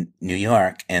in New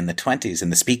York in the 20s in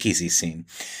the speakeasy scene.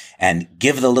 And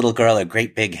 "give the little girl a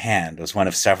great big hand" was one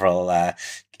of several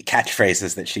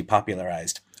catchphrases that she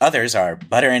popularized. Others are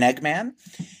 "butter and egg man"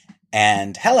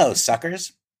 and "hello,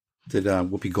 suckers." Did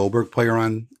Whoopi Goldberg play her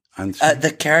on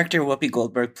the character Whoopi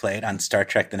Goldberg played on Star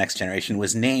Trek The Next Generation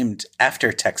was named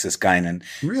after Texas Guinan.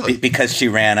 Really? Because she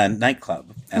ran a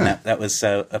nightclub. And that was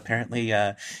apparently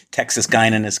Texas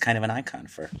Guinan is kind of an icon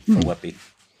for Whoopi.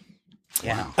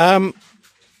 Yeah. Wow.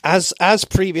 As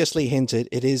previously hinted,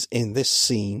 it is in this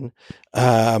scene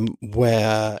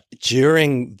where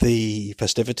during the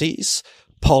festivities,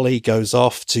 Polly goes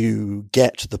off to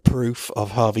get the proof of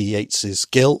Harvey Yates's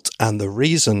guilt, and the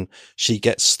reason she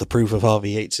gets the proof of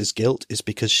Harvey Yates's guilt is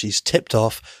because she's tipped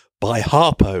off by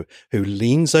Harpo, who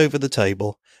leans over the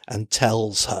table and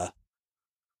tells her.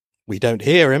 We don't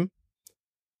hear him,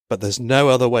 but there's no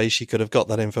other way she could have got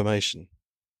that information.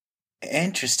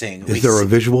 Interesting. Is there a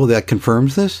visual that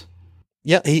confirms this?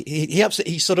 Yeah,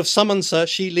 he sort of summons her.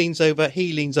 She leans over.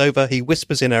 He leans over. He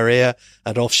whispers in her ear,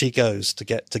 and off she goes to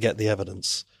get the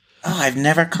evidence. Oh, I've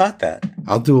never caught that.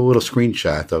 I'll do a little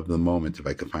screenshot of the moment if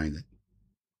I can find it.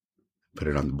 Put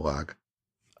it on the blog.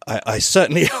 I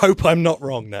certainly hope I'm not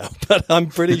wrong now, but I'm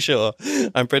pretty sure.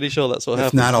 That's what happened.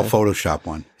 If not, I'll Photoshop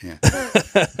one. Yeah.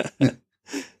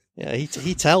 Yeah,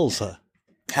 he tells her.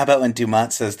 How about when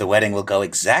Dumont says the wedding will go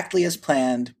exactly as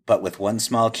planned, but with one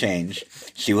small change.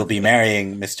 She will be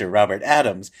marrying Mr. Robert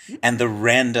Adams, and the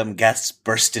random guests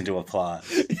burst into applause.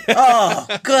 Oh,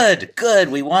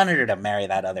 good. We wanted her to marry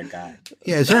that other guy.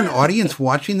 Yeah, is there an audience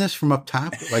watching this from up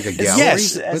top? Like a gallery?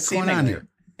 Yes, what's going on here?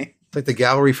 It's like the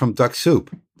gallery from Duck Soup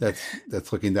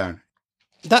that's looking down.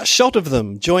 That shot of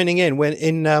them joining in when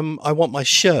in I Want My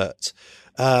Shirt.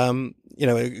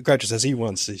 Groucho says he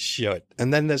wants his shirt,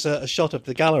 and then there's a shot of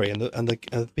the gallery and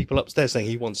the people upstairs saying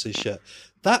he wants his shirt.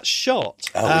 That shot.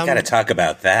 Oh, we got to talk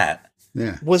about that.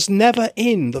 Yeah, was never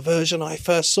in the version I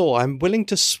first saw. I'm willing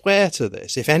to swear to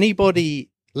this. If anybody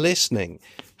listening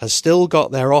has still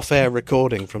got their off-air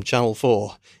recording from Channel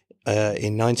 4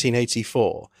 in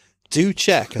 1984, do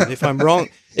check. And if I'm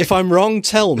wrong,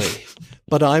 tell me.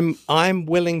 But I'm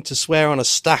willing to swear on a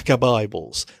stack of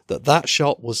Bibles that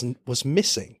shot was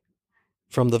missing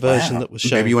from the version that was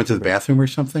shown. Maybe you went to the bathroom or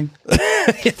something?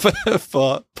 for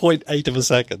 0.8 of a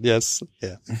second, yes.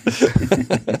 Yeah.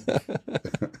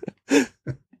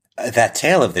 That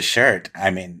tale of the shirt,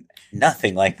 I mean,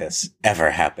 nothing like this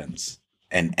ever happens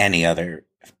in any other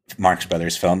Marx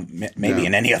Brothers film, maybe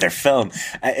in any other film.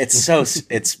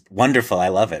 It's wonderful. I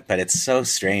love it, but it's so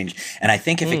strange. And I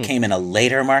think if it came in a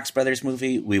later Marx Brothers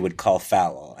movie, we would call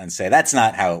foul and say, that's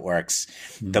not how it works.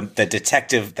 The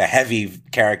detective, the heavy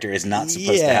character is not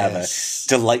supposed to have a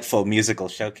delightful musical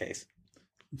showcase.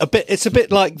 It's a bit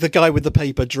like the guy with the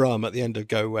paper drum at the end of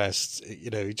Go West. He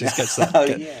just gets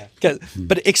that.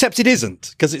 But except it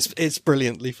isn't, because it's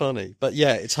brilliantly funny. But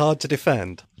yeah, it's hard to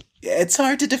defend. It's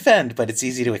hard to defend, but it's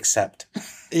easy to accept.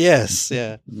 Yes,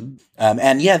 yeah.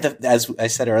 As I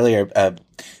said earlier,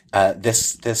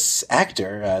 this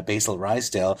actor, Basil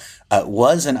Rysdale,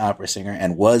 was an opera singer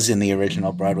and was in the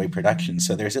original Broadway production.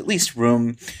 So there's at least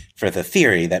room for the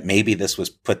theory that maybe this was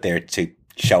put there to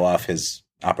show off his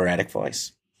operatic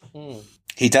voice.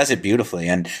 He does it beautifully.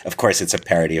 And of course, it's a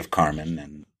parody of Carmen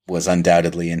and was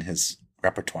undoubtedly in his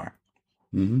repertoire.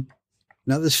 Mm-hmm.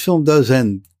 Now, this film does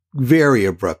end very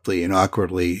abruptly and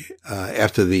awkwardly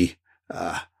after the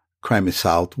crime is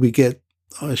solved. We get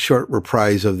a short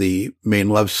reprise of the main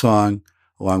love song,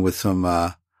 along with some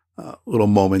little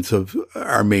moments of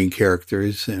our main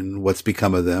characters and what's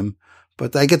become of them.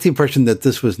 But I get the impression that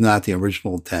this was not the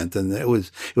original intent, and it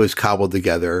was cobbled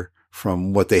together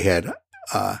from what they had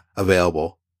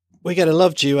available. We get a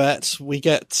love duet. We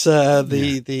get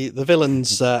the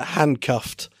villains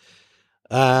handcuffed.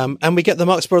 And we get the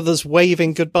Marx Brothers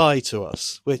waving goodbye to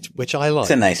us, which I like.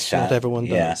 It's a nice shot. Not everyone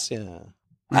does. Yeah.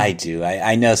 I do.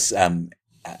 I know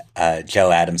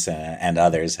Joe Adamson and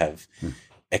others have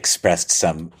expressed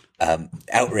some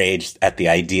outrage at the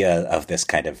idea of this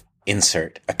kind of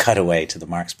insert, a cutaway to the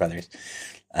Marx Brothers,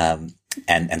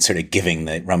 and sort of giving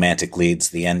the romantic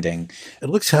leads the ending. It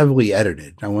looks heavily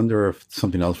edited. I wonder if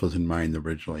something else was in mind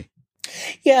originally.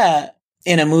 Yeah,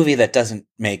 in a movie that doesn't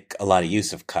make a lot of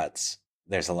use of cuts.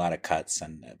 There's a lot of cuts,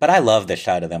 but I love the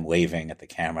shot of them waving at the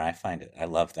camera. I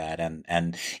love that.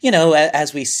 And,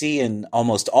 as we see in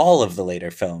almost all of the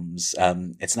later films,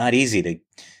 it's not easy to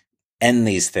end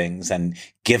these things, and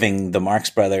giving the Marx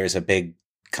Brothers a big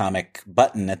comic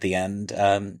button at the end,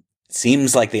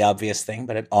 seems like the obvious thing,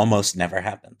 but it almost never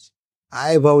happens.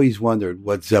 I've always wondered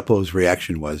what Zeppo's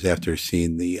reaction was after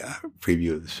seeing the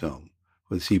preview of the film.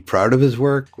 Was he proud of his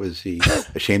work? Was he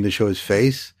ashamed to show his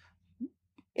face?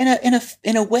 In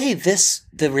a way,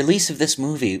 the release of this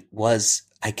movie was,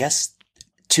 I guess,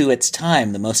 to its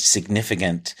time, the most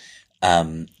significant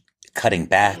cutting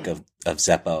back of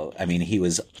Zeppo. I mean, he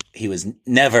was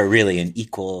never really an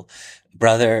equal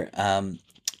brother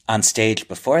on stage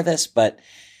before this, but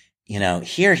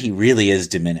here he really is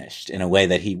diminished in a way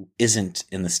that he isn't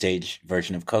in the stage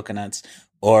version of Cocoanuts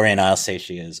or in I'll Say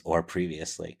She Is or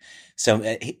previously.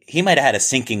 So he might have had a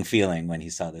sinking feeling when he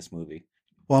saw this movie.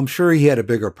 Well, I'm sure he had a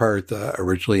bigger part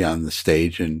originally on the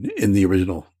stage and in the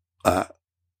original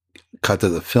cut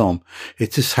of the film.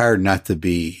 It's just hard not to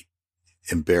be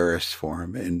embarrassed for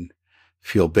him and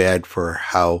feel bad for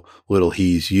how little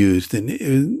he's used. And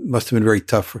it must have been very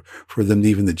tough for them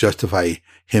even to justify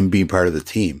him being part of the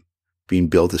team, being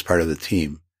built as part of the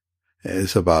team.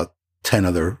 as about 10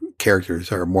 other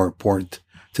characters are more important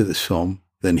to this film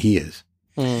than he is.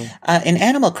 In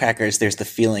Animal Crackers, there's the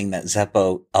feeling that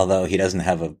Zeppo, although he doesn't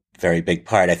have a very big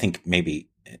part, I think maybe,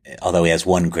 although he has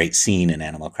one great scene in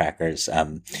Animal Crackers,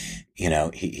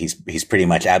 he's pretty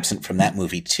much absent from that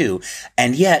movie too.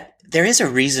 And yet there is a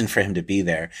reason for him to be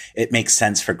there. It makes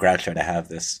sense for Groucho to have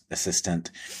this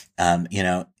assistant, and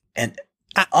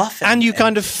often. And you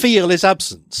kind of feel his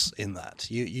absence in that.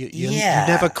 You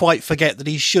never quite forget that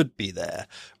he should be there.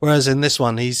 Whereas in this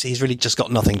one, he's really just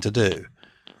got nothing to do.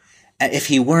 If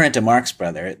he weren't a Marx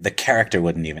brother, the character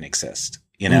wouldn't even exist.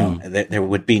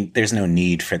 There's no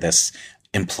need for this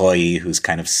employee who's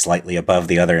kind of slightly above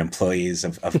the other employees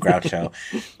of Groucho.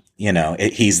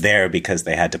 He's there because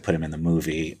they had to put him in the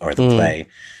movie or the play,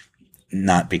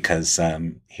 not because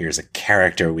here's a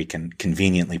character we can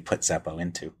conveniently put Zeppo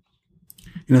into.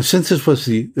 Since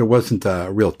there wasn't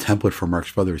a real template for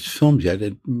Marx Brothers films yet,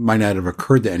 it might not have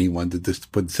occurred to anyone to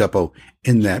just put Zeppo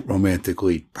in that romantic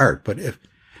lead part. But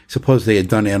suppose they had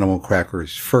done Animal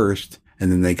Crackers first,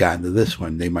 and then they got into this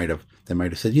one, they might have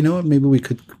said, you know what, maybe we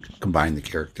could combine the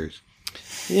characters.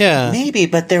 Yeah, maybe.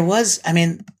 But the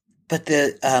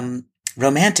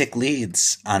romantic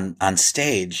leads on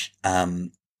stage,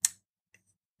 they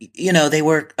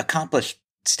were accomplished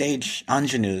stage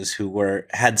ingenues who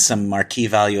had some marquee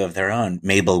value of their own.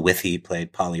 Mabel Withy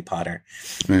played Polly Potter.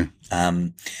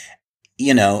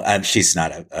 She's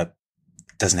not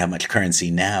doesn't have much currency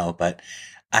now, but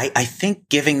I think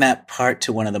giving that part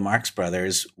to one of the Marx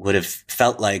brothers would have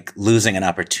felt like losing an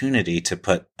opportunity to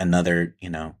put another,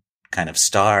 kind of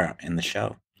star in the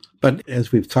show. But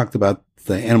as we've talked about,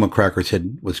 the Animal Crackers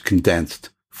was condensed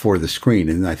for the screen,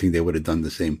 and I think they would have done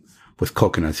the same with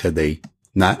Cocoanuts had it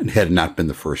not been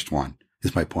the first one,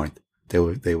 is my point. They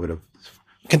would have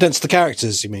condensed the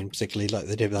characters, you mean, particularly like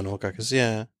they did with Animal Crackers,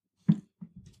 yeah.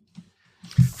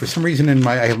 For some reason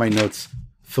I have my notes,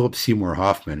 Philip Seymour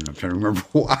Hoffman, and I'm trying to remember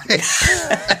why.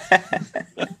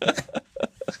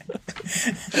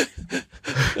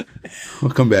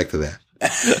 We'll come back to that.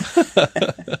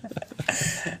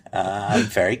 I'm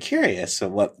very curious. So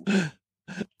what?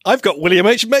 I've got William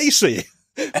H. Macy.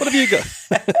 What have you got?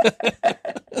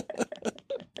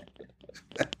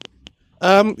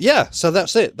 So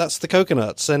that's it. That's the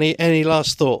Cocoanuts. Any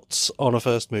last thoughts on a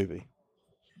first movie?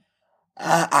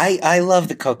 I love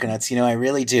the Cocoanuts, I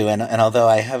really do. And although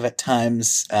I have at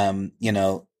times, loved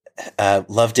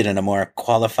it in a more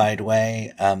qualified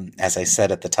way, as I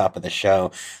said at the top of the show,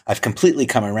 I've completely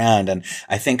come around. And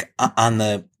I think on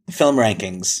the film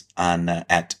rankings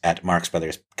at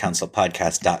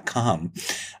marxbrotherscounselpodcast.com,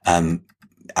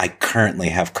 I currently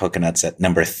have Cocoanuts at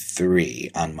number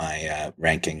 3 on my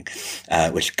ranking,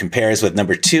 which compares with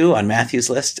number 2 on Matthew's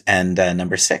list and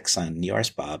number 6 on yours,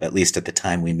 Bob, at least at the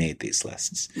time we made these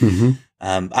lists. Mm-hmm.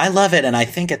 I love it. And I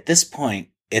think at this point,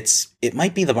 it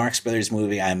might be the Marx Brothers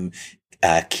movie I'm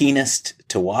keenest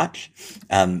to watch.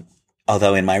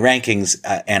 Although in my rankings,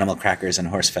 Animal Crackers and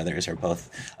Horse Feathers are both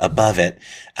above it.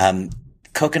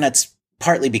 Cocoanuts,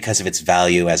 partly because of its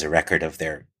value as a record of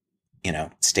their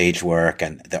stage work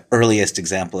and the earliest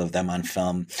example of them on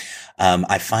film.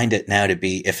 I find it now to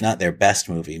be, if not their best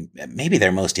movie, maybe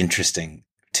their most interesting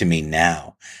to me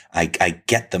now. I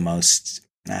get the most,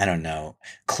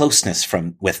 closeness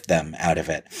with them out of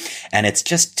it. And it's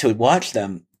just to watch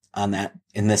them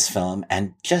in this film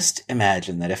and just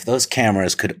imagine that if those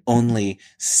cameras could only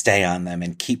stay on them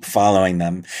and keep following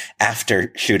them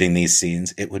after shooting these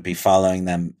scenes, it would be following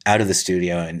them out of the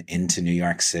studio and into New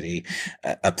York City,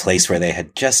 a place where they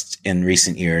had just in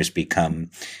recent years become,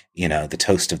 the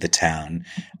toast of the town.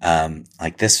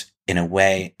 Like this, in a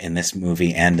way, in this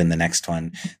movie and in the next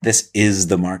one, this is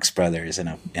the Marx Brothers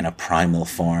in a primal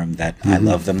form that I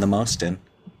love them the most in.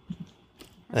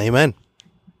 Amen.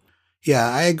 Yeah,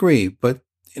 I agree. But,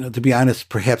 to be honest,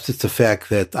 perhaps it's the fact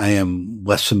that I am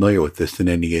less familiar with this than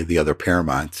any of the other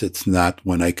Paramounts. It's not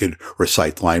one I could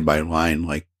recite line by line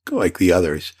like the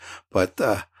others. But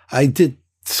I did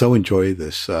so enjoy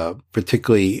this,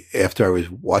 particularly after I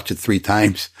watched it 3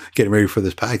 times getting ready for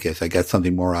this podcast. I got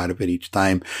something more out of it each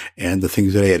time. And the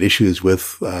things that I had issues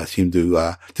with seemed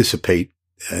to dissipate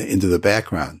into the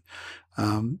background.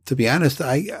 To be honest,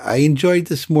 I enjoyed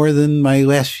this more than my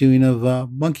last viewing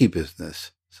of Monkey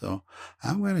Business. So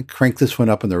I'm going to crank this one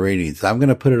up in the ratings. I'm going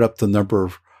to put it up to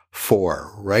number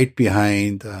 4, right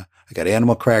behind, I got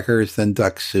Animal Crackers, then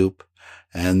Duck Soup,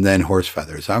 and then Horse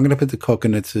Feathers. I'm going to put the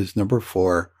Cocoanuts as number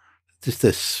 4, just a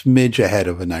smidge ahead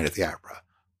of A Night at the Opera.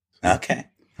 Okay.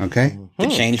 Mm-hmm. The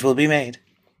change will be made.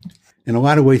 In a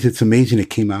lot of ways, it's amazing it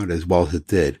came out as well as it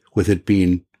did, with it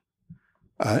being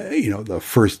the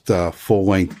first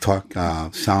full-length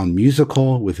sound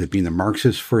musical, with it being the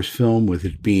Marx's first film, with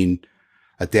it being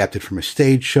adapted from a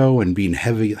stage show and being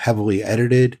heavily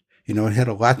edited. It had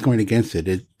a lot going against it.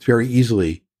 It very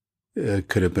easily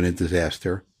could have been a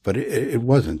disaster, but it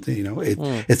wasn't.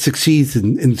 It succeeds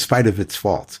in spite of its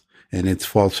faults, and its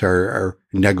faults are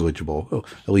negligible,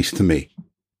 at least to me.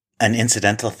 An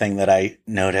incidental thing that I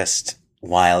noticed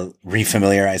while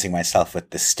refamiliarizing myself with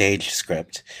the stage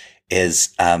script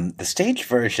is the stage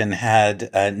version had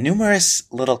numerous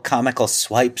little comical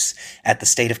swipes at the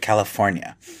state of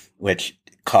California, which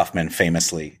Kaufman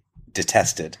famously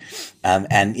detested.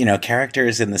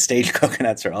 Characters in the stage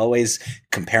Cocoanuts are always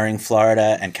comparing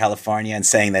Florida and California and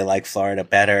saying they like Florida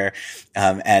better.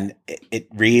 And it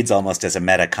reads almost as a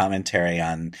meta commentary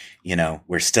on,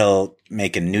 we're still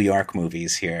making New York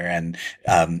movies here. And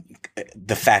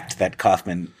the fact that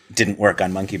Kaufman didn't work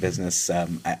on Monkey Business,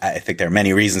 I think there are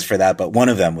many reasons for that, but one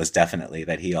of them was definitely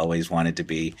that he always wanted to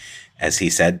be, as he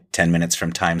said, 10 minutes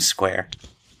from Times Square.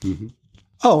 Mm-hmm.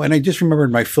 Oh, and I just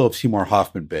remembered my Philip Seymour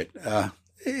Hoffman bit.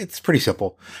 It's pretty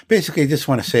simple. Basically, I just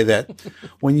want to say that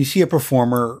when you see a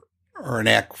performer or an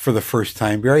act for the first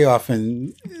time, very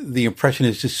often the impression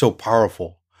is just so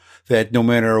powerful that no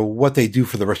matter what they do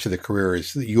for the rest of their career,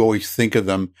 you always think of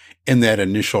them in that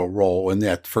initial role, in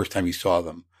that first time you saw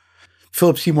them.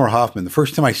 Philip Seymour Hoffman, the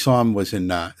first time I saw him was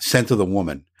in Scent of the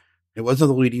Woman. It wasn't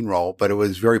the leading role, but it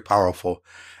was very powerful.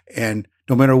 And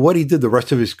no matter what he did the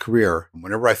rest of his career,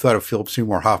 whenever I thought of Philip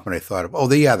Seymour Hoffman, I thought of,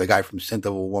 the guy from Scent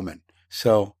of a Woman.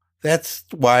 So that's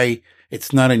why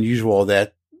it's not unusual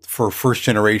that for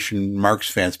first-generation Marx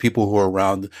fans, people who were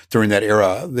around during that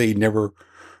era, they never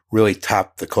really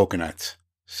topped the Cocoanuts.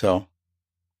 So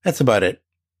that's about it.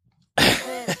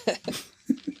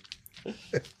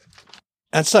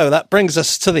 And so that brings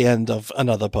us to the end of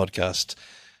another podcast.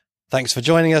 Thanks for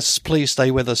joining us. Please stay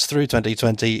with us through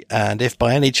 2020. And if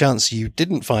by any chance you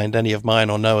didn't find any of mine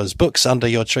or Noah's books under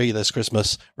your tree this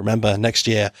Christmas, remember, next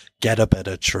year, get a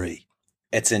better tree.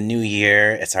 It's a new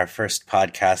year. It's our first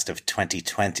podcast of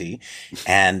 2020.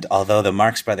 And although the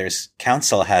Marx Brothers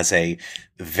Council has a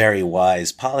very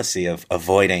wise policy of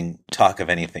avoiding talk of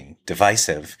anything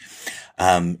divisive,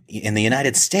 in the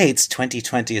United States,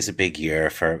 2020 is a big year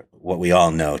for what we all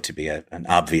know to be an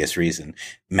obvious reason.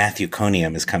 Matthew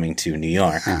Coniam is coming to New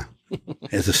York. Huh.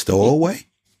 As a stowaway?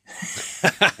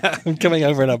 I'm coming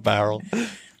over in a barrel.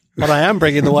 But I am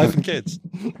bringing the wife and kids.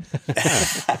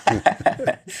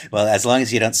 Well, as long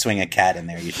as you don't swing a cat in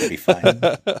there, you should be fine.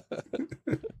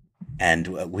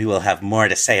 And we will have more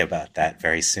to say about that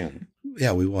very soon.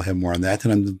 Yeah, we will have more on that.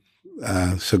 And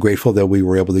I'm so grateful that we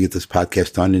were able to get this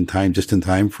podcast done just in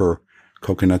time for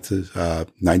Cocoanuts'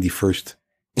 91st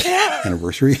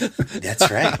anniversary. That's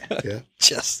right. Yeah.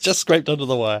 Just scraped under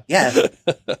the wire. Yeah.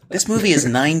 This movie is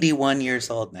 91 years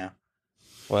old now.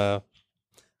 Wow.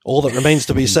 All that remains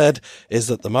to be said is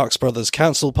that the Marx Brothers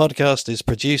Council podcast is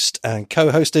produced and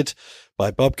co-hosted by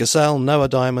Bob Gassell, Noah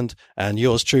Diamond, and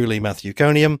yours truly, Matthew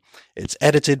Coniam. It's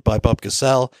edited by Bob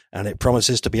Gassell, and it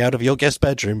promises to be out of your guest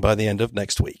bedroom by the end of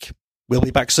next week. We'll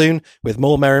be back soon with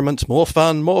more merriment, more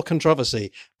fun, more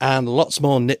controversy, and lots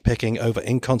more nitpicking over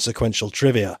inconsequential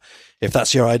trivia. If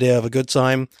that's your idea of a good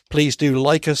time, please do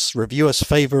like us, review us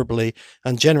favorably,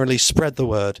 and generally spread the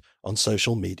word on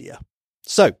social media.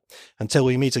 So, until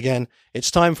we meet again, it's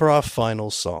time for our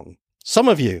final song. Some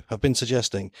of you have been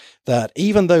suggesting that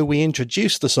even though we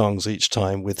introduce the songs each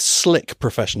time with slick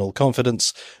professional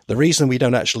confidence, the reason we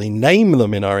don't actually name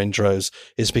them in our intros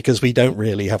is because we don't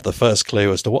really have the first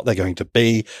clue as to what they're going to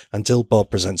be until Bob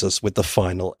presents us with the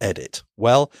final edit.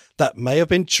 Well, that may have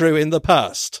been true in the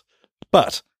past,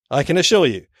 but I can assure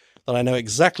you that I know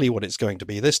exactly what it's going to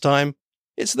be this time.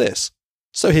 It's this.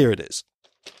 So here it is.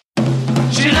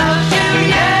 She loves you,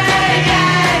 yeah,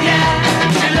 yeah,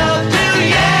 yeah. She loves you,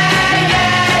 yeah,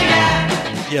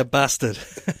 yeah, yeah. You bastard.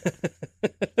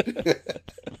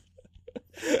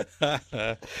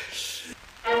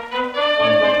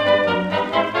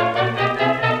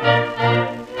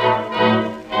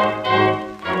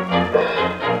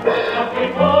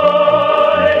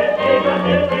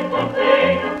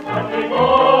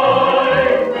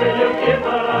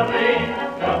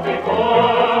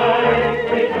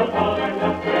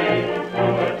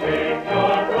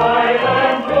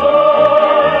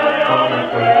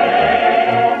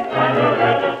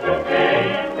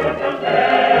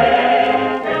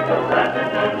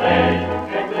 Thank you.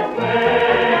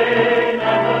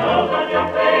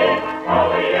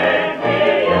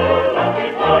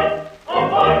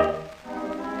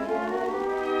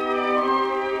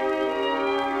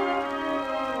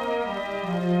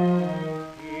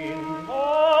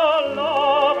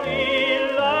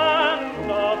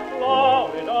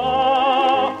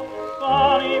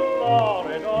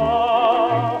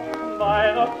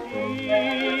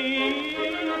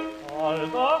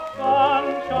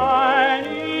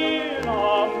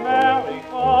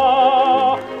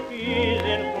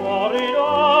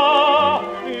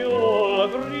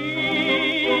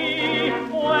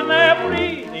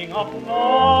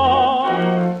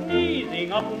 north,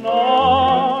 sneezing up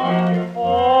north.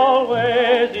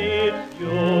 Always it's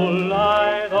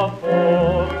July the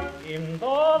 4th in the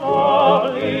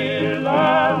lovely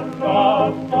land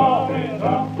of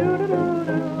Florida.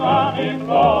 Sunny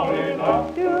Florida,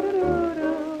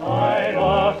 by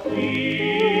the sea.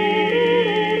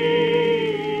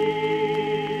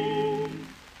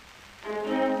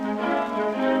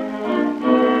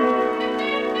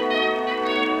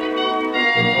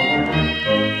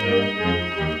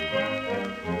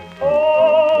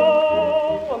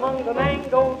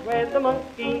 Where the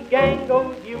monkey gang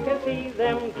goes, you can see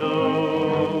them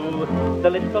do the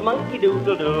little monkey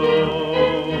doodle-doo.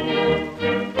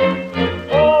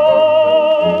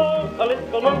 Oh, a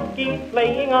little monkey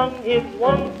playing on his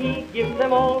one key gives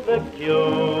them all the cue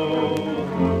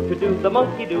to do the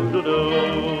monkey doodle-doo.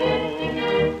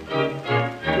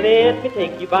 Let me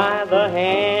take you by the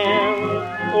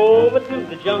hand over to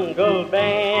the jungle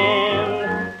band.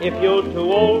 If you're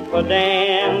too old for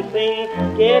dancing,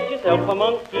 get yourself a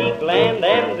monkey gland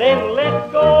and then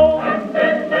let's go. And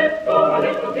then let's go, a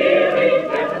little dearie.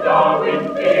 There's a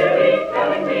Darwin theory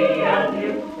telling me and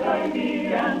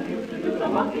you to do the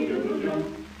monkey doodle-doo.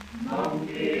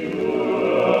 Monkey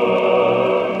doodle-doo.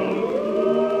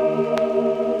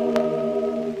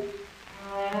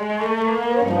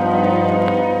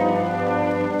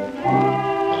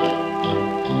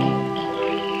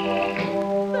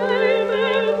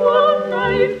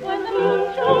 When the moon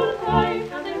shone bright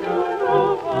and the moon grew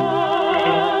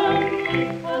bright,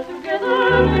 all together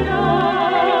they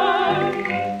danced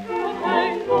to a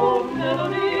tango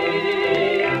melody.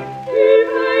 He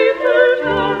played her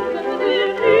dance and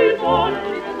within his arms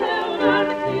she could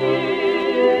never see,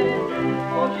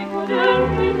 for she couldn't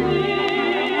resist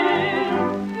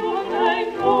to a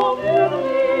tango melody.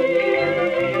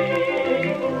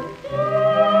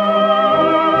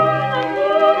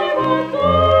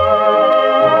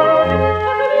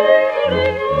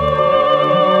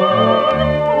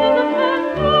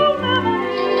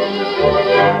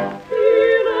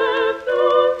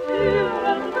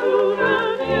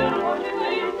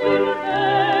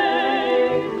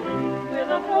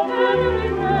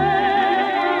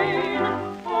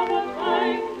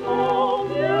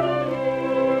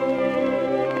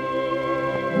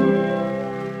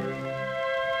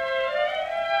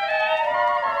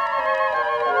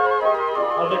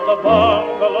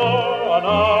 Bungalow, an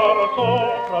hour or so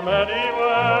from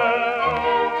anywhere.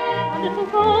 A little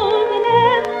golden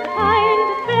nest, behind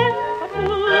the fence or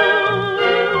two.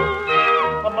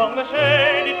 Among the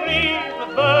shady trees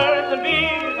with birds and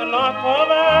bees and lots of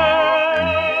air.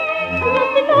 Let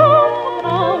me go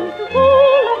around to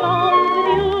fool around with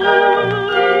you.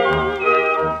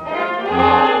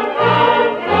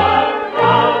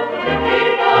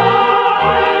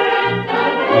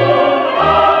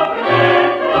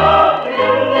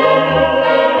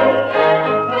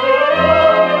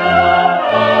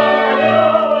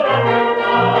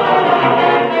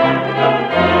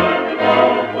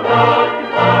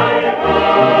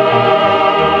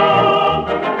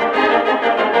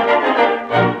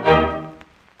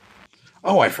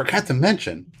 I forgot to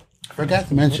mention,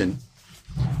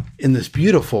 in this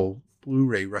beautiful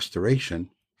Blu-ray restoration,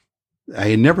 I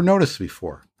had never noticed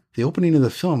before. The opening of the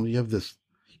film, you have this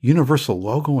Universal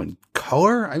logo in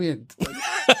color. I mean,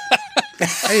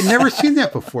 I had never seen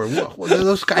that before. Well,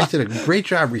 those guys did a great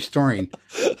job restoring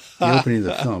the opening of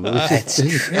the film. It's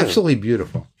absolutely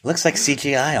beautiful. Looks like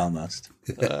CGI almost.